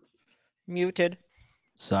 Muted.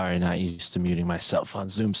 Sorry, not used to muting myself on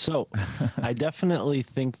Zoom. So I definitely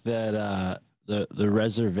think that the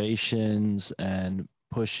reservations and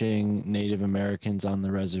pushing Native Americans on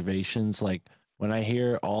the reservations, like when I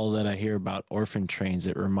hear about orphan trains,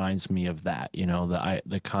 it reminds me of that,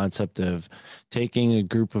 the concept of taking a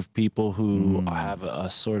group of people who have a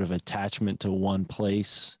sort of attachment to one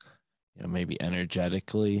place, maybe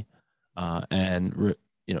energetically, and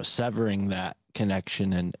severing that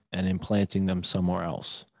connection and implanting them somewhere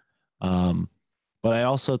else. But I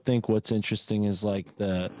also think what's interesting is like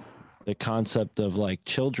the concept of like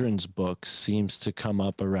children's books seems to come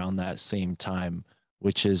up around that same time,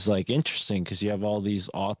 which is like interesting because you have all these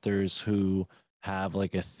authors who have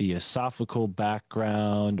like a theosophical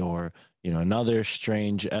background or, another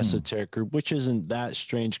strange esoteric group, which isn't that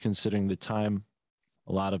strange considering the time.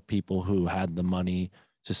 A lot of people who had the money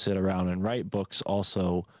to sit around and write books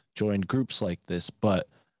also joined groups like this, but,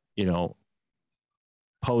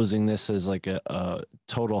 posing this as like a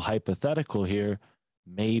total hypothetical here,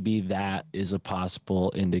 maybe that is a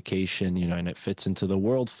possible indication, and it fits into the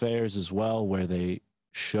world fairs as well, where they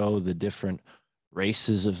show the different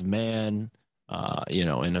races of man,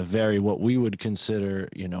 in a very, what we would consider,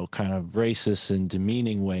 kind of racist and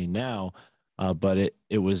demeaning way now. But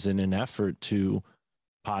it was in an effort to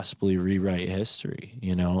possibly rewrite history,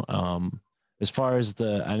 as far as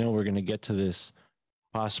I know we're going to get to this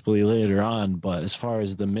possibly later on. But as far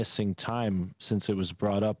as the missing time, since it was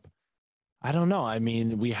brought up, I don't know. I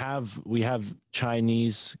mean, we have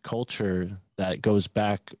Chinese culture that goes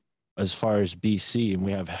back as far as BC, and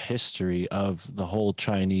we have history of the whole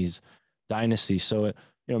Chinese dynasty. So,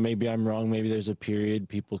 maybe I'm wrong. Maybe there's a period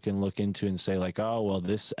people can look into and say like, oh, well,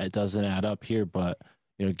 it doesn't add up here. But,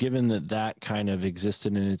 given that kind of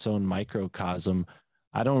existed in its own microcosm,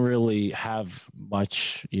 I don't really have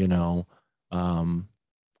much,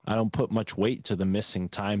 I don't put much weight to the missing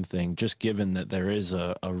time thing, just given that there is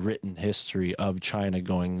a written history of China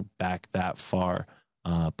going back that far.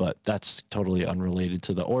 But that's totally unrelated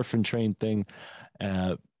to the orphan train thing.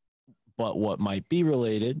 But what might be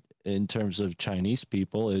related in terms of Chinese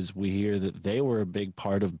people is we hear that they were a big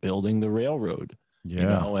part of building the railroad.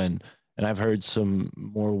 Yeah. And I've heard some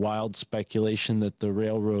more wild speculation that the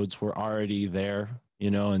railroads were already there,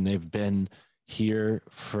 and they've been here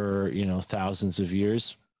for, thousands of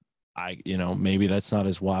years. Maybe that's not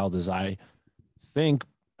as wild as I think.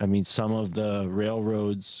 I mean, some of the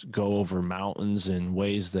railroads go over mountains in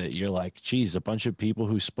ways that you're like, geez, a bunch of people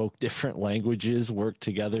who spoke different languages work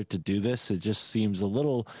together to do this. It just seems a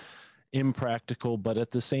little impractical, but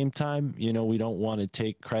at the same time, we don't want to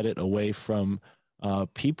take credit away from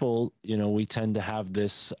people. We tend to have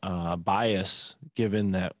this bias,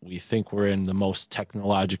 given that we think we're in the most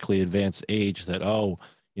technologically advanced age, that,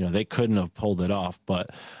 they couldn't have pulled it off. But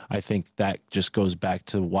I think that just goes back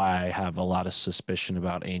to why I have a lot of suspicion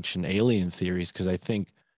about ancient alien theories, because I think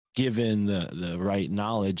given the right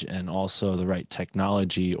knowledge and also the right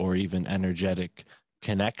technology or even energetic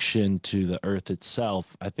connection to the earth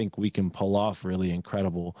itself, I think we can pull off really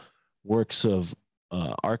incredible works of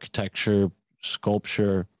architecture,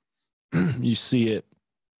 sculpture. You see it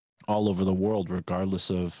all over the world, regardless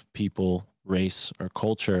of people, race, or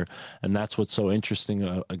culture. And that's what's so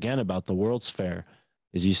interesting again about the World's Fair,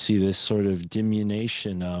 is you see this sort of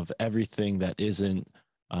diminution of everything that isn't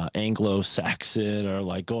Anglo-Saxon, or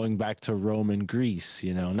like going back to Roman Greece,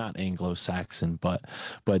 not Anglo-Saxon, but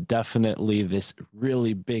definitely this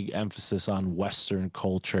really big emphasis on Western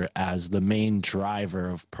culture as the main driver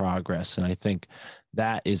of progress. And I think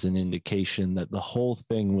that is an indication that the whole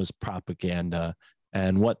thing was propaganda,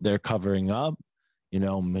 and what they're covering up.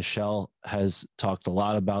 Michelle has talked a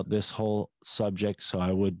lot about this whole subject, so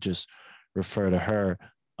I would just refer to her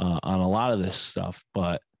on a lot of this stuff.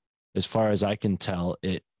 But as far as I can tell,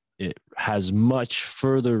 it has much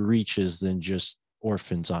further reaches than just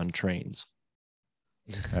orphans on trains.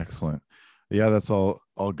 Excellent. Yeah, that's all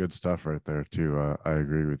good stuff right there too. I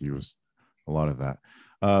agree with you with a lot of that.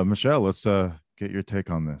 Michelle, let's get your take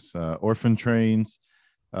on this. Orphan trains.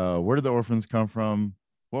 Where did the orphans come from?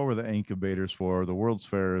 What were the incubators for? The World's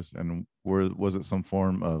Fairs, and was it some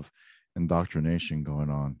form of indoctrination going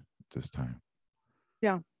on at this time?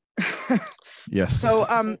 Yeah. Yes. So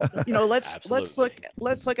let's look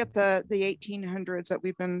at the 1800s that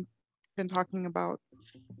we've been talking about.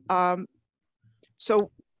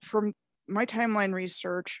 So from my timeline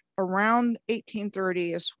research, around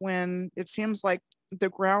 1830 is when it seems like the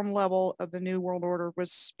ground level of the New World Order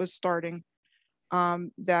was starting.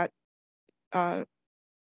 That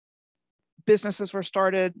businesses were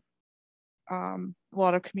started. A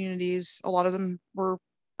lot of communities, a lot of them were,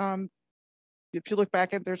 if you look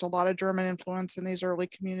back at, there's a lot of German influence in these early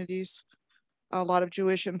communities, a lot of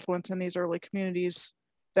Jewish influence in these early communities,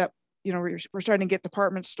 that, we're starting to get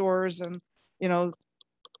department stores, and,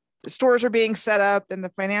 the stores are being set up and the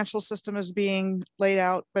financial system is being laid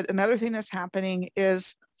out. But another thing that's happening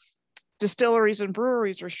is distilleries and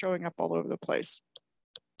breweries are showing up all over the place.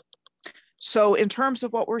 So in terms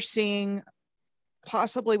of what we're seeing,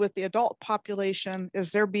 possibly with the adult population,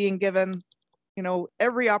 is they're being given,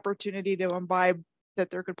 every opportunity to imbibe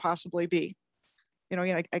that there could possibly be.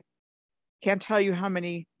 I can't tell you how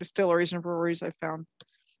many distilleries and breweries I found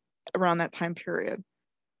around that time period.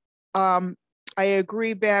 I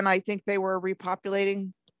agree, Ben. I think they were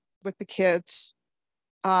repopulating with the kids.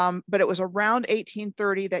 But it was around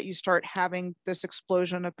 1830 that you start having this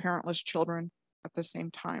explosion of parentless children at the same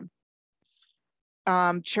time.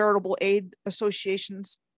 Charitable aid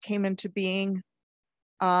associations came into being.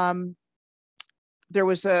 It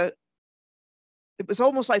was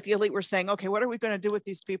almost like the elite were saying, okay, what are we going to do with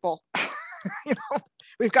these people?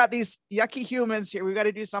 We've got these yucky humans here. We've got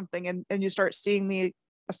to do something. And you start seeing the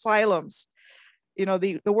asylums, the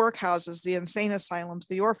workhouses, the insane asylums,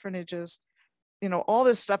 the orphanages, all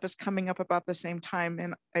this stuff is coming up about the same time.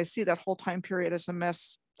 And I see that whole time period as a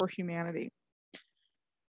mess for humanity.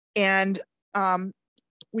 And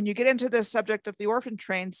when you get into this subject of the orphan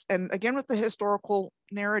trains, and again, with the historical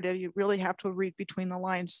narrative, you really have to read between the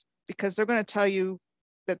lines, because they're going to tell you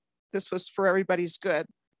this was for everybody's good.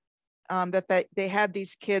 That they had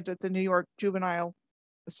these kids at the New York Juvenile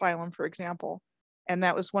Asylum, for example. And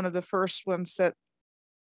that was one of the first ones that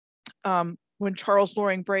when Charles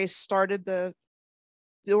Loring Brace started the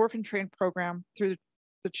orphan train program through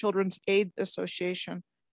the Children's Aid Association.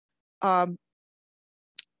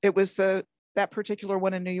 It was that particular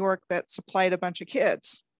one in New York that supplied a bunch of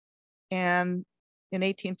kids. And in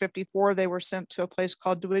 1854, they were sent to a place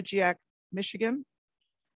called Dowagiac, Michigan.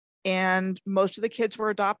 And most of the kids were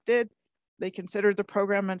adopted. They considered the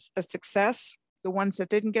program a success. The ones that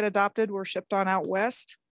didn't get adopted were shipped on out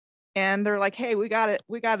west. And they're like, hey, we got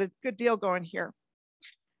a good deal going here.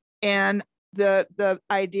 And the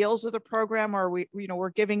ideals of the program are we're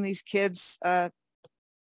giving these kids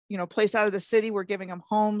place out of the city, we're giving them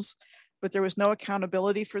homes, but there was no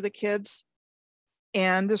accountability for the kids.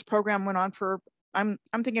 And this program went on for, I'm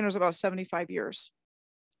thinking it was about 75 years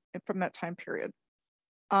from that time period.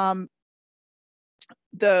 The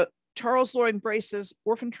Charles Loring Brace's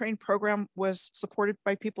orphan train program was supported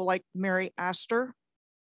by people like Mary Astor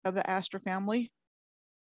of the Astor family.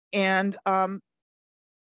 And I've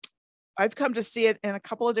come to see it in a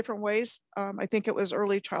couple of different ways. I think it was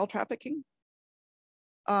early child trafficking.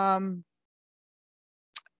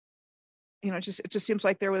 It just seems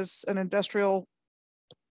like there was an industrial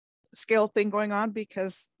scale thing going on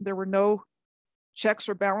because there were no checks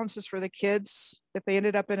or balances for the kids. If they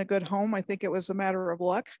ended up in a good home, I think it was a matter of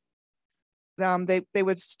luck. They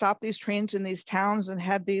would stop these trains in these towns and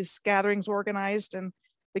had these gatherings organized, and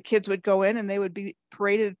the kids would go in and they would be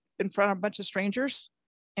paraded in front of a bunch of strangers,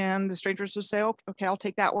 and the strangers would say, oh, okay, I'll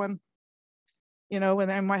take that one, and then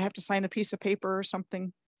I might have to sign a piece of paper or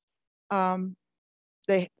something.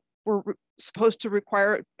 They were supposed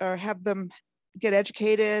to have them get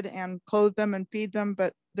educated and clothe them and feed them,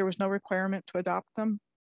 but there was no requirement to adopt them.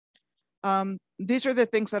 These are the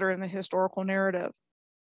things that are in the historical narrative.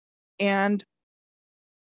 And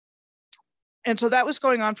so that was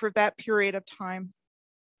going on for that period of time.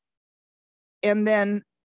 And then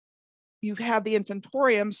you've had the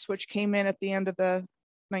infantoriums, which came in at the end of the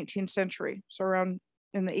 19th century, so around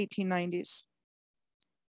in the 1890s.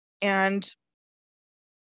 And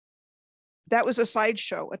that was a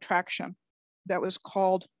sideshow attraction that was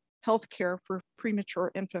called healthcare for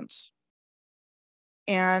premature infants.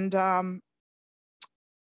 And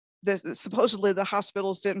supposedly the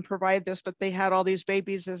hospitals didn't provide this, but they had all these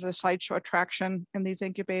babies as a sideshow attraction in these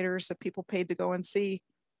incubators that people paid to go and see.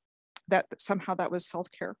 That somehow that was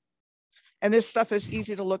healthcare. And this stuff is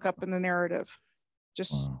easy to look up in the narrative.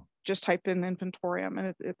 Just type in infantorium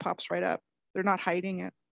and it pops right up. They're not hiding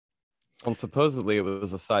it. Well, supposedly it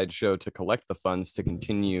was a sideshow to collect the funds to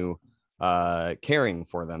continue caring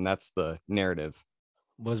for them. That's the narrative.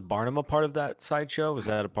 Was Barnum a part of that sideshow? Was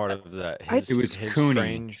that a part of that? It was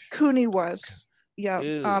Cooney. Cooney was,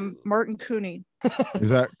 yeah. Martin Cooney. Is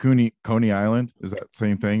that Coney Island? Is that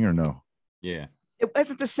same thing or no? Yeah. It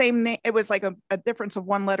wasn't the same name. It was like a difference of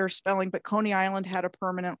one letter spelling, but Coney Island had a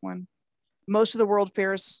permanent one. Most of the World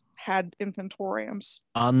Fairs had infantoriums.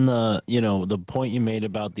 On the point you made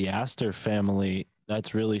about the Astor family,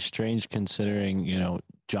 that's really strange considering,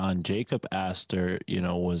 John Jacob Astor,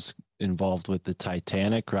 was involved with the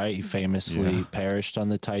Titanic, right? He famously perished on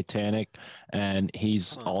the Titanic, and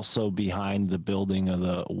he's also behind the building of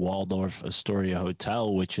the Waldorf Astoria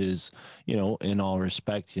Hotel, which is, in all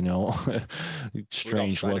respect,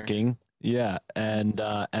 strange looking. Yeah, and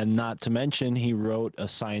not to mention he wrote a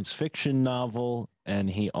science fiction novel, and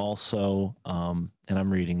he also and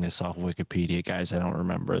I'm reading this off Wikipedia, guys. I don't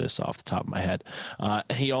remember this off the top of my head.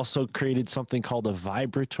 He also created something called a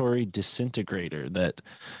vibratory disintegrator that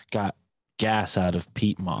got gas out of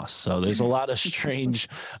peat moss. So there's a lot of strange,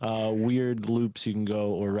 weird loops you can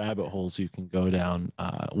go, or rabbit holes you can go down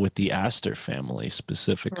with the Astor family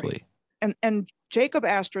specifically. Right. And Jacob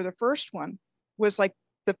Astor, the first one, was like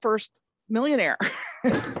the first millionaire.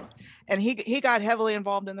 And he got heavily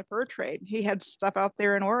involved in the fur trade. He had stuff out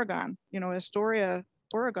there in Oregon. Astoria,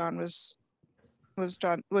 Oregon was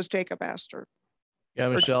Jacob Astor. Yeah,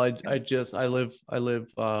 Michelle, I live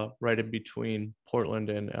right in between Portland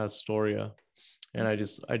and Astoria, and I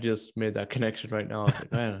just made that connection right now. I was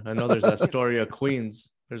like, man, I know there's Astoria,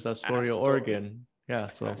 Queens. There's Astoria, Oregon. Yeah.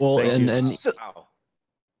 So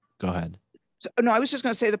go ahead. So, no, I was just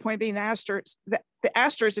going to say the point being the Astors. The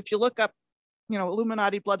Astors, if you look up,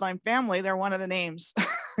 Illuminati bloodline family, they're one of the names.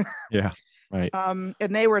 Yeah. Right. And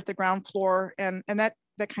they were at the ground floor, and that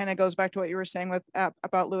kind of goes back to what you were saying with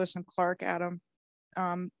about Lewis and Clark, Adam.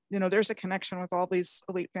 There's a connection with all these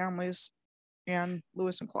elite families and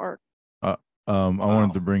Lewis and Clark. I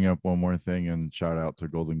wanted to bring up one more thing and shout out to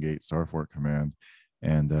Golden Gate Star Fort Command.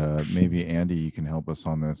 And maybe Andy, you can help us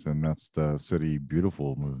on this, and that's the City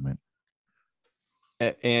Beautiful movement.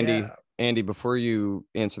 Andy, Andy, before you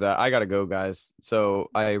answer that, I gotta go, guys. So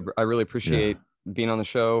I really appreciate being on the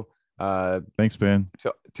show. Thanks, Ben.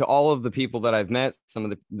 To all of the people that I've met, some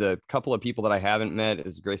of the couple of people that I haven't met,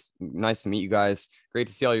 is great. Nice to meet you guys. Great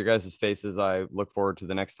to see all your guys' faces. I look forward to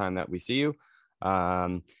the next time that we see you.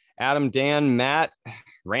 Adam, Dan, Matt,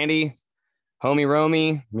 Randy, homie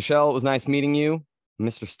Romy, Michelle, it was nice meeting you.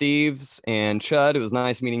 Mr. Steves and Chud, it was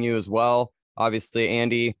nice meeting you as well. Obviously,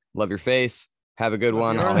 Andy, love your face. Have a good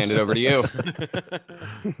one. I'll hand it over to you.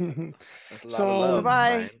 So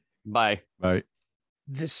bye. Bye. Bye.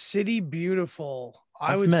 The City Beautiful.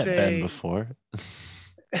 I I've would met say Ben before.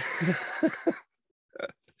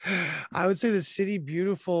 I would say the City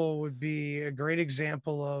Beautiful would be a great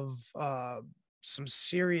example of some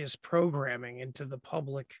serious programming into the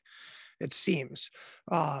public. It seems.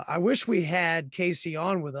 I wish we had Casey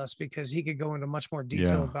on with us because he could go into much more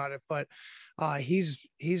detail about it. But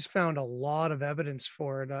he's found a lot of evidence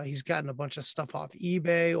for it. He's gotten a bunch of stuff off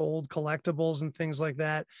eBay, old collectibles and things like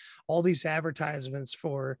that. All these advertisements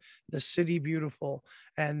for the City Beautiful,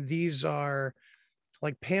 and these are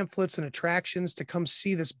like pamphlets and attractions to come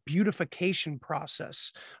see this beautification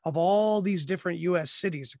process of all these different US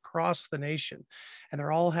cities across the nation. And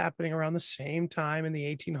they're all happening around the same time in the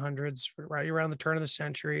 1800s, right around the turn of the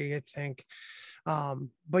century, I think.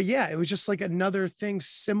 But yeah, it was just like another thing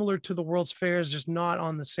similar to the World's Fairs, just not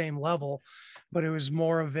on the same level, but it was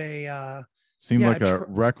more of a, Seemed like a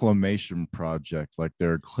reclamation project. Like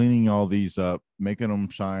they're cleaning all these up, making them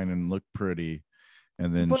shine and look pretty,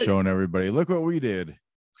 and then showing everybody, look what we did.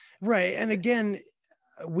 Right. And again,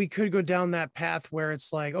 we could go down that path where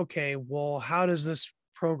it's like, okay, well, how does this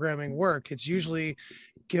programming work? It's usually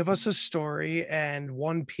give us a story and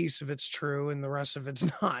one piece of it's true and the rest of it's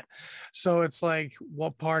not. So it's like,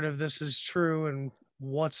 what part of this is true and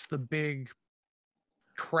what's the big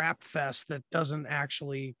crap fest that doesn't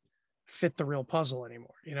actually fit the real puzzle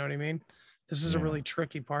anymore? You know what I mean? This is a really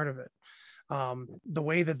tricky part of it. The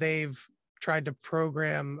way that they've tried to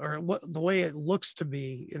program, or what the way it looks to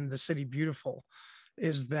be in the City Beautiful,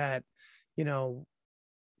 is that, you know,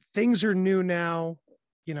 things are new now.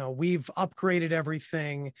 You know, we've upgraded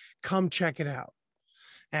everything. Come check it out.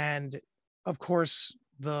 And of course,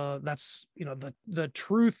 that's, you know, the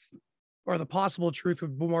truth, or the possible truth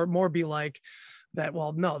would more be like that.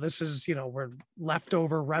 Well, no, this is, you know, we're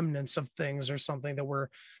leftover remnants of things or something that we're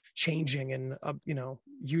changing and, you know,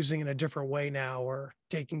 using in a different way now, or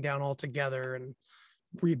taking down altogether and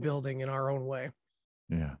rebuilding in our own way.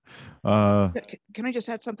 Yeah. Can I just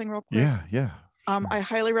add something real quick? Yeah. I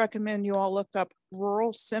highly recommend you all look up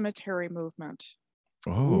Rural Cemetery Movement.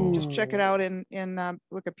 Oh, just check it out in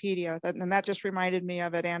Wikipedia. And that just reminded me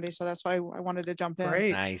of it, Andy. So that's why I wanted to jump in.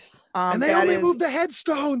 Great. Nice. And they only moved the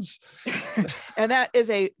headstones. And that is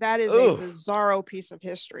a bizarro piece of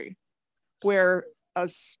history, where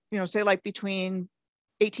you know, say like between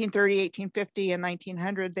 1830, 1850 and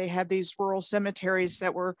 1900, they had these rural cemeteries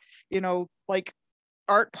that were, you know, like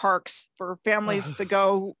art parks for families to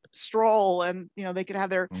go stroll, and, you know, they could have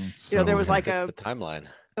their, you know, there was like the timeline,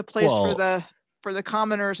 a place for the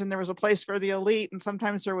commoners, and there was a place for the elite, and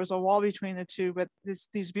sometimes there was a wall between the two, but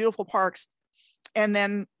these beautiful parks. And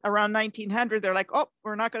then around 1900, they're like, oh,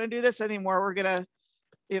 we're not going to do this anymore. We're going to,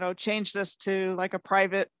 you know, change this to like a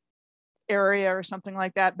private area or something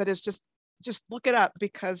like that. But it's just look it up,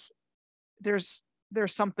 because there's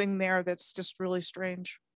something there that's just really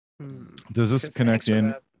strange. Does this connect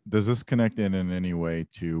in? Does this connect in any way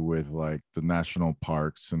to with like the national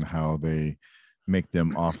parks and how they make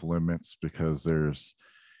them off limits because there's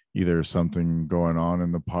either something going on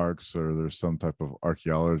in the parks or there's some type of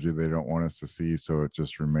archaeology they don't want us to see, so it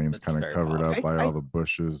just remains kind of covered up by all the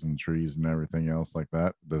bushes and trees and everything else like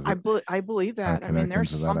that? Does it I believe that. I mean,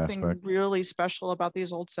 there's something aspect? really special about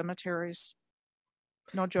these old cemeteries.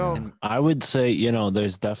 No joke. And I would say, you know,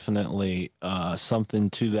 there's definitely something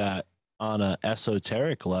to that on an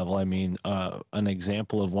esoteric level. I mean, an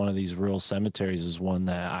example of one of these rural cemeteries is one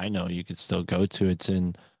that I know you could still go to. It's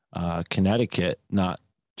in Connecticut, not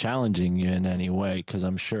challenging you in any way, because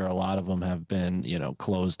I'm sure a lot of them have been, you know,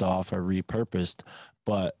 closed off or repurposed.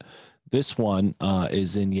 But this one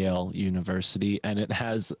is in Yale University, and it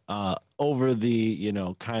has over the, you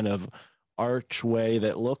know, kind of archway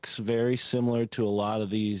that looks very similar to a lot of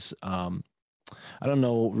these. I don't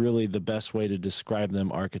know really the best way to describe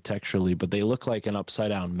them architecturally, but they look like an upside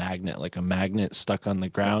down magnet, like a magnet stuck on the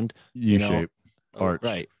ground. U-shape arch.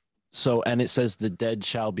 Right. So, and it says the dead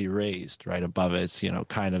shall be raised right above it. It's,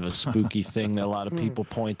 kind of a spooky thing that a lot of people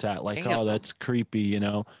point at, like, oh, that's creepy,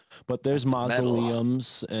 but there's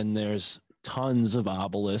mausoleums and there's tons of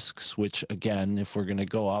obelisks, which again, if we're going to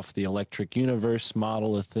go off the electric universe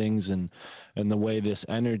model of things and the way this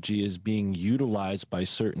energy is being utilized by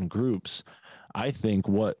certain groups, I think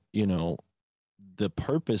what, the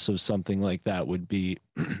purpose of something like that would be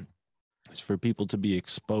is for people to be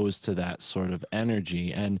exposed to that sort of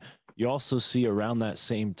energy. And you also see around that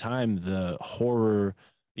same time the horror,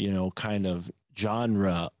 kind of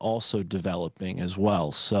genre also developing as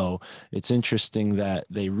well. So it's interesting that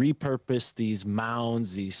they repurpose these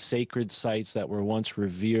mounds, these sacred sites that were once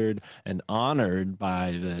revered and honored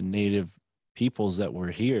by the native peoples that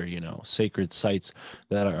were here, sacred sites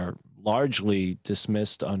that are largely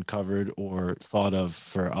dismissed, uncovered, or thought of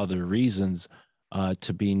for other reasons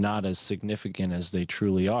to be not as significant as they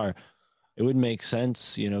truly are. It would make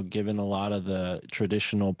sense, given a lot of the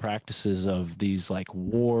traditional practices of these like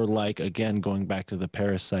warlike, again, going back to the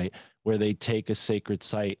parasite, where they take a sacred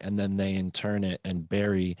site and then they intern it and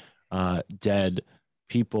bury dead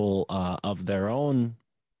people of their own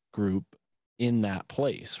group in that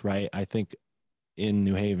place, right? I think in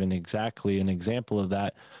New Haven, exactly an example of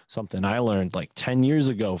that, something I learned like 10 years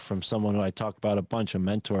ago from someone who I talk about a bunch, a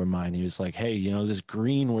mentor of mine. He was like, hey, this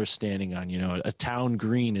green we're standing on, a town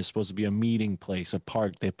green is supposed to be a meeting place, a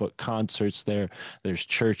park. They put concerts there. There's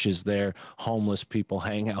churches there. Homeless people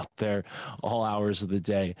hang out there all hours of the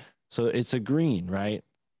day. So it's a green, right?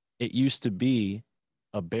 It used to be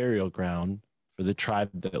a burial ground for the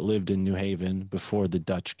tribe that lived in New Haven before the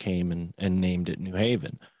Dutch came and named it New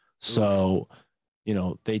Haven. So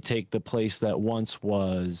they take the place that once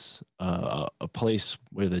was a place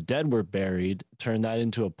where the dead were buried, turn that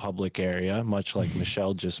into a public area, much like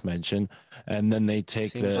Michelle just mentioned, and then they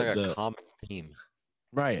take Seems like a common theme.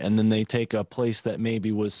 Right, and then they take a place that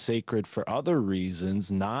maybe was sacred for other reasons,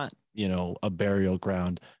 not a burial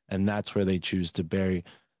ground, and that's where they choose to bury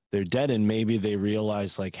their dead. And maybe they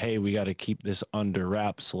realize like, hey, we got to keep this under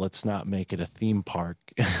wraps, so let's not make it a theme park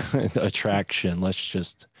attraction. Let's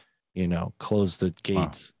just close the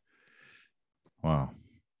gates. Wow.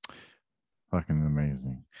 Fucking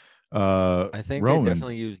amazing. I think Roman, they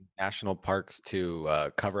definitely use national parks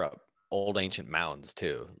to cover up old ancient mounds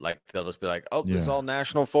too. Like they'll just be like, oh, this is all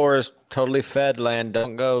national forest, totally fed land.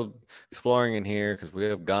 Don't go exploring in here because we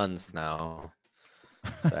have guns now.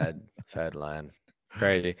 Fed land.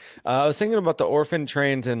 Crazy. I was thinking about the orphan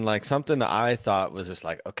trains, and like something that I thought was just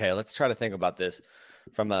like, okay, let's try to think about this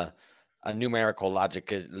from a numerical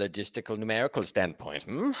logistical numerical standpoint.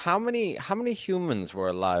 How many humans were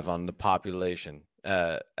alive on the population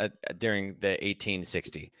during the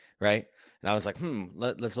 1860, right? And I was like,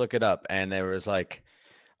 let's look it up. And there was like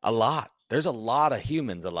a lot. There's a lot of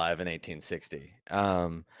humans alive in 1860.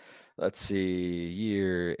 Let's see,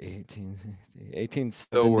 year 1870.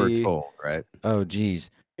 So we're told, right? Oh, geez.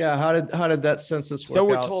 Yeah, how did that census work? So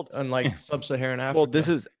we're out told on like sub-Saharan Africa. Well, this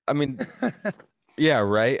is, I mean, yeah,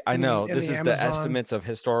 right. I know this the is the Amazon. estimates of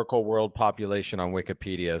historical world population on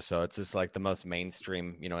Wikipedia, so it's just like the most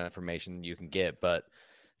mainstream, information you can get. But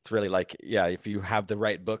it's really like, yeah, if you have the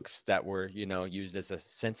right books that were, used as a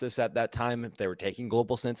census at that time, if they were taking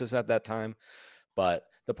global census at that time. But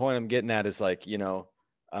the point I'm getting at is like,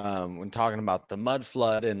 when talking about the mud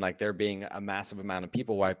flood and like there being a massive amount of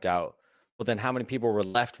people wiped out, well, then how many people were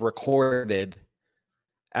left recorded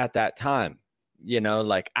at that time?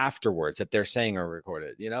 Like afterwards that they're saying are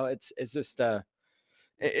recorded. It's just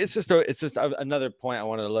another point I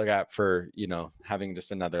wanted to look at for having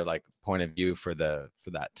just another like point of view for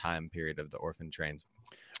that time period of the orphan trains.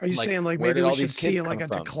 Are you saying like where maybe did we all should these kids see like come a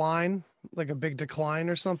from? decline, like a big decline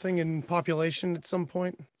or something in population at some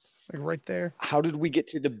point, like right there? How did we get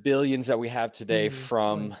to the billions that we have today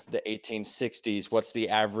from the 1860s? What's the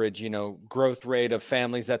average, growth rate of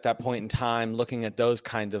families at that point in time? Looking at those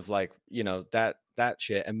kind of like, that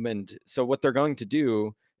shit. And so what they're going to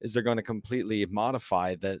do is they're going to completely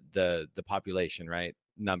modify the population, right?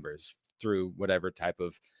 Numbers through whatever type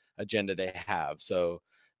of agenda they have. So,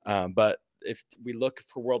 but if we look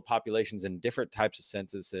for world populations in different types of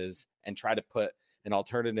censuses and try to put an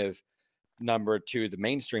alternative number to the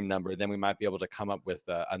mainstream number, then we might be able to come up with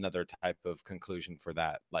another type of conclusion for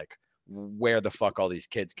that, like where the fuck all these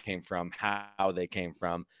kids came from, how they came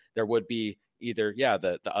from. There would be either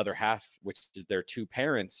the other half, which is their two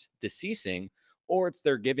parents deceasing, or it's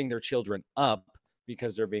they're giving their children up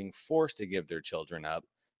because they're being forced to give their children up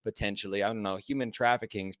potentially. I don't know. Human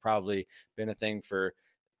trafficking's probably been a thing for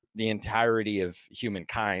the entirety of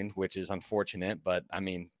humankind, which is unfortunate, but I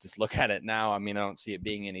mean, just look at it now. I mean, I don't see it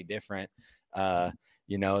being any different.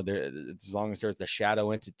 You know, there, as long as there's the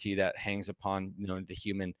shadow entity that hangs upon, you know, the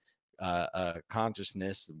human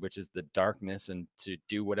consciousness, which is the darkness, and to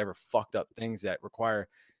do whatever fucked up things that require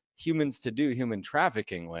humans to do human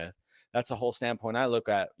trafficking with. That's a whole standpoint I look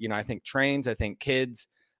at. You know, I think trains, I think kids,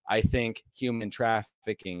 I think human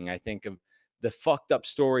trafficking. I think of the fucked up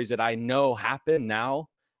stories that I know happen now,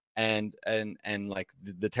 and like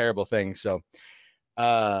the terrible things. So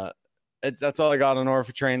that's all I got on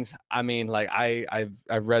orphan trains. I mean, like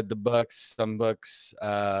I've read the books, some books.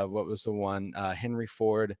 What was the one? Henry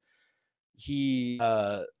Ford. He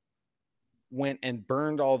went and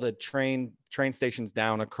burned all the train stations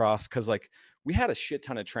down across, because like we had a shit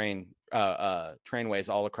ton of trainways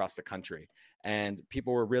all across the country, and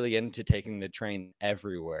people were really into taking the train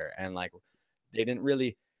everywhere. And like they didn't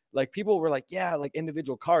really, like, people were like, yeah, like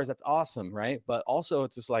individual cars, that's awesome, right? But also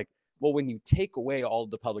it's just like, well, when you take away all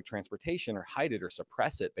the public transportation or hide it or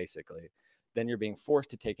suppress it, basically, then you're being forced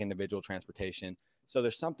to take individual transportation. So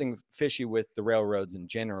there's something fishy with the railroads in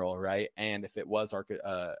general, right? And if it was our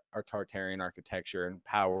Tartarian architecture and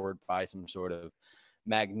powered by some sort of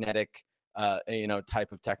magnetic,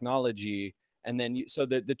 type of technology, and then so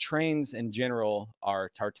the trains in general are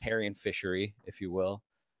Tartarian fishery, if you will,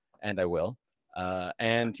 and I will.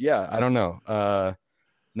 And yeah, I don't know.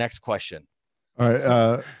 Next question. All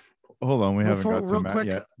right. Hold on, we haven't Before- got to real Matt quick-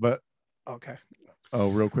 yet. But Okay. oh,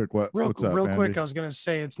 real quick, what's up, Real Andy? quick, I was going to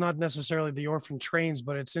say it's not necessarily the orphan trains,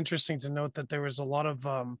 but it's interesting to note that there was a lot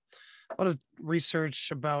of research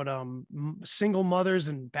about single mothers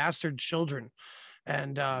and bastard children,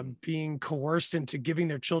 and being coerced into giving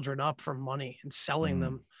their children up for money and selling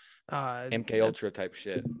them. MK Ultra type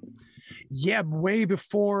shit. Yeah, way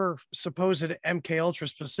before supposed MK Ultra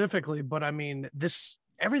specifically, but I mean,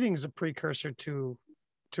 everything's a precursor to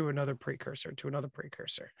another precursor to another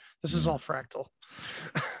precursor. This is all fractal.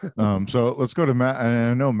 So let's go to Matt.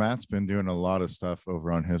 And I know Matt's been doing a lot of stuff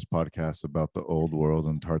over on his podcast about the old world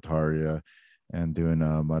and Tartaria, and doing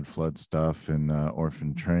mud flood stuff and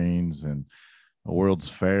orphan trains and world's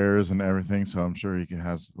fairs and everything. So I'm sure he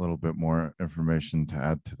has a little bit more information to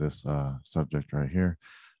add to this subject right here.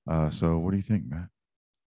 So what do you think, Matt?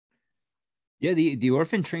 Yeah, the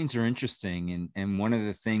orphan trains are interesting, and one of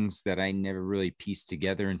the things that I never really pieced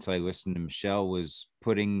together until I listened to Michelle was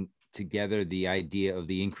putting together the idea of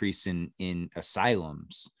the increase in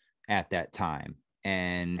asylums at that time,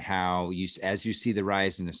 and how as you see the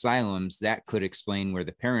rise in asylums, that could explain where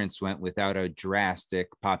the parents went without a drastic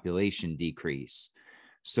population decrease.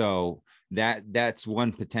 So that's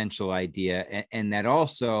one potential idea, and that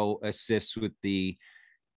also assists with the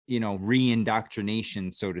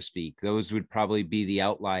re-indoctrination, so to speak. Those would probably be the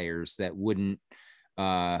outliers that wouldn't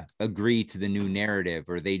agree to the new narrative,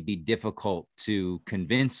 or they'd be difficult to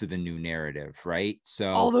convince of the new narrative, right? So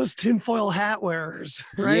All those tinfoil hat wearers,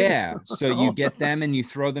 right? Yeah, so you get them and you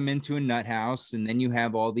throw them into a nut house, and then you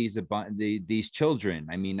have all these children.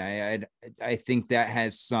 I mean, I think that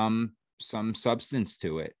has some substance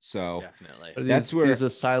to it. So definitely, that's where these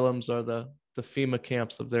asylums are the FEMA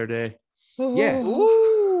camps of their day. Yeah.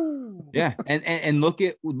 Yeah, and look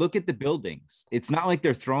at the buildings. It's not like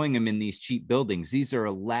they're throwing them in these cheap buildings. These are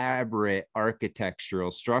elaborate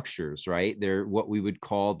architectural structures, right? They're what we would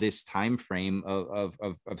call this time frame of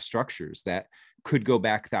structures that could go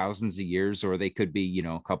back thousands of years, or they could be,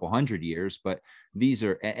 a couple hundred years. But these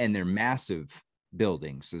are, and they're massive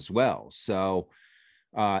buildings as well. So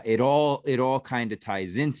it all kind of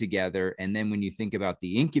ties in together. And then when you think about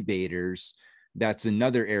the incubators, that's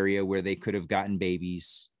another area where they could have gotten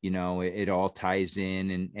babies. It all ties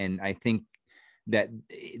in. And I think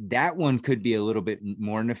that one could be a little bit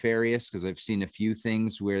more nefarious, because I've seen a few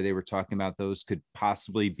things where they were talking about those could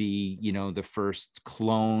possibly be, the first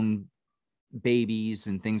clone babies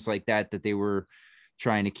and things like that they were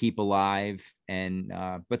trying to keep alive. And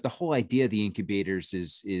but the whole idea of the incubators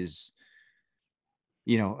is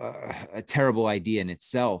a terrible idea in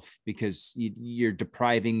itself, because you're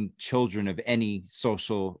depriving children of any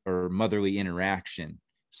social or motherly interaction.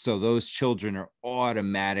 So those children are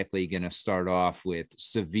automatically going to start off with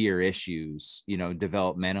severe issues,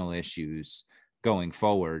 developmental issues going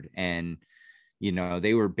forward. And,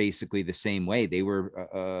 they were basically the same way. They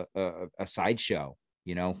were a sideshow.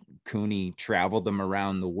 Cooney traveled them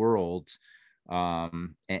around the world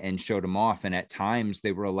and showed them off, and at times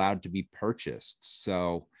they were allowed to be purchased.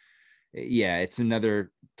 So yeah, it's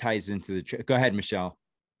another ties into the go ahead, Michelle.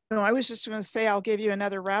 No, I was just going to say, I'll give you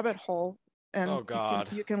another rabbit hole, and oh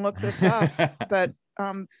god, you can look this up. But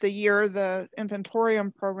the year the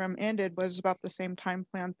Inventorium program ended was about the same time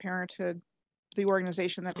Planned Parenthood, the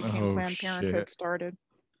organization that became Planned Parenthood, started,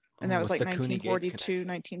 and that was like 1942,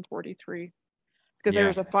 1943. because there Yeah.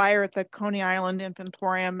 was a fire at the Coney Island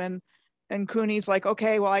Inventorium, and Cooney's like,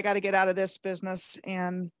 okay, well, I got to get out of this business.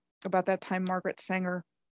 And about that time, Margaret Sanger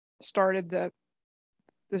started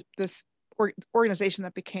this organization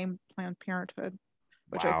that became Planned Parenthood,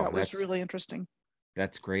 which I Wow, thought was that's- really interesting.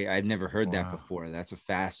 That's great. I'd never heard that before. That's a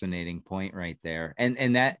fascinating point right there.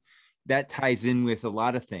 And that ties in with a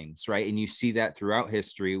lot of things, right? And you see that throughout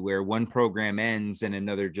history where one program ends and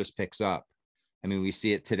another just picks up. I mean, we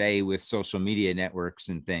see it today with social media networks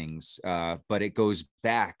and things, but it goes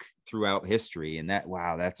back throughout history. And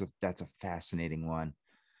that's a fascinating one.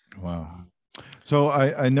 Wow. So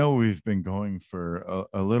I know we've been going for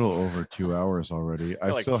a little over 2 hours already. I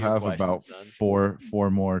like still 2 have questions about done. four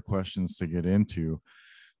more questions to get into.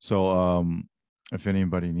 So if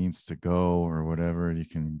anybody needs to go or whatever, you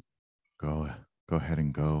can go ahead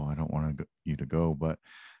and go. I don't want you to go, but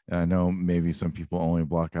I know maybe some people only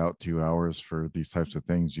block out 2 hours for these types of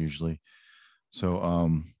things usually.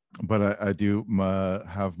 So but I do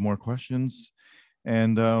have more questions,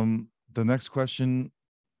 and the next question,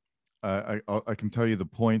 I can tell you the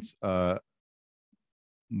points. The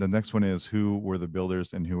next one is, who were the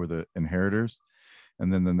builders and who were the inheritors?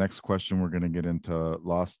 And then the next question, we're going to get into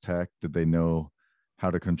lost tech. Did they know how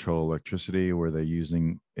to control electricity? Were they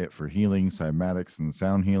using it for healing, cymatics, and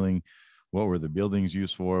sound healing? What were the buildings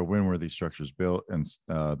used for? When were these structures built? And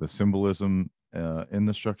the symbolism in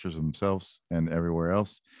the structures themselves and everywhere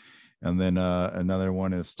else. And then another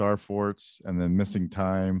one is star forts, and then missing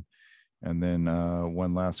time. And then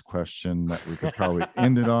one last question that we could probably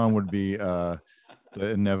end it on would be the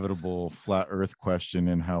inevitable flat Earth question,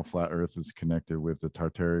 and how flat Earth is connected with the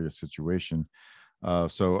Tartaria situation.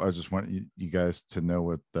 So I just want you guys to know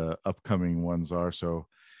what the upcoming ones are, so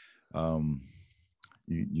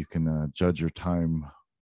you can judge your time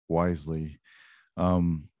wisely.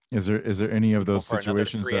 Is there any of those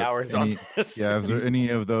situations? 3 hours on this. Yeah, is there any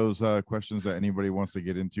of those questions that anybody wants to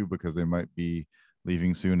get into because they might be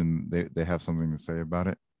leaving soon and they have something to say about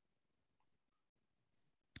it?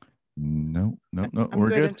 No, I'm we're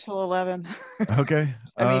good until 11. Okay.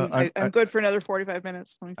 I mean, I'm good for another 45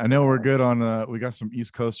 minutes. I know we're good on we got some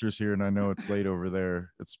East Coasters here, and I know it's late over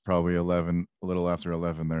there. It's probably 11, a little after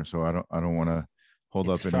 11 there, so I don't want to hold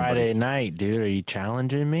It's up anybody. Friday night, dude. Are you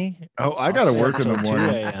challenging me? Oh, I gotta work in the Till 2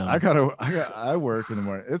 morning. a.m. I work in the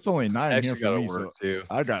morning. It's only 9 here actually for gotta me, work so too.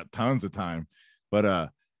 I got tons of time.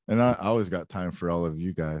 But and I always got time for all of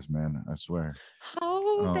you guys, man. I swear.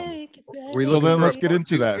 So then let's get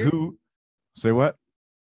into that. Who? Say what?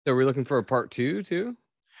 So we're looking for a part 2 too?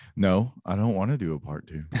 No, I don't want to do a part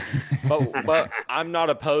 2. but I'm not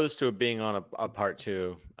opposed to it being on a part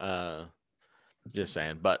 2. Just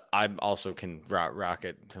saying, but I also can rock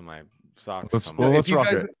it to my socks. Let's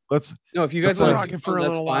rock it. If you guys let's want rock it for a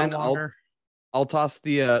little while longer. I'll toss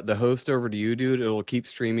the host over to you, dude. It'll keep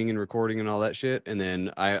streaming and recording and all that shit, and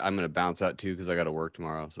then I'm gonna bounce out too because I got to work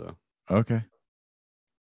tomorrow. So okay,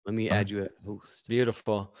 let me add you as host.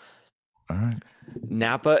 Beautiful. All right.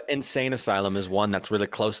 Napa Insane Asylum is one that's really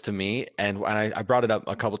close to me, and I brought it up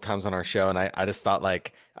a couple times on our show, and I just thought,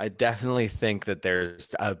 like, I definitely think that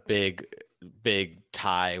there's a big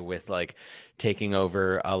tie with like taking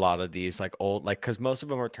over a lot of these like old, like, because most of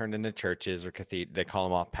them are turned into churches or cathedral. They call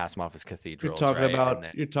them off, pass them off as cathedrals. You're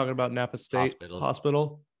right? talking about Napa State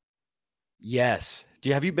Hospital. Yes.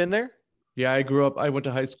 Have you been there? Yeah, I went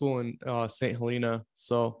to high school in St. Helena,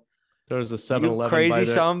 so there was a 7-Eleven. Crazy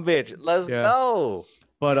son bitch. Let's go.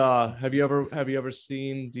 But have you ever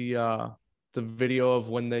seen the video of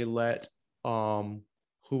when they let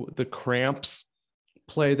the Cramps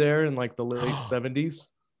play there in like the late 70s?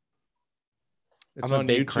 I'm a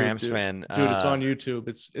big Cramps fan. Dude, it's on YouTube.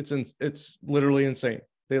 It's literally insane.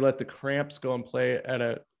 They let the Cramps go and play at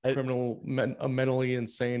a mentally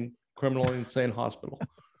insane hospital.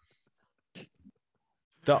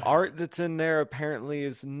 The art that's in there apparently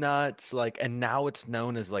is nuts. Like, and now it's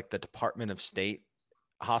known as like the Department of State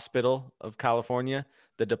Hospital of California,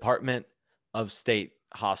 the Department of State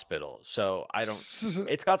Hospital. So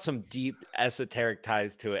it's got some deep esoteric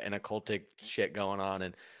ties to it and occultic shit going on.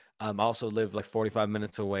 And I also live like 45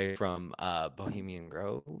 minutes away from Bohemian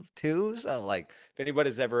Grove too. So like, if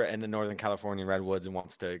anybody's ever in the Northern California Redwoods and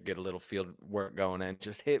wants to get a little field work going in,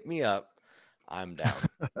 just hit me up. I'm down.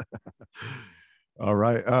 All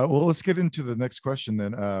right. Well, let's get into the next question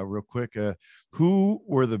then, real quick. Who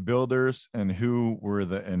were the builders and who were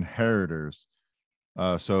the inheritors?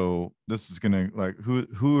 So this is gonna, like,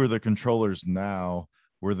 who are the controllers now?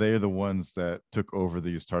 Were they the ones that took over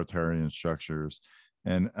these Tartarian structures?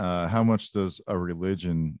 And how much does a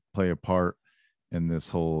religion play a part in this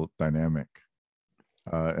whole dynamic?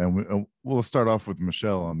 And we'll start off with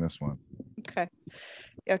Michelle on this one. Okay.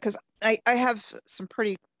 Yeah, because I have some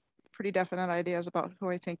pretty definite ideas about who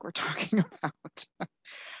I think we're talking about.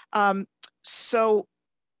 So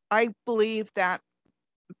I believe that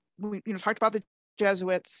we talked about the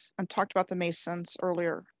Jesuits and talked about the Masons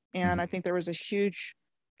earlier, and I think there was a huge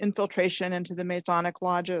infiltration into the Masonic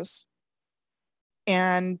lodges,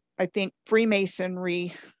 and I think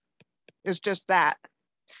Freemasonry is just that.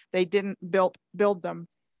 They didn't build them;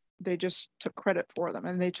 they just took credit for them,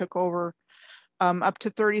 and they took over up to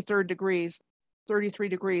 33 degrees.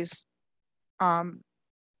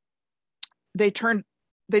 They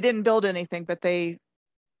didn't build anything, but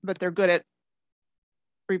they're good at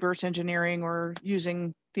reverse engineering or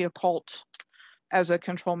using the occult as a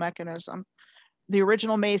control mechanism. The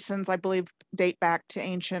original Masons, I believe, date back to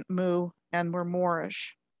ancient Mu and were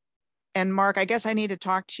Moorish. And Mark, I guess I need to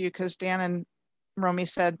talk to you because Dan and Romy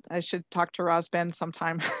said I should talk to Rosben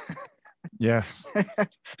sometime. Yes.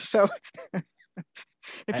 So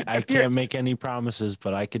I can't make any promises,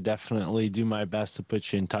 but I could definitely do my best to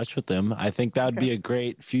put you in touch with him. I think that would be a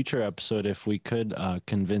great future episode if we could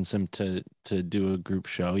convince him to do a group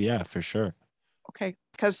show. Yeah, for sure. Okay,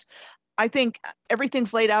 because I think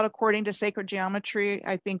everything's laid out according to sacred geometry.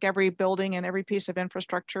 I think every building and every piece of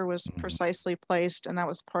infrastructure was precisely placed, and that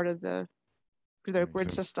was part of the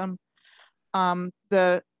grid system.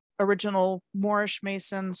 The original Moorish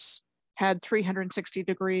Masons had 360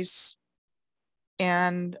 degrees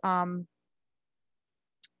and,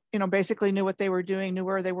 basically knew what they were doing, knew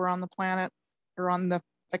where they were on the planet or on the,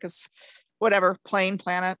 plane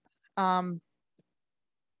planet.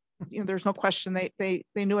 There's no question they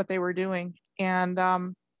knew what they were doing. And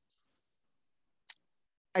I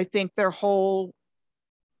think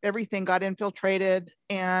everything got infiltrated,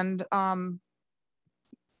 and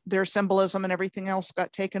their symbolism and everything else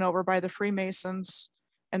got taken over by the Freemasons,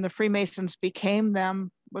 and the Freemasons became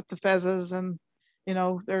them with the fezzes, and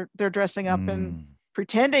they're dressing up and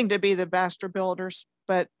pretending to be the master builders,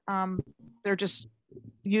 but they're just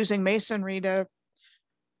using masonry to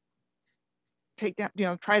take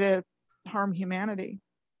down, try to harm humanity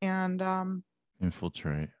and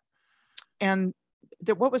infiltrate. And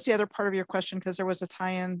what was the other part of your question? Because there was a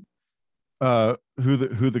tie-in. Who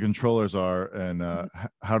the controllers are, and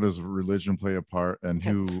how does religion play a part, and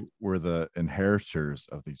who were the inheritors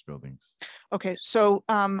of these buildings? Okay, so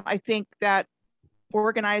I think that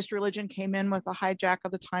organized religion came in with a hijack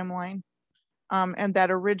of the timeline, and that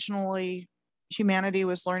originally humanity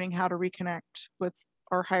was learning how to reconnect with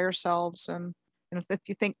our higher selves. And if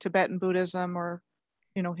you think Tibetan Buddhism or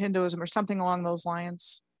Hinduism or something along those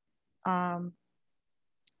lines, I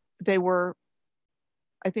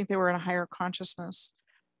think they were in a higher consciousness.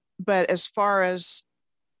 But as far as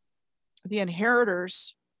the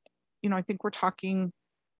inheritors, I think we're talking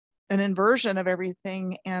an inversion of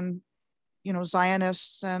everything, and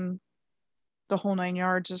Zionists and the whole nine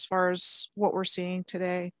yards as far as what we're seeing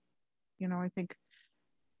today. I think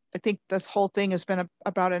this whole thing has been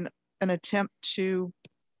about an attempt to,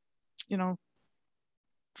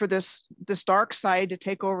 for this dark side to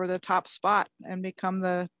take over the top spot and become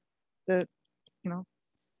the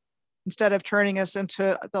instead of turning us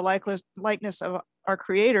into the likeness of our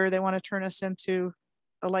creator, they want to turn us into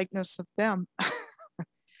the likeness of them.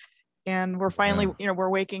 And we're finally, we're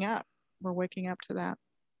waking up. We're waking up to that.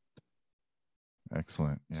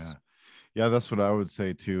 Excellent. Yeah, that's what I would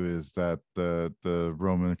say too, is that the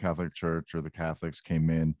Roman Catholic Church or the Catholics came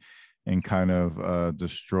in and kind of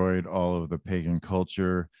destroyed all of the pagan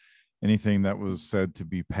culture. Anything that was said to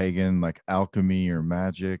be pagan, like alchemy or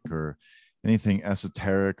magic or anything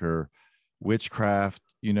esoteric or witchcraft,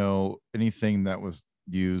 anything that was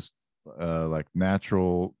used like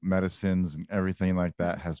natural medicines and everything like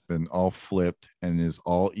that has been all flipped and is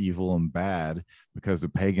all evil and bad because the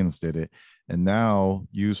pagans did it. And now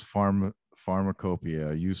use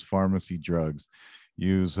pharmacopoeia, use pharmacy drugs,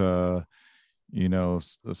 use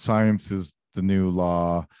science is the new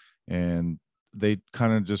law, and they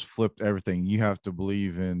kind of just flipped everything. You have to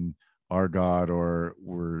believe in our God or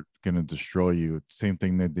we're going to destroy you. Same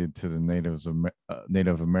thing they did to the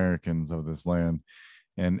Native Americans of this land.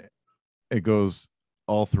 And it goes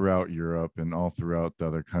all throughout Europe and all throughout the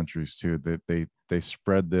other countries too, that they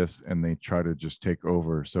spread this and they try to just take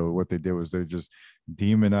over. So what they did was they just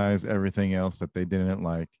demonized everything else that they didn't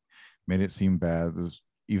like, made it seem bad. There's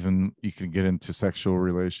even, you can get into sexual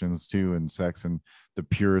relations too, and sex, and the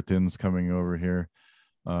Puritans coming over here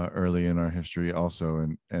early in our history also,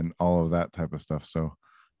 and all of that type of stuff. So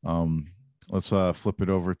let's flip it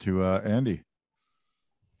over to Andy.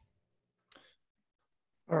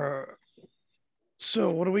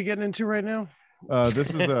 So what are we getting into right now?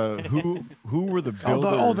 This is who were the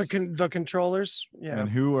Oh, builders the controllers. Yeah. and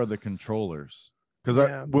who are the controllers? Because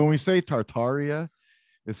Yeah. when we say Tartaria,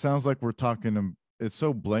 it sounds like we're talking. It's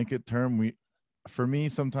so blanket term. For me,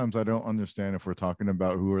 sometimes I don't understand if we're talking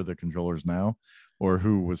about who are the controllers now, or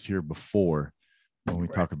who was here before when we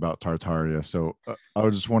talk about Tartaria. So I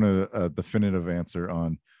would just want a definitive answer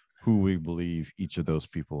on who we believe each of those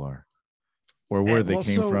people are, or where they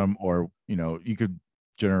came from, or you could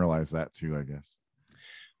generalize that too, I guess.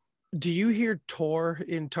 Do you hear Tor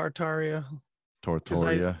in Tartaria?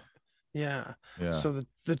 Tortoria. Yeah. Yeah. So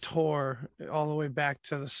the Tor, all the way back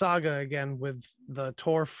to the saga again with the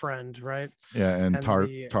Tor friend, right? Yeah, and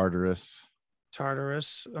the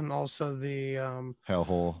Tartarus, and also the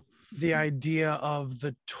hellhole. The idea of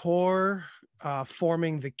the Tor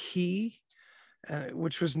forming the key,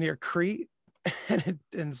 which was near Crete. And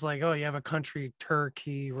it's like, oh, you have a country,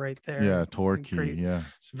 Turkey, right there. Yeah, Turkey. Yeah,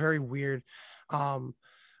 it's very weird.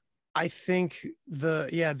 I think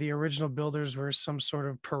the original builders were some sort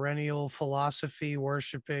of perennial philosophy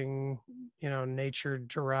worshiping, nature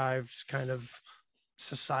derived kind of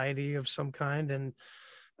society of some kind. And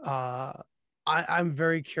I'm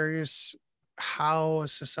very curious how a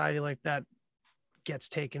society like that gets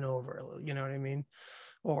taken over, you know what I mean?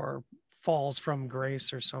 Or falls from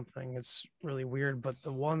grace or something. It's really weird. But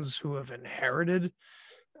the ones who have inherited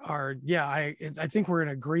are, I think we're in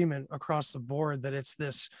agreement across the board that it's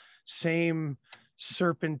this same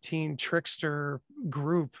serpentine trickster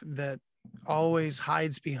group that always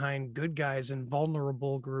hides behind good guys and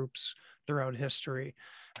vulnerable groups throughout history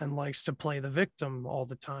and likes to play the victim all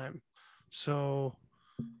the time. So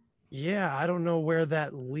I don't know where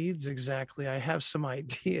that leads exactly. I have some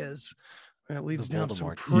ideas, and it leads down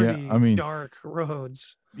some pretty dark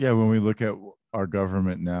roads. Yeah, when we look at our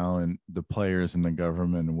government now and the players in the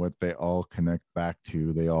government and what they all connect back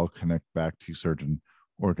to certain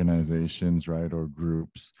organizations, right, or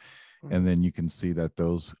groups. And then you can see that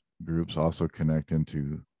those groups also connect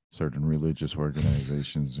into certain religious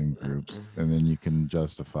organizations and groups. And then you can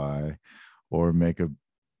justify or make a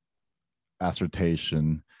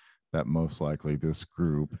assertion that most likely this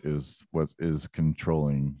group is what is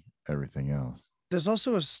controlling everything else. There's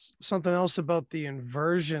also something else about the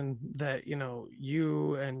inversion that,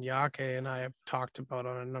 you and Yake and I have talked about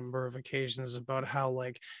on a number of occasions, about how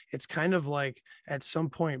it's kind of like at some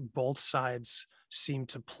point, both sides seem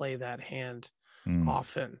to play that hand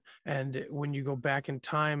often. And when you go back in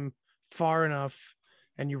time far enough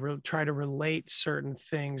and you try to relate certain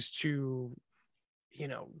things to,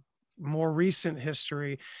 more recent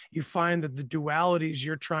history, you find that the dualities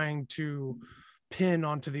you're trying to pin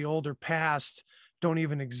onto the older past don't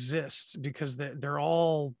even exist, because they're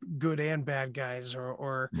all good and bad guys,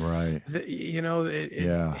 or right.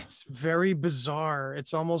 It's very bizarre.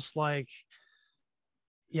 It's almost like,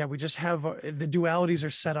 we just have the dualities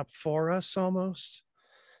are set up for us almost,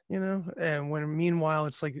 and when meanwhile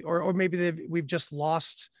it's like, or maybe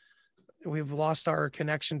we've lost our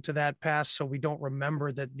connection to that past, so we don't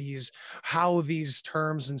remember that how these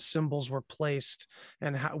terms and symbols were placed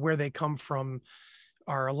and where they come from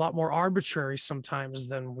are a lot more arbitrary sometimes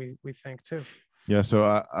than we think too. Yeah, so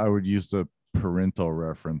I would use the parental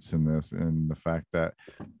reference in this, and the fact that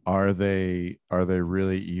are they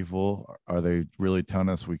really evil? Are they really telling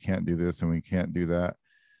us we can't do this and we can't do that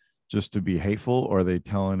just to be hateful? Or are they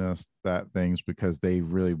telling us that things because they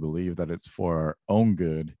really believe that it's for our own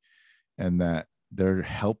good and that they're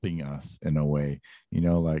helping us in a way,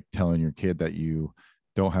 like telling your kid that you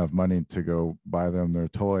don't have money to go buy them their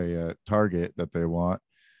toy at Target that they want,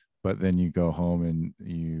 but then you go home and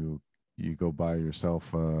you go buy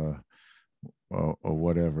yourself or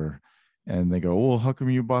whatever, and they go, well, how come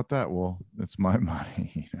you bought that? Well, it's my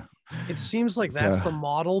money. It seems like that's the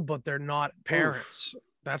model, but they're not parents.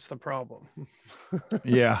 That's the problem.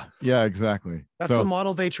 yeah, exactly. That's the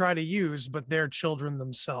model they try to use, but they're children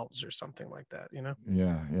themselves or something like that,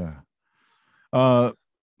 Yeah.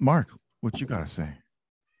 Mark, what you got to say?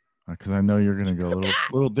 Because I know you're going to go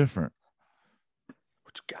a little different.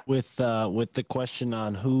 With the question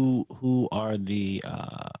on who are the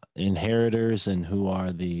inheritors and who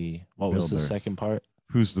are the was the second part?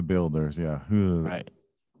 Who's the builders? Yeah. Right.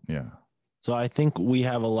 Yeah. So I think we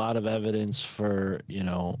have a lot of evidence for,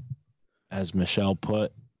 as Michelle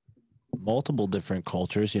put, multiple different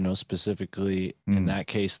cultures, specifically in that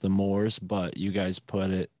case, the Moors, but you guys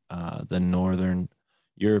put it, the Northern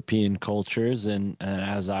European cultures. And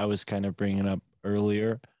as I was kind of bringing up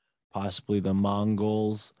earlier, possibly the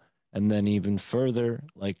Mongols, and then even further,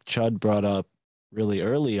 like Chud brought up really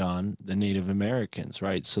early on, the Native Americans,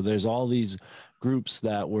 right? So there's all these groups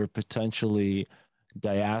that were potentially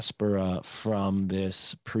diaspora from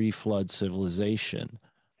this pre-flood civilization.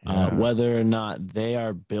 Yeah. Whether or not they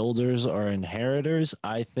are builders or inheritors,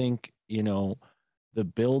 I think, the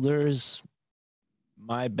builders,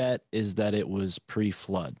 my bet is that it was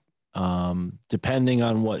pre-flood, depending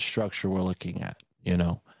on what structure we're looking at,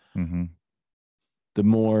 Mm-hmm. the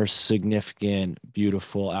more significant,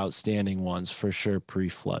 beautiful, outstanding ones for sure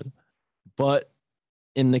pre-flood. But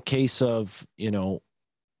in the case of,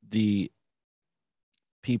 the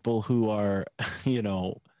people who are,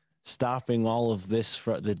 stopping all of this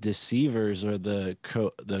for the deceivers or the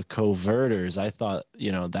coverters, I thought,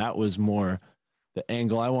 that was more the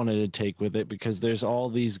angle I wanted to take with it, because there's all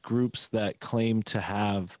these groups that claim to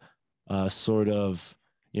have sort of,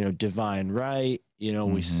 divine right.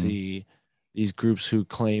 We see these groups who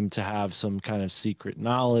claim to have some kind of secret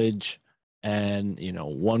knowledge. And,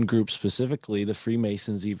 one group specifically, the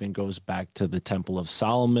Freemasons, even goes back to the Temple of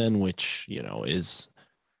Solomon, which, is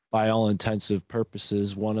by all intensive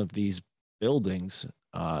purposes one of these buildings,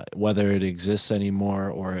 whether it exists anymore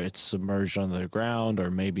or it's submerged under the ground,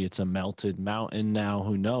 or maybe it's a melted mountain now,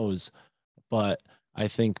 who knows. But I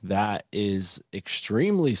think that is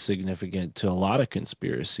extremely significant to a lot of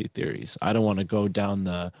conspiracy theories. I don't want to go down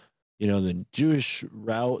the Jewish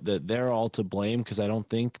route that they're all to blame, because I don't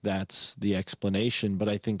think that's the explanation, but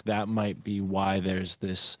I think that might be why there's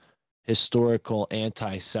this historical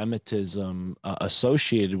anti-Semitism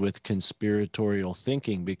associated with conspiratorial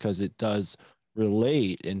thinking, because it does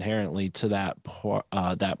relate inherently to that part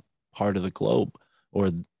of the globe, or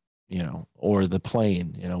the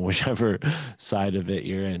plane, whichever side of it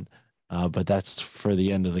you're in. But that's for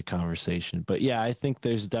the end of the conversation. But yeah, I think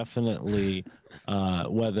there's definitely,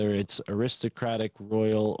 whether it's aristocratic,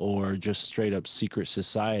 royal, or just straight up secret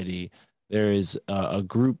society, there is a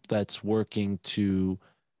group that's working to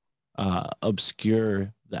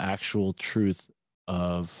obscure the actual truth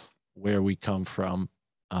of where we come from.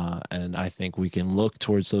 And I think we can look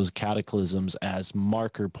towards those cataclysms as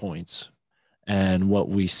marker points. And what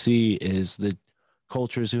we see is the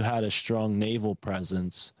cultures who had a strong naval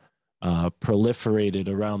presence proliferated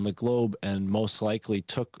around the globe, and most likely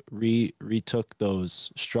retook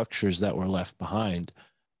those structures that were left behind.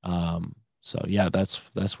 So yeah, that's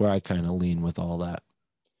where I kind of lean with all that.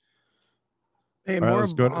 Hey, All right, more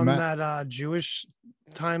let's go to on Matt. that Jewish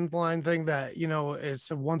timeline thing, that it's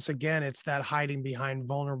once again, it's that hiding behind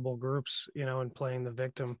vulnerable groups, and playing the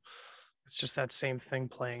victim. It's just that same thing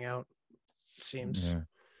playing out, it seems. Yeah.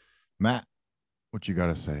 Matt, what you got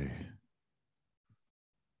to say?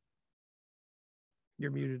 You're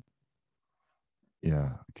muted. Yeah,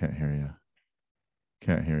 I can't hear you.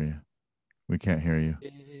 Can't hear you. We can't hear you.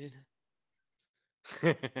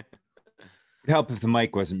 It'd help if the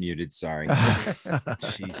mic wasn't muted. Sorry.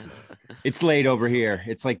 Jesus. It's late over here.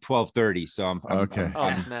 It's like 12:30, so I'm Okay.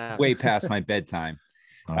 I'm way past my bedtime.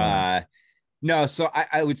 All right. No, so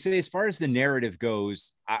I would say, as far as the narrative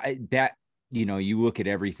goes, you look at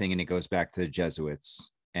everything and it goes back to the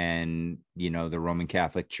Jesuits and the Roman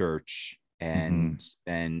Catholic Church and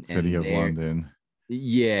City of London.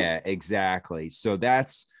 Yeah, exactly. So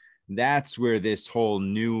that's where this whole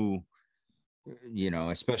new,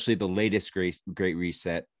 especially the latest Great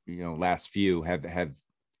Reset, last few have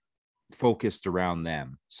focused around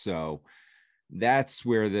them. So that's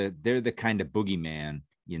where they're the kind of boogeyman,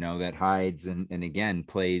 that hides and again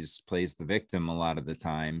plays the victim a lot of the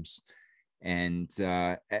times. And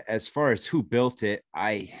as far as who built it,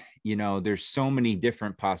 there's so many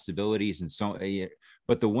different possibilities,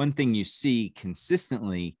 but the one thing you see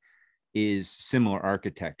consistently is similar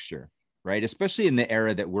architecture, right? Especially in the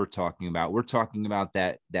era that we're talking about. We're talking about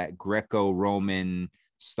that Greco-Roman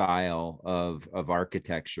style of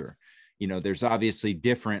architecture. There's obviously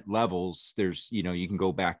different levels. There's, you can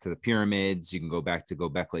go back to the pyramids, you can go back to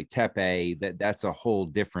Göbekli Tepe. That's a whole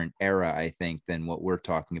different era, I think, than what we're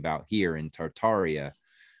talking about here in Tartaria.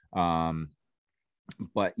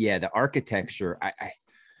 But yeah, the architecture, I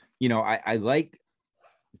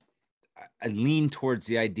lean towards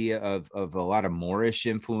the idea of a lot of Moorish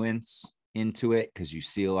influence into it, because you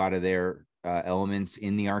see a lot of their elements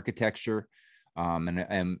in the architecture.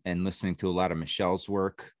 And listening to a lot of Michelle's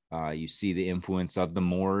work, you see the influence of the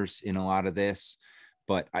Moors in a lot of this.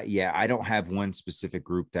 But I don't have one specific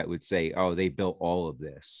group that would say, oh, they built all of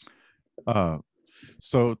this.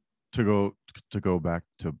 So to go back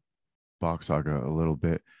to Bach Saga a little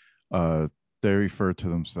bit, they refer to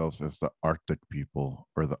themselves as the Arctic people,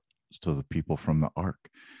 or the people from the Ark.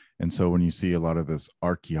 And so when you see a lot of this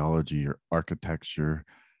archaeology or architecture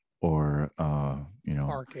or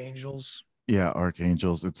archangels,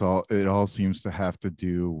 archangels, it all seems to have to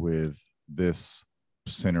do with this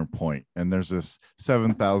center point, and there's this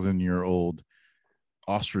 7,000-year-old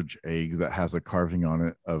ostrich egg that has a carving on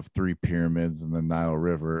it of 3 pyramids in the Nile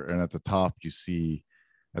River, and at the top you see,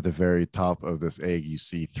 at the very top of this egg, you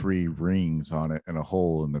see 3 rings on it and a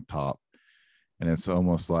hole in the top, and it's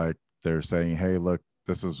almost like they're saying, hey, look,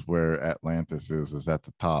 this is where Atlantis is at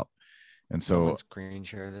the top. And so Someone screen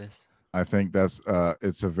share this. I think that's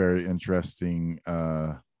it's a very interesting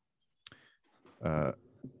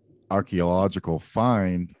archaeological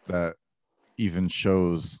find that even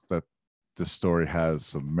shows that this story has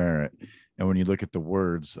some merit. And when you look at the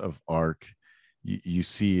words of Ark, you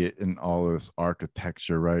see it in all of this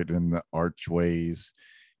architecture, right? In the archways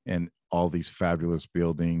and all these fabulous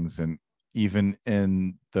buildings. And even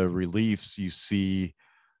in the reliefs, you see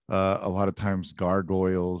a lot of times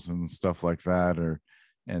gargoyles and stuff like that,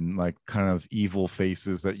 and like kind of evil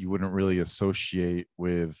faces that you wouldn't really associate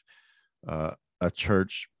with a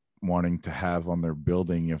church wanting to have on their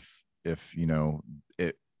building. If you know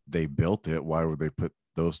it, they built it, why would they put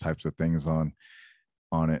those types of things on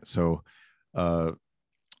it? So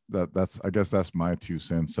that's, I guess that's my 2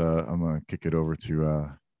 cents. I'm gonna kick it over to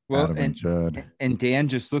Adam and Judd. And Dan,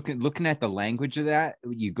 just looking at the language of that,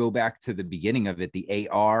 you go back to the beginning of it, the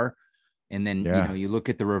AR, and then you know, you look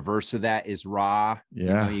at the reverse of that is Ra. You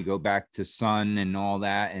know, you go back to sun and all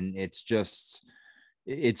that, and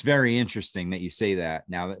it's very interesting that you say that.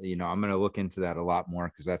 Now that, you know, I'm going to look into that a lot more,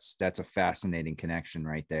 because that's a fascinating connection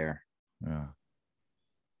right there. Yeah.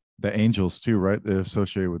 The angels too, right? They're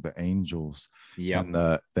associated with the angels. Yeah. And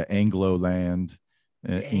the Anglo land,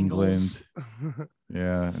 England.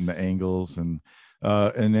 Yeah, and the angles. And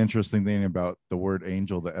an interesting thing about the word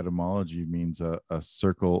angel, the etymology means a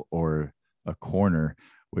circle or a corner,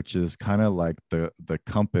 which is kind of like the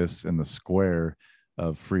compass and the square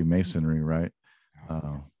of Freemasonry, right?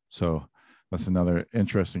 So that's another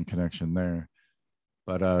interesting connection there.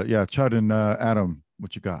 But yeah, Chud and Adam,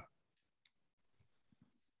 what you got?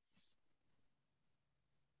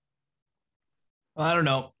 I don't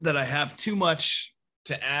know that I have too much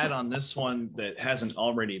to add on this one that hasn't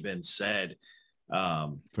already been said.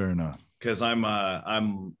 Fair enough. Because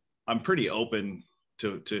I'm pretty open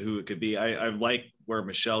to who it could be. I like where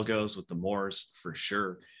Michelle goes with the Moors for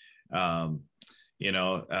sure. You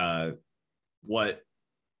know, what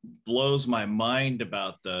blows my mind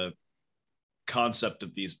about the concept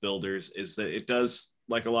of these builders is that it does,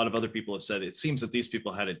 like a lot of other people have said, it seems that these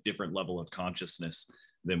people had a different level of consciousness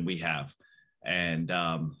than we have. And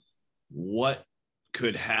what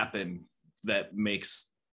could happen that makes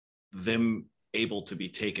them able to be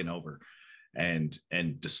taken over and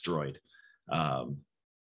destroyed?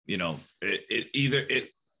 You know, it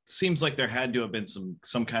seems like there had to have been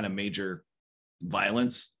some kind of major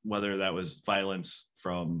violence, whether that was violence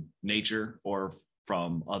from nature or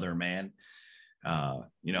from other man.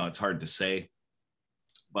 You know, it's hard to say,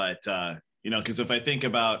 but you know, because if I think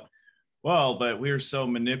about, well, but we're so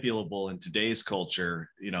manipulable in today's culture,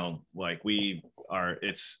 you know, like we are,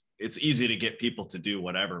 it's easy to get people to do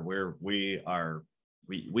whatever. We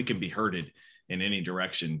can be herded in any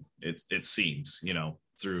direction. It seems, you know,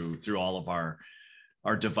 through all of our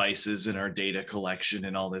devices and our data collection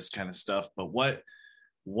and all this kind of stuff. But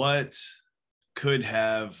what could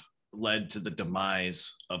have led to the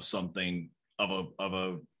demise of something, of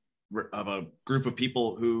a group of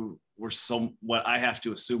people who were what I have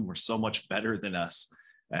to assume were so much better than us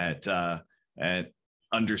at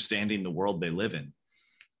understanding the world they live in.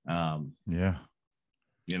 Yeah.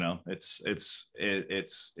 You know, it's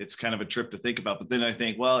kind of a trip to think about, but then I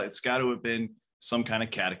think, well, it's got to have been some kind of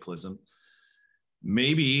cataclysm.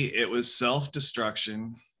 Maybe it was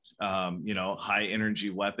self-destruction. You know, high energy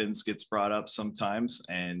weapons gets brought up sometimes,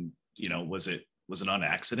 and you know, was it on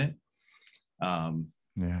accident?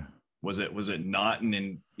 Yeah. Was it not?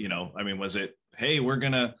 And you know, I mean, was it, hey,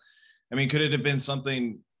 could it have been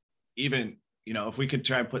something even, you know, if we could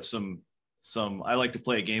try and put some, I like to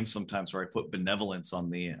play a game sometimes where I put benevolence on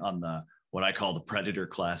the what I call the predator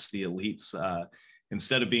class, the elites,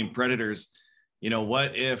 instead of being predators. You know,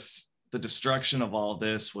 what if the destruction of all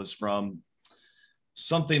this was from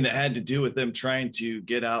something that had to do with them trying to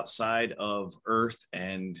get outside of Earth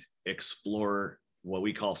and explore what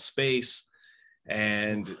we call space,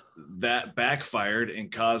 and that backfired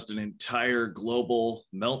and caused an entire global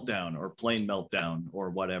meltdown or plane meltdown or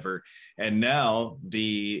whatever. And now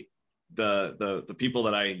the people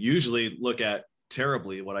that I usually look at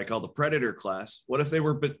terribly, what I call the predator class, what if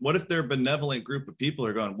they're a benevolent group of people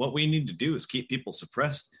are going, what we need to do is keep people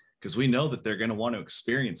suppressed, because we know that they're going to want to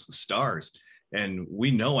experience the stars, and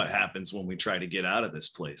we know what happens when we try to get out of this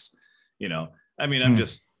place. You know, I mean, I'm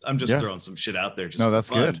just throwing some shit out there. Just no, that's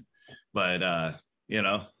good. But you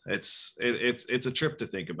know, it's a trip to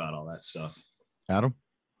think about all that stuff. Adam?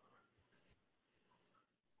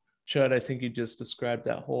 Chud, I think you just described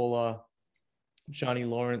that whole Johnny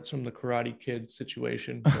Lawrence from the Karate Kid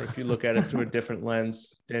situation, where if you look at it through a different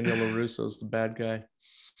lens, Daniel LaRusso's the bad guy.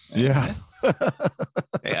 Yeah.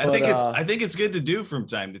 Hey, I think it's good to do from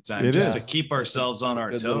time to time, It just is. to keep ourselves on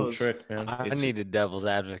our toes. Trick, man. I need a devil's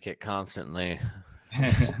advocate constantly.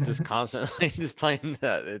 just constantly just playing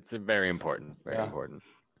that. It's very important. Very important.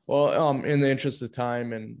 Well, in the interest of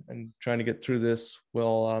time and trying to get through this,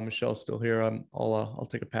 while Michelle's still here, I'll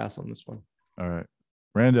take a pass on this one. All right.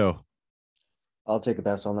 Rando. I'll take a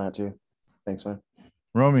pass on that too. Thanks, man.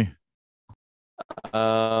 Romy.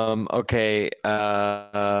 Okay.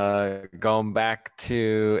 Going back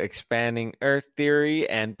to expanding Earth theory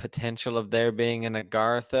and potential of there being an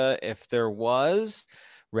Agartha. If there was,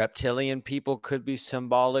 reptilian people could be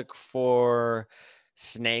symbolic for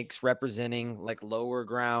snakes, representing like lower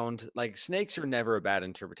ground. Like snakes are never a bad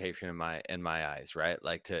interpretation in my eyes, right?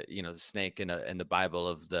 Like the snake in the Bible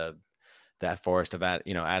of that forest of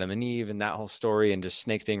Adam and Eve and that whole story, and just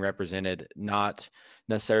snakes being represented, not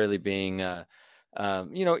necessarily being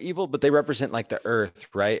evil, but they represent like the earth,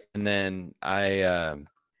 right? And then I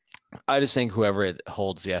just think whoever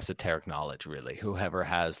holds the esoteric knowledge, really, whoever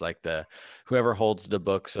holds the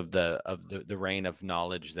books of the reign of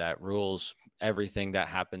knowledge that rules everything that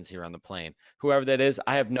happens here on the plane, whoever that is,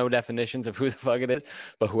 I have no definitions of who the fuck it is,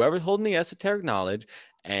 but whoever's holding the esoteric knowledge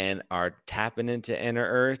and are tapping into inner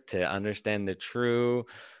earth to understand the true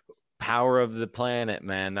power of the planet,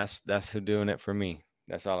 man, that's who doing it for me.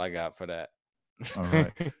 That's all I got for that. All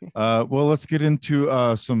right. Well, let's get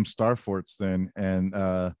into some star forts then. And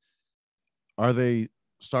are they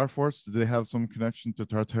star forts? Do they have some connection to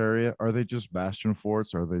Tartaria? Are they just bastion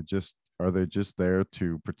forts? Are they just there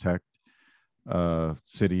to protect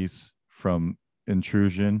cities from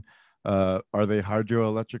intrusion? Are they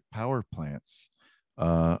hydroelectric power plants?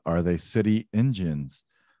 Are they city engines?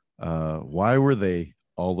 Why were they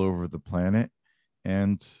all over the planet?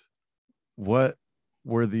 And what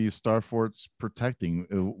were these star forts protecting?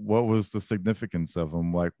 What was the significance of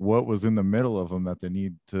them? Like, what was in the middle of them that they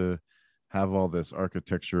need to have all this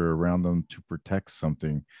architecture around them to protect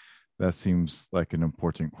something? That seems like an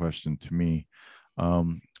important question to me.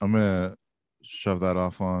 I'm gonna shove that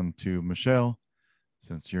off on to Michelle,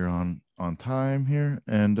 since you're on time here,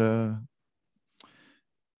 and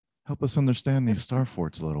help us understand these star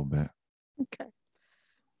forts a little bit. Okay.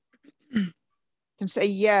 Can say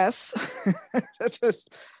yes. That's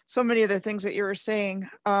just so many of the things that you were saying.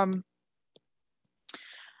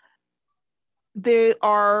 They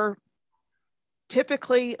are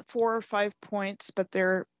typically 4 or 5 points, but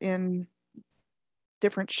they're in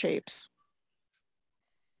different shapes.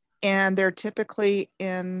 And they're typically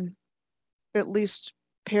in at least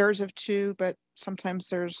pairs of 2, but sometimes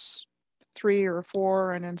there's 3 or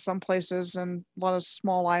 4. And in some places, and a lot of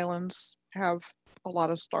small islands have a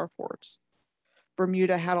lot of star forts.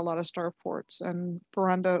 Bermuda had a lot of star forts, and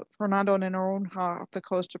Fernando and Noronha off the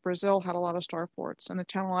coast of Brazil had a lot of star forts, and the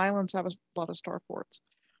Channel Islands have a lot of star forts.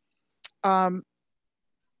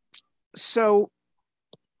 So,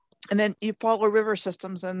 and then you follow river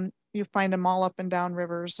systems and you find them all up and down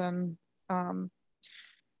rivers, and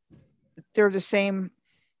they're the same,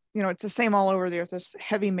 it's the same all over the earth, this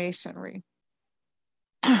heavy masonry.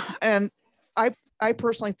 And I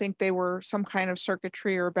personally think they were some kind of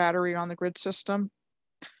circuitry or battery on the grid system.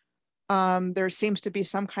 There seems to be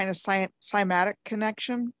some kind of cymatic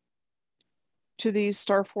connection to these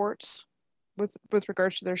star forts with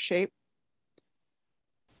regards to their shape.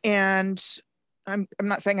 And I'm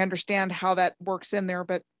not saying I understand how that works in there,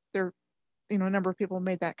 but there, a number of people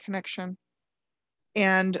made that connection.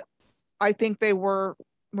 And I think they were,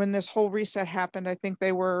 when this whole reset happened, I think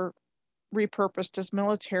they were repurposed as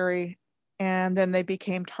military, and then they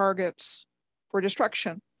became targets for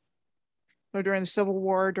destruction. So during the Civil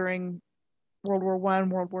War, during World War I,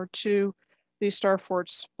 World War II, these star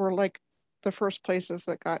forts were like the first places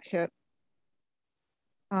that got hit.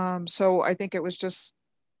 So I think it was just,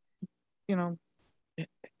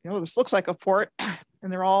 this looks like a fort,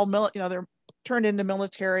 and they're all, they're turned into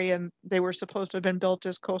military, and they were supposed to have been built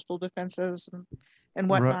as coastal defenses and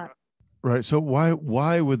whatnot. Right. So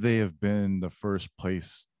why would they have been the first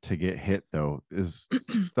place to get hit though?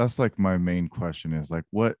 That's like my main question is like,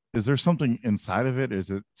 what is there something inside of it?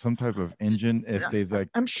 Is it some type of engine? If they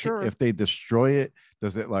I'm sure if they destroy it,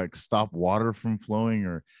 does it like stop water from flowing,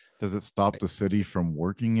 or does it stop the city from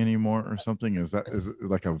working anymore or something? Is it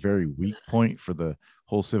like a very weak point for the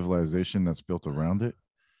whole civilization that's built around it?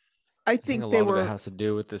 I I think think a they lot of it were. has to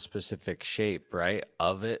do with the specific shape, right?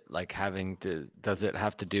 Of it, like having to. Does it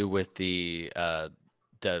have to do with the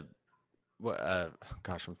what?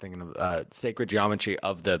 Gosh, I'm thinking of sacred geometry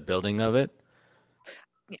of the building of it.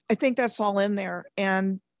 I think that's all in there,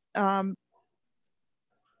 and um,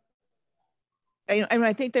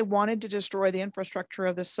 I think they wanted to destroy the infrastructure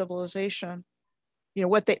of this civilization. You know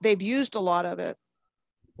what they've used a lot of it,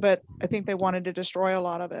 but I think they wanted to destroy a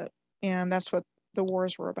lot of it, and that's what the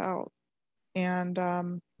wars were about. And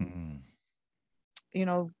you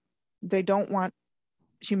know, they don't want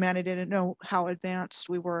humanity to know how advanced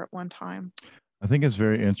we were at one time. I think it's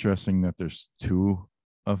very interesting that there's two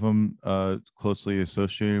of them closely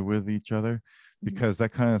associated with each other, because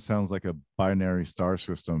that kind of sounds like a binary star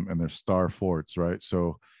system, and they're star forts, right?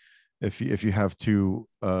 So if you have two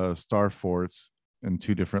star forts in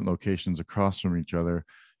two different locations across from each other,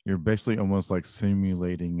 you're basically almost like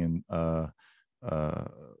simulating an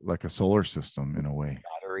like a solar system in a way.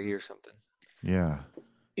 Battery or something. Yeah.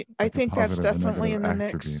 I Like a think that's positive and definitely in the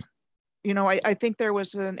negative mix. attribute. You know, I think there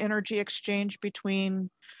was an energy exchange between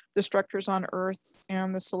the structures on Earth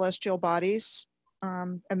and the celestial bodies.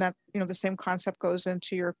 And that, you know, the same concept goes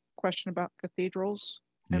into your question about cathedrals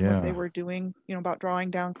and what they Yeah. were doing, you know, about drawing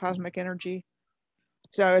down cosmic energy.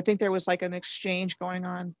 So I think there was like an exchange going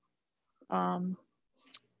on,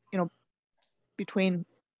 you know, between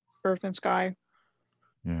Earth and sky.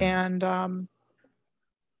 Yeah. And,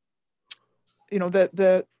 you know,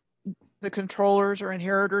 the controllers or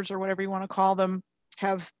inheritors or whatever you want to call them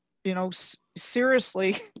have, you know,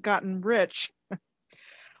 seriously gotten rich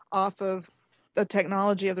off of the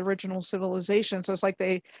technology of the original civilization. So it's like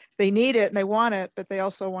they need it and they want it, but they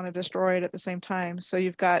also want to destroy it at the same time. So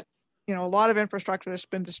you've got, you know, a lot of infrastructure that's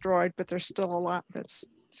been destroyed, but there's still a lot that's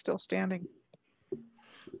still standing.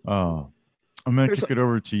 Oh, I'm gonna There's kick it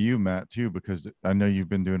over to you, Matt, too, because I know you've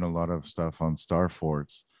been doing a lot of stuff on star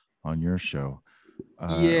forts on your show.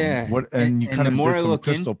 Yeah, What and- and you and kind the of more did I some look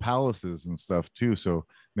in- crystal palaces and stuff too. So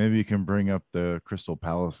maybe you can bring up the crystal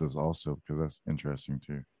palaces also, because that's interesting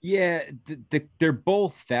too. Yeah, they're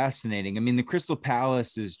both fascinating. I mean, the Crystal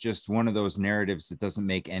Palace is just one of those narratives that doesn't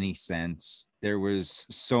make any sense. There was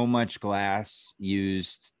so much glass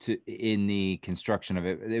used in the construction of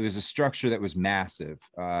it. It was a structure that was massive.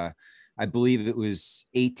 I believe it was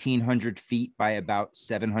 1,800 feet by about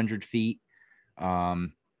 700 feet,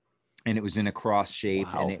 and it was in a cross shape.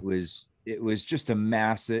 Wow. And it was just a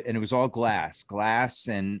massive, and it was all glass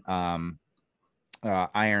and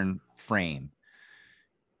iron frame.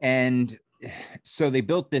 And so they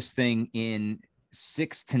built this thing in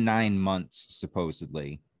 6 to 9 months,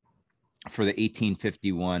 supposedly, for the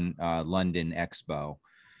 1851 London Expo.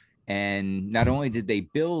 And not only did they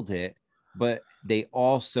build it, but they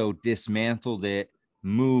also dismantled it,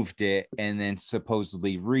 moved it, and then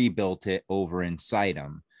supposedly rebuilt it over in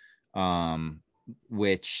Sidham,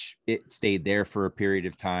 which it stayed there for a period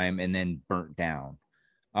of time and then burnt down.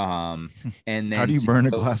 And then How do you burn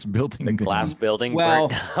a glass building? The glass building Well,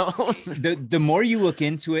 burnt down. the more you look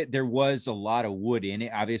into it, there was a lot of wood in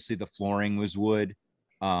it. Obviously, the flooring was wood,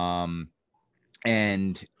 and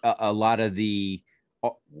a lot of the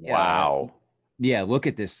Wow. yeah, look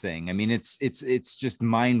at this thing. I mean, it's just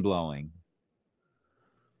mind blowing.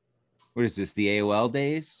 What is this? The AOL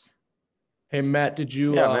days? Hey Matt, did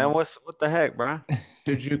you? Yeah, man. What the heck, bro?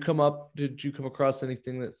 Did you come across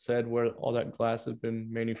anything that said where all that glass had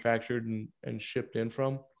been manufactured and shipped in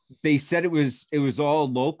from? They said it was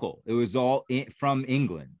all local. It was all from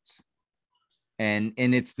England. And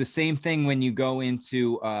it's the same thing when you go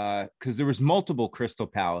into because there was multiple Crystal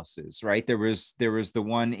Palaces, right? There was the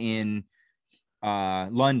one in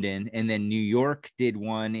London, and then New York did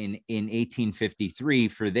one in 1853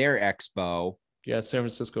 for their expo. Yeah, San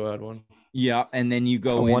Francisco had one. Yeah, and then you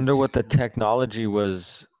go. I wonder what the technology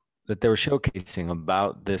was that they were showcasing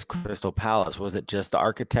about this Crystal Palace. Was it just the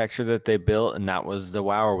architecture that they built, and that was the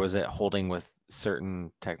wow, or was it holding with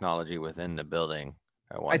certain technology within the building?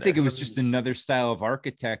 I think it was just another style of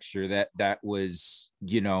architecture that was,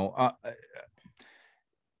 you know.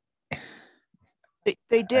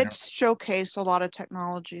 They did showcase a lot of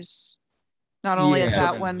technologies, not only at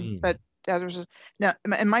Yeah. that one, but there was no.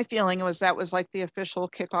 And my feeling was that was like the official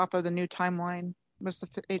kickoff of the new timeline was the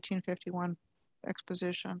 1851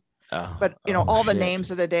 exposition. But you know, all the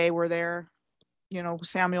names of the day were there. You know,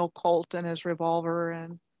 Samuel Colt and his revolver,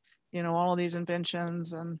 and you know, all of these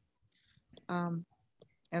inventions, and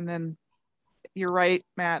then you're right,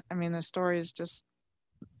 Matt. I mean, the story is just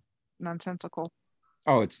nonsensical.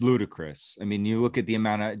 Oh, it's ludicrous. I mean, you look at the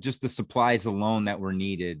amount of just the supplies alone that were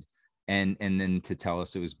needed, and then to tell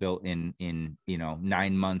us it was built in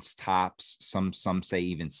 9 months tops, some say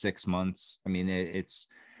even 6 months. I mean,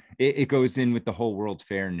 it goes in with the whole World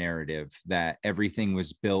Fair narrative that everything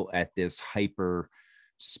was built at this hyper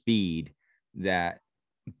speed that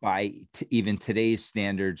by even today's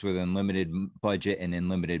standards, with unlimited budget and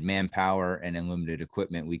unlimited manpower and unlimited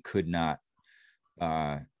equipment, we could not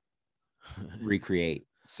recreate.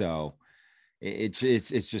 So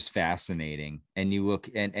it's just fascinating. And you look,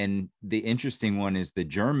 and the interesting one is the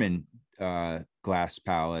German glass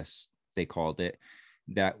palace, they called it,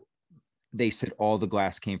 that they said all the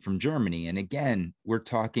glass came from Germany. And again, we're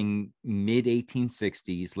talking mid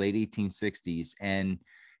 1860s, late 1860s, and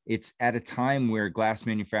it's at a time where glass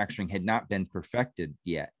manufacturing had not been perfected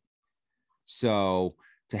yet. So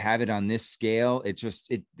to have it on this scale,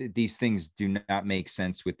 these things do not make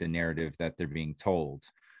sense with the narrative that they're being told.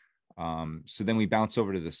 So then we bounce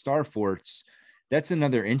over to the star forts. That's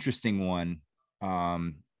another interesting one,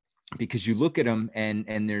 because you look at them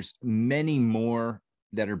and there's many more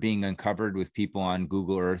that are being uncovered with people on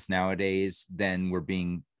Google Earth nowadays than were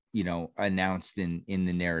being announced in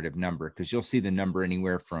the narrative number, because you'll see the number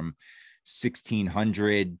anywhere from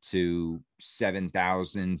 1,600 to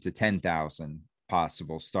 7,000 to 10,000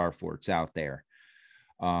 possible star forts out there.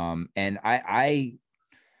 And I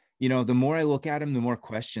the more I look at them, the more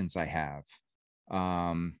questions I have.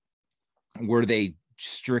 Were they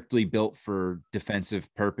strictly built for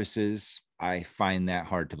defensive purposes? I find that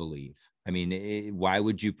hard to believe. I mean, why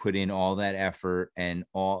would you put in all that effort and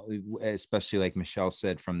all, especially like Michelle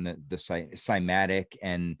said, from the cymatic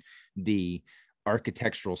and the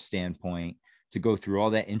architectural standpoint, to go through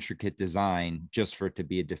all that intricate design just for it to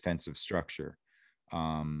be a defensive structure?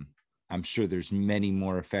 I'm sure there's many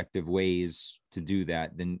more effective ways to do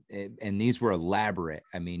that and these were elaborate.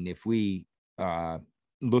 I mean, if we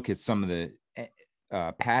look at some of the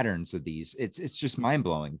patterns of these, it's just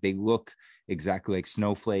mind-blowing. They look exactly like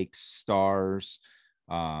snowflakes, stars.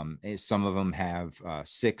 Some of them have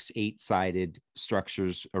 6-8-sided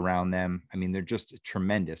structures around them. I mean, they're just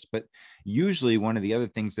tremendous. But usually one of the other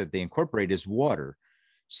things that they incorporate is water.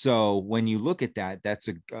 So when you look at that, that's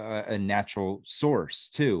a natural source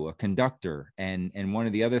too, a conductor. And one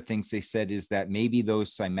of the other things they said is that maybe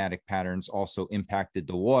those cymatic patterns also impacted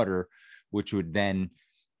the water, which would then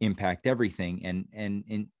impact everything.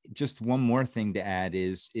 And just one more thing to add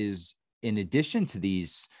is in addition to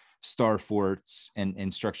these star forts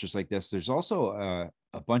and structures like this, there's also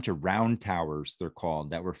a bunch of round towers, they're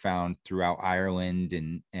called, that were found throughout Ireland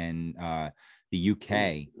and the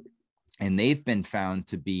UK. And they've been found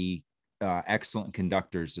to be excellent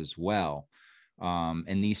conductors as well.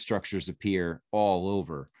 And these structures appear all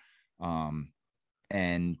over.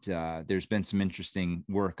 And there's been some interesting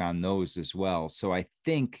work on those as well. So I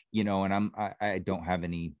think, and I don't have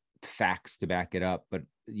any facts to back it up, but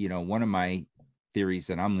one of my theories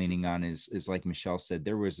that I'm leaning on is like Michelle said,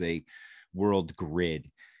 there was a world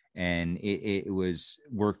grid, and it was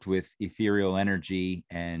worked with ethereal energy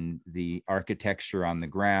and the architecture on the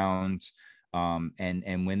ground.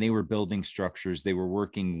 And when they were building structures, they were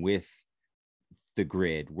working with the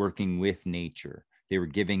grid, working with nature. They were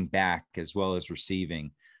giving back as well as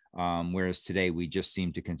receiving. Whereas today we just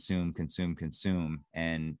seem to consume,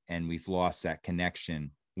 and we've lost that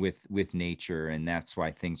connection with nature. And that's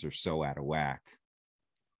why things are so out of whack.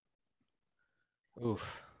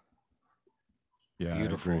 Oof. Yeah,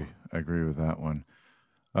 Beautiful. I agree with that one.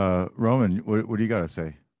 Roman, what do you got to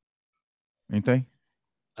say? Anything?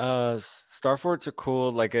 Star forts are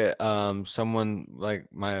cool. Like someone like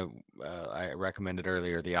I recommended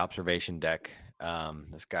earlier, the observation deck.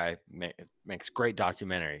 This guy makes great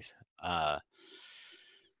documentaries.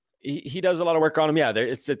 He does a lot of work on them. Yeah,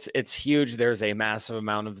 it's huge. There's a massive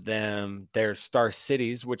amount of them. There's star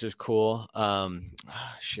cities, which is cool.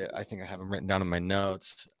 Shit, I think I have them written down in my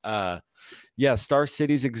notes. Yeah, star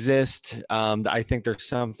cities exist. I think there's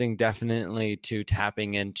something definitely to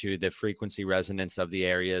tapping into the frequency resonance of the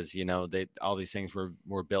areas. All these things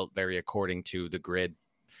were built very according to the grid.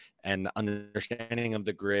 And understanding of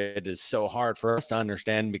the grid is so hard for us to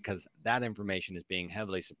understand because that information is being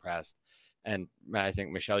heavily suppressed. And I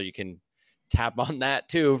think, Michelle, you can tap on that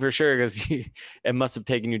too, for sure, because it must have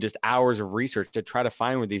taken you just hours of research to try to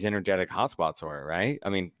find where these energetic hotspots are, right? I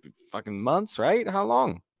mean, fucking months, right? How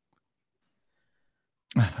long?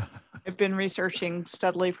 I've been researching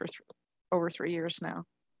steadily for over 3 years now.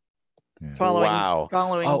 Yeah.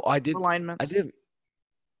 Following I did alignments.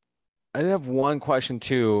 I did have one question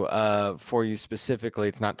too for you specifically.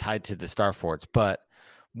 It's not tied to the star forts, but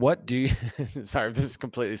what do you sorry if this is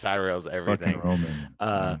completely side rails everything. Fucking Roman.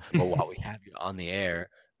 But while we have you on the air,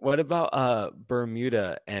 What about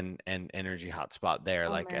Bermuda and energy hotspot there? Oh,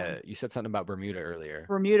 Like man. you said something about Bermuda earlier.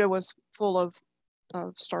 Bermuda was full of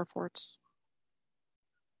star forts.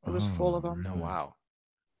 It was full of Oh, them. Oh wow.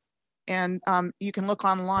 And you can look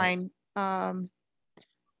online.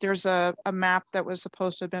 There's a map that was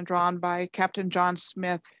supposed to have been drawn by Captain John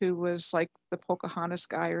Smith, who was like the Pocahontas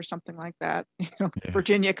guy or something like that, Yeah.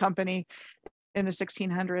 Virginia Company in the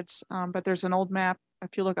 1600s. But there's an old map,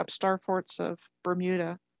 if you look up star forts of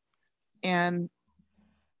Bermuda, and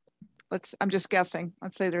I'm just guessing,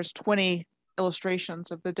 let's say there's 20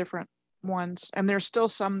 illustrations of the different ones, and there's still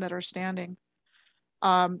some that are standing.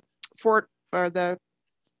 The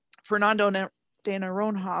Fernando de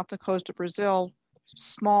Noronha off the coast of Brazil,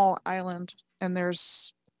 small island, and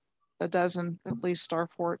there's a dozen at least star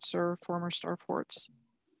forts or former star forts.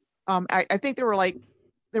 I think there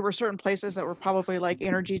were certain places that were probably like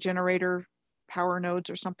energy generator power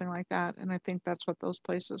nodes or something like that, and I think that's what those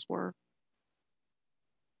places were.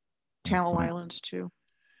 Channel Excellent. Islands too,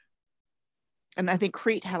 and I think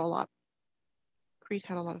Crete had a lot. Crete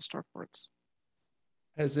had a lot of star forts.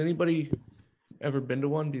 Has anybody ever been to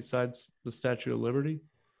one besides the Statue of Liberty?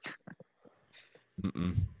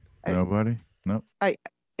 Nobody? Nope. I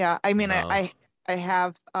mean, No. I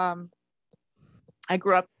have I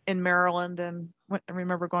grew up in Maryland, and I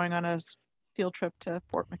remember going on a field trip to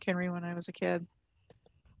Fort McHenry when I was a kid,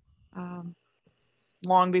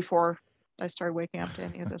 long before I started waking up to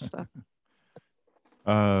any of this stuff.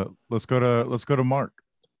 Let's go to Mark.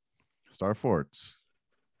 Star forts.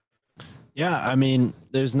 Yeah, I mean,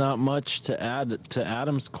 there's not much to add to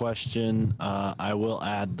Adam's question. I will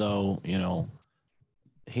add, though,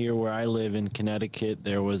 here where I live in Connecticut,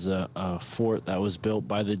 there was a fort that was built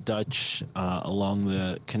by the Dutch along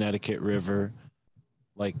the Connecticut River.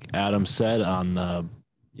 Like Adam said, on the,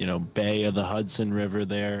 Bay of the Hudson River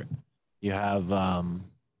there, you have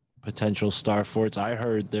potential star forts. I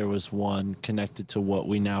heard there was one connected to what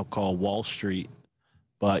we now call Wall Street.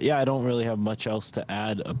 But yeah, I don't really have much else to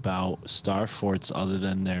add about star forts other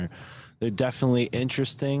than they're definitely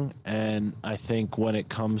interesting. And I think when it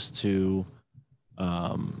comes to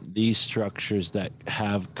these structures that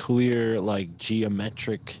have clear like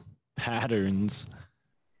geometric patterns,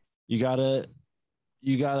 you gotta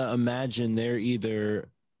imagine they're either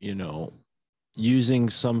using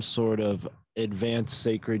some sort of advanced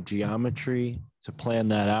sacred geometry to plan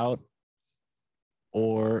that out,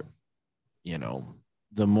 or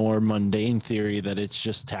the more mundane theory that it's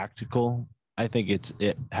just tactical. I think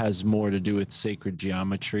it has more to do with sacred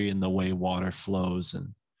geometry and the way water flows.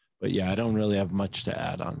 But yeah, I don't really have much to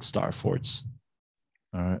add on star forts.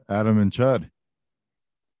 All right, Adam and Chud.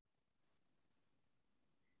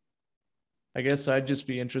 I guess I'd just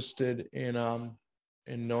be interested in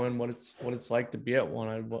knowing what it's like to be at one.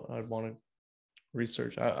 I'd want to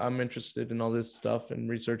research. I'm interested in all this stuff and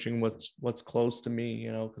researching what's close to me,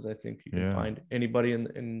 because I think you can find anybody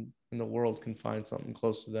in the world can find something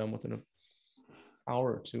close to them within an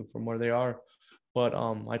hour or two from where they are. But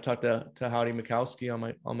I talked to Howdy Mikowski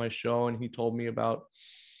on my show, and he told me about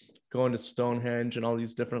going to Stonehenge and all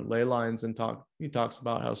these different ley lines, and he talks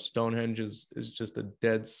about how Stonehenge is just a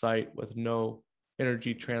dead site with no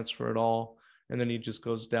energy transfer at all. And then he just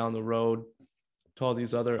goes down the road to all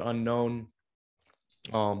these other unknown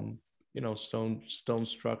stone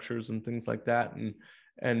structures and things like that,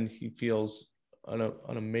 and he feels an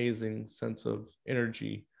amazing sense of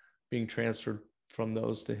energy being transferred from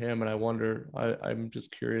those to him. And I wonder, I'm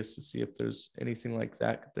just curious to see if there's anything like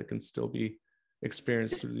that can still be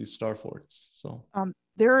experienced through these star forts. So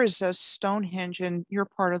there is a Stonehenge in your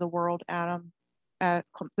part of the world, Adam, at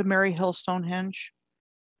the Mary Hill Stonehenge.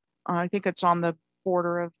 I think it's on the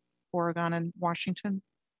border of Oregon and Washington.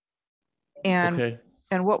 And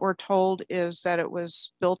And what we're told is that it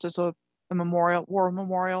was built as a war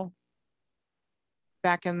memorial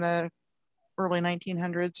back in the early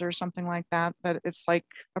 1900s or something like that. But it's like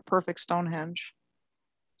a perfect Stonehenge.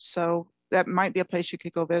 So that might be a place you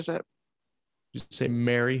could go visit. Did you say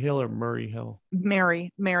Mary Hill or Murray Hill?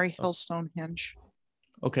 Mary Hill Stonehenge.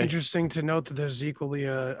 Okay. Interesting to note that there's equally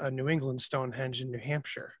a New England Stonehenge in New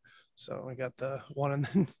Hampshire. So we got the one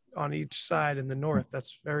on each side in the north.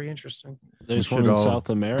 That's very interesting. There's one in South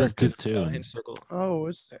America too. Oh,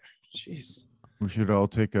 is there? Jeez. We should all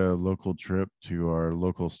take a local trip to our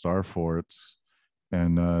local star forts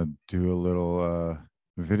and do a little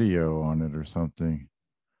video on it or something.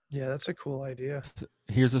 Yeah, that's a cool idea.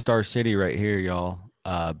 Here's the Star City right here, y'all.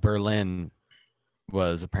 Berlin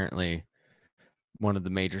was apparently one of the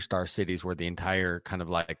major star cities where the entire kind of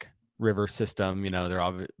like river system,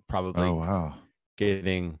 they're probably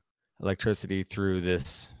getting electricity through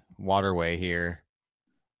this waterway here.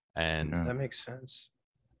 And That makes sense.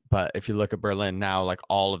 but if you look at Berlin now, like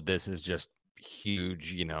all of this is just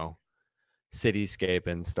huge, cityscape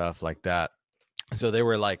and stuff like that. So there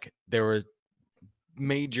were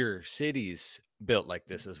major cities built like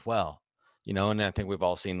this as well, and I think we've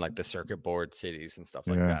all seen like the circuit board cities and stuff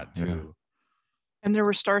like that too. And there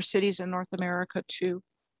were star cities in North America too.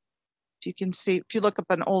 If you can see, if you look up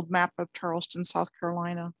an old map of Charleston, South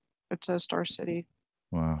Carolina, it says Star City.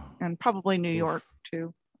 Wow. And probably New York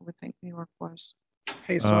too. I would think New York was.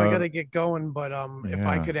 Hey, so I gotta get going, but if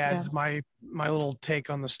I yeah. could add my little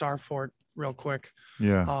take on the Star Fort real quick.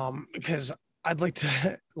 Yeah. Because I'd like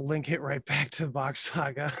to link it right back to the Box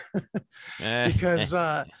Saga. Because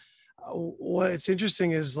what's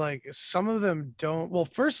interesting is like some of them don't. Well,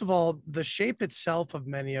 first of all, the shape itself of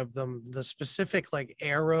many of them, the specific like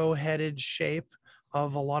arrow-headed shape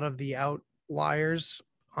of a lot of the outliers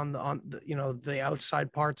on the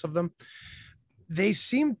outside parts of them, they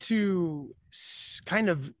seem to kind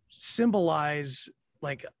of symbolize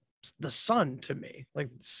like the sun to me, like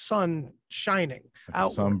sun shining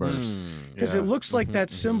outwards. Sunburst. Because it looks like that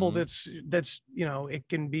symbol mhm. that's it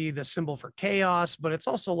can be the symbol for chaos, but it's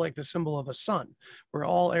also like the symbol of a sun where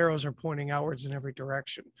all arrows are pointing outwards in every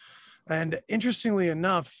direction. And interestingly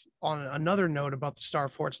enough, on another note about the star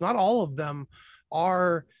forts, not all of them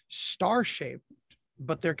are star shaped,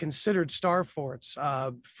 but they're considered star forts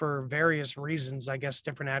for various reasons. I guess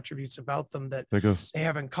different attributes about them that they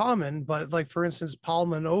have in common. But like, for instance,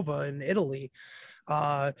 Palma Nova in Italy,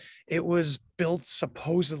 it was built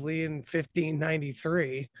supposedly in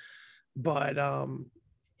 1593, but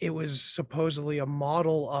it was supposedly a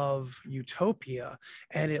model of utopia,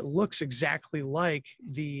 and it looks exactly like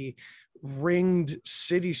the ringed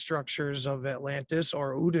city structures of Atlantis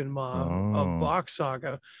or Udenma of Box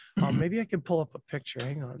Saga. Maybe I can pull up a picture.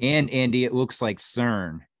 Hang on. And Andy, it looks like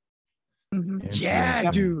CERN.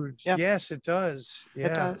 Yeah, dude. Yes, it does. Yeah. It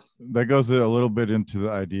does. That goes a little bit into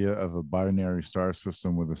the idea of a binary star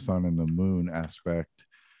system with the sun and the moon aspect,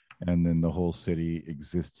 and then the whole city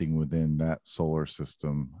existing within that solar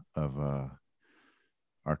system of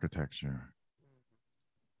architecture.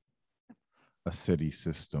 A city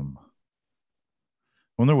system.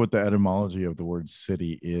 Wonder what the etymology of the word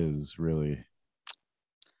city is, really.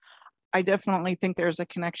 I definitely think there's a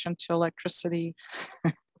connection to electricity.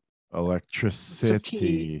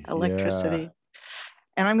 Electricity. Electricity. Yeah.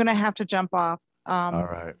 And I'm going to have to jump off. All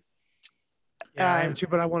right. Yeah, I am too,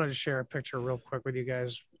 but I wanted to share a picture real quick with you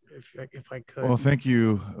guys if I could. Well, thank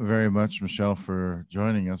you very much, Michelle, for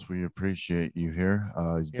joining us. We appreciate you here.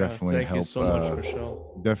 You definitely thank you so much,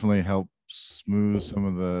 Michelle. Definitely help smooth some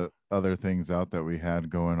of the other things out that we had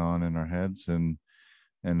going on in our heads, and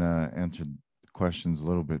answered questions a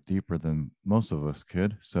little bit deeper than most of us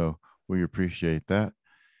could. So we appreciate that.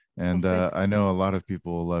 And I know a lot of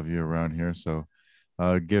people love you around here. So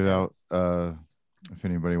give out, if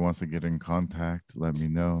anybody wants to get in contact, let me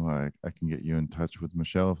know. I can get you in touch with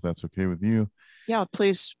Michelle if that's okay with you. Yeah,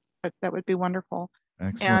 please. That would be wonderful.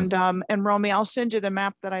 Excellent. And Romy, I'll send you the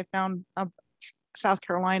map that I found of South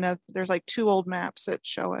Carolina. There's like 2 old maps that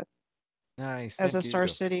show it. Nice. As a star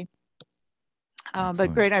city.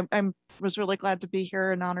 But great. I was really glad to be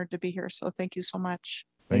here and honored to be here. So thank you so much.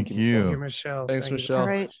 Thank you. Thank you, Michelle. Thanks, Michelle. All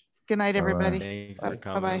right. Good night, everybody. Thank you for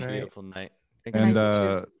coming. Bye-bye. Beautiful night. And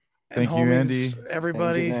thank you, Andy. Homies,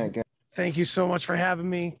 everybody. Thank you so much for having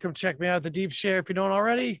me. Come check me out at the Deep Share if you don't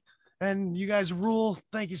already. And you guys rule.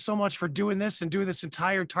 Thank you so much for doing this and doing this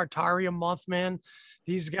entire Tartaria month, man.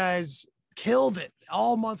 These guys killed it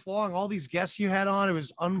all month long. All these guests you had on, it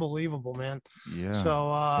was unbelievable, man. Yeah.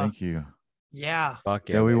 So thank you. Yeah. Fuck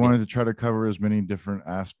Yeah, we wanted to try to cover as many different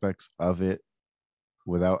aspects of it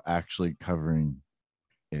without actually covering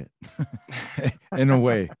it in a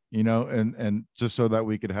way, and just so that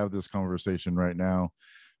we could have this conversation right now.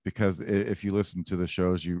 Because if you listen to the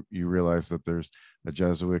shows, you realize that there's a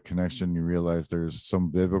Jesuit connection, you realize there's some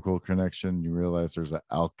biblical connection, you realize there's an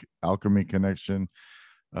alchemy connection.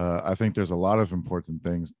 I think there's a lot of important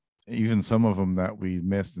things, even some of them that we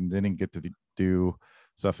missed and didn't get to do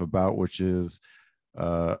stuff about, which is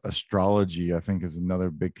astrology. I think is another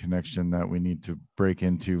big connection that we need to break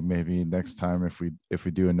into. Maybe next time, if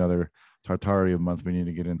we do another Tartaria month, we need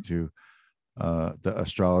to get into the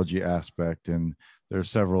astrology aspect. And there's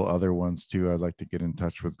several other ones too. I'd like to get in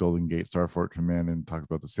touch with Golden Gate Starfort Command and talk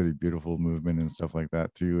about the City Beautiful movement and stuff like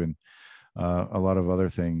that too, and a lot of other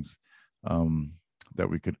things that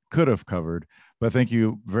we could have covered. But thank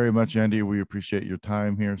you very much, Andy. We appreciate your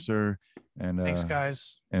time here, sir. And thanks,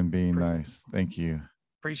 guys. And being nice. Thank you.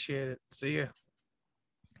 Appreciate it. See you.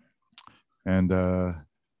 And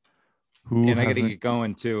Who And I got to hasn't- get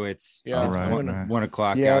going too. It's Yeah, All right, one, man. 1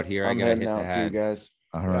 o'clock Yeah, out here. I I'm got to heading hit the out too, hat. guys.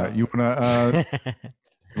 All right. You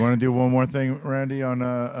wanna do one more thing, Randy,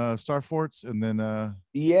 on Star Forts, and then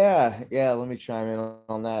Yeah, let me chime in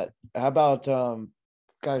on that. How about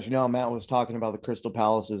guys, Matt was talking about the Crystal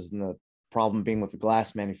Palaces and the problem being with the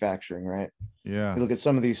glass manufacturing, right? yeah, You look at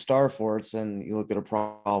some of these Star Forts and you look at a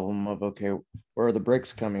problem of, okay, where are the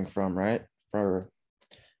bricks coming from, right? For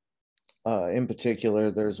in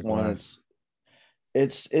particular, there's The one glass.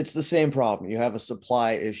 it's the same problem. You have a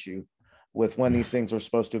supply issue with when these things were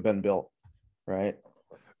supposed to have been built, right?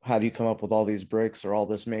 How do you come up with all these bricks or all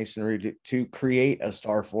this masonry to create a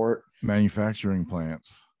Star Fort? manufacturing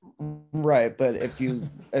plants. Right, but if you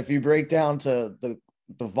break down to the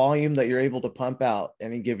volume that you're able to pump out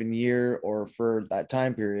any given year or for that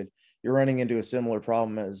time period, you're running into a similar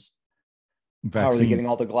problem as how are they getting Vaccines.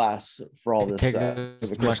 all the glass for all It this takes for as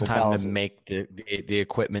the much Crystal time Palaces? to make the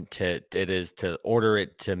equipment to it is to order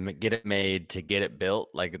it to get it made to get it built.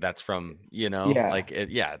 Like that's from Yeah. like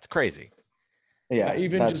it's crazy. Yeah,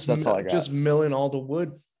 even that's all I got. just milling all the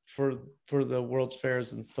wood for the World's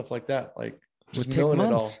Fairs and stuff like that. Like just Would take milling it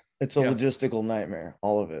all. months. It's a logistical nightmare,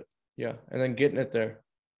 all of it. Yeah, and then getting it there.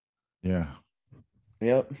 Yeah.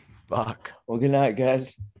 Yep. Fuck. Well, good night,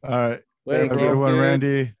 guys. All right. Later, Thank bro. you. Everyone, Dude.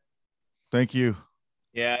 Randy. Thank you.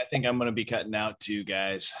 Yeah, I think I'm gonna be cutting out too,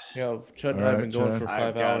 guys. Yeah, Chud and All I have right, been going Chud. for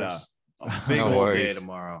I've 5 got hours. a big No old day worries.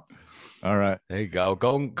 tomorrow. All right. There you go.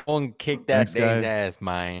 Go and kick that Thanks, day's guys. ass,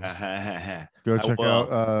 man. Go I check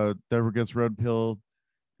will. out Deborah Gets Red Pilled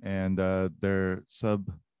and their sub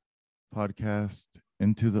podcast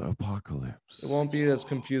Into the Apocalypse. It won't be as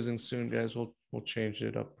confusing soon, guys. We'll change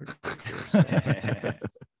it up. pretty quick.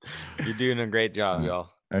 You're doing a great job, y'all.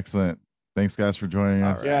 Excellent. Thanks, guys, for joining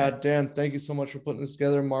us. Yeah, Dan, thank you so much for putting this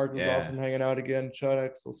together. Mark, it was Yeah. awesome hanging out again.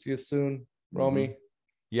 Chudex, we'll see you soon. Romy,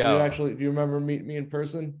 Yeah. do you remember meeting me in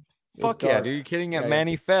person? It was Fuck yeah, dark. dude. You kidding? At Yeah,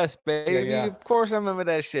 Manifest, baby. yeah. Of course I remember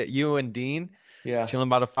that shit. You and Dean. Yeah. Chilling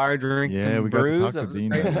by the fire, drinking Yeah, we got brews. to talk That to was a Dean.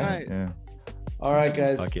 great that night. night. Yeah. All right,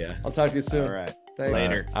 guys. Fuck yeah. I'll talk to you soon. All right. Thanks.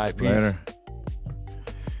 Later. All right, peace. Later.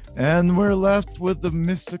 And we're left with the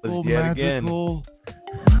mystical, Let's get it again. magical.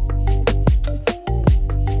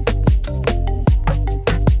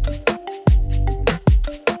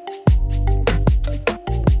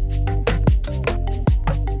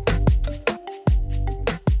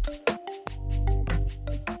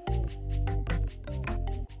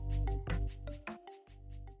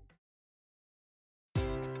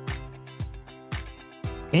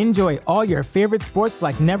 Enjoy all your favorite sports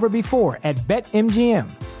like never before at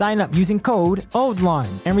BetMGM. Sign up using code OldLine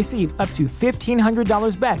and receive up to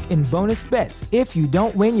 $1,500 back in bonus bets if you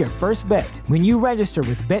don't win your first bet. When you register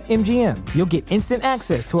with BetMGM, you'll get instant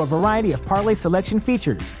access to a variety of parlay selection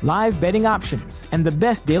features, live betting options, and the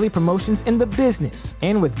best daily promotions in the business.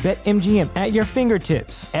 And with BetMGM at your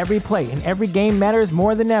fingertips, every play and every game matters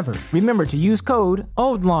more than ever. Remember to use code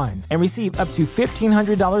OldLine and receive up to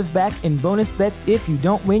 $1,500 back in bonus bets if you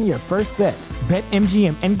don't win your first bet.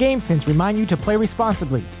 BetMGM and GameSense remind you to play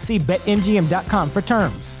responsibly. See BetMGM.com for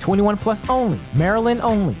terms. 21 plus only. Maryland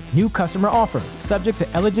only. New customer offer. Subject to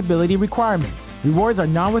eligibility requirements. Rewards are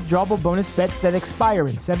non-withdrawable bonus bets that expire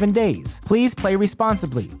in 7 days. Please play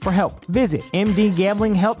responsibly. For help, visit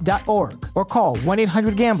mdgamblinghelp.org or call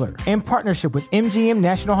 1-800-GAMBLER in partnership with MGM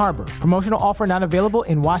National Harbor. Promotional offer not available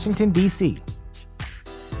in Washington, D.C.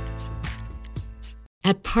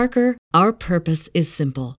 At Parker, our purpose is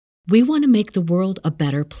simple. We want to make the world a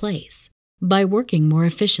better place by working more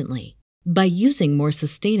efficiently, by using more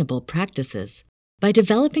sustainable practices, by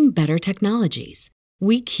developing better technologies.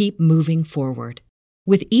 We keep moving forward.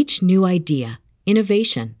 With each new idea,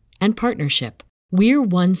 innovation, and partnership, we're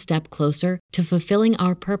one step closer to fulfilling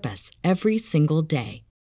our purpose every single day.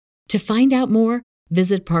 To find out more,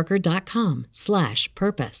 visit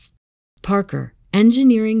parker.com/purpose. Parker,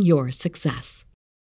 engineering your success.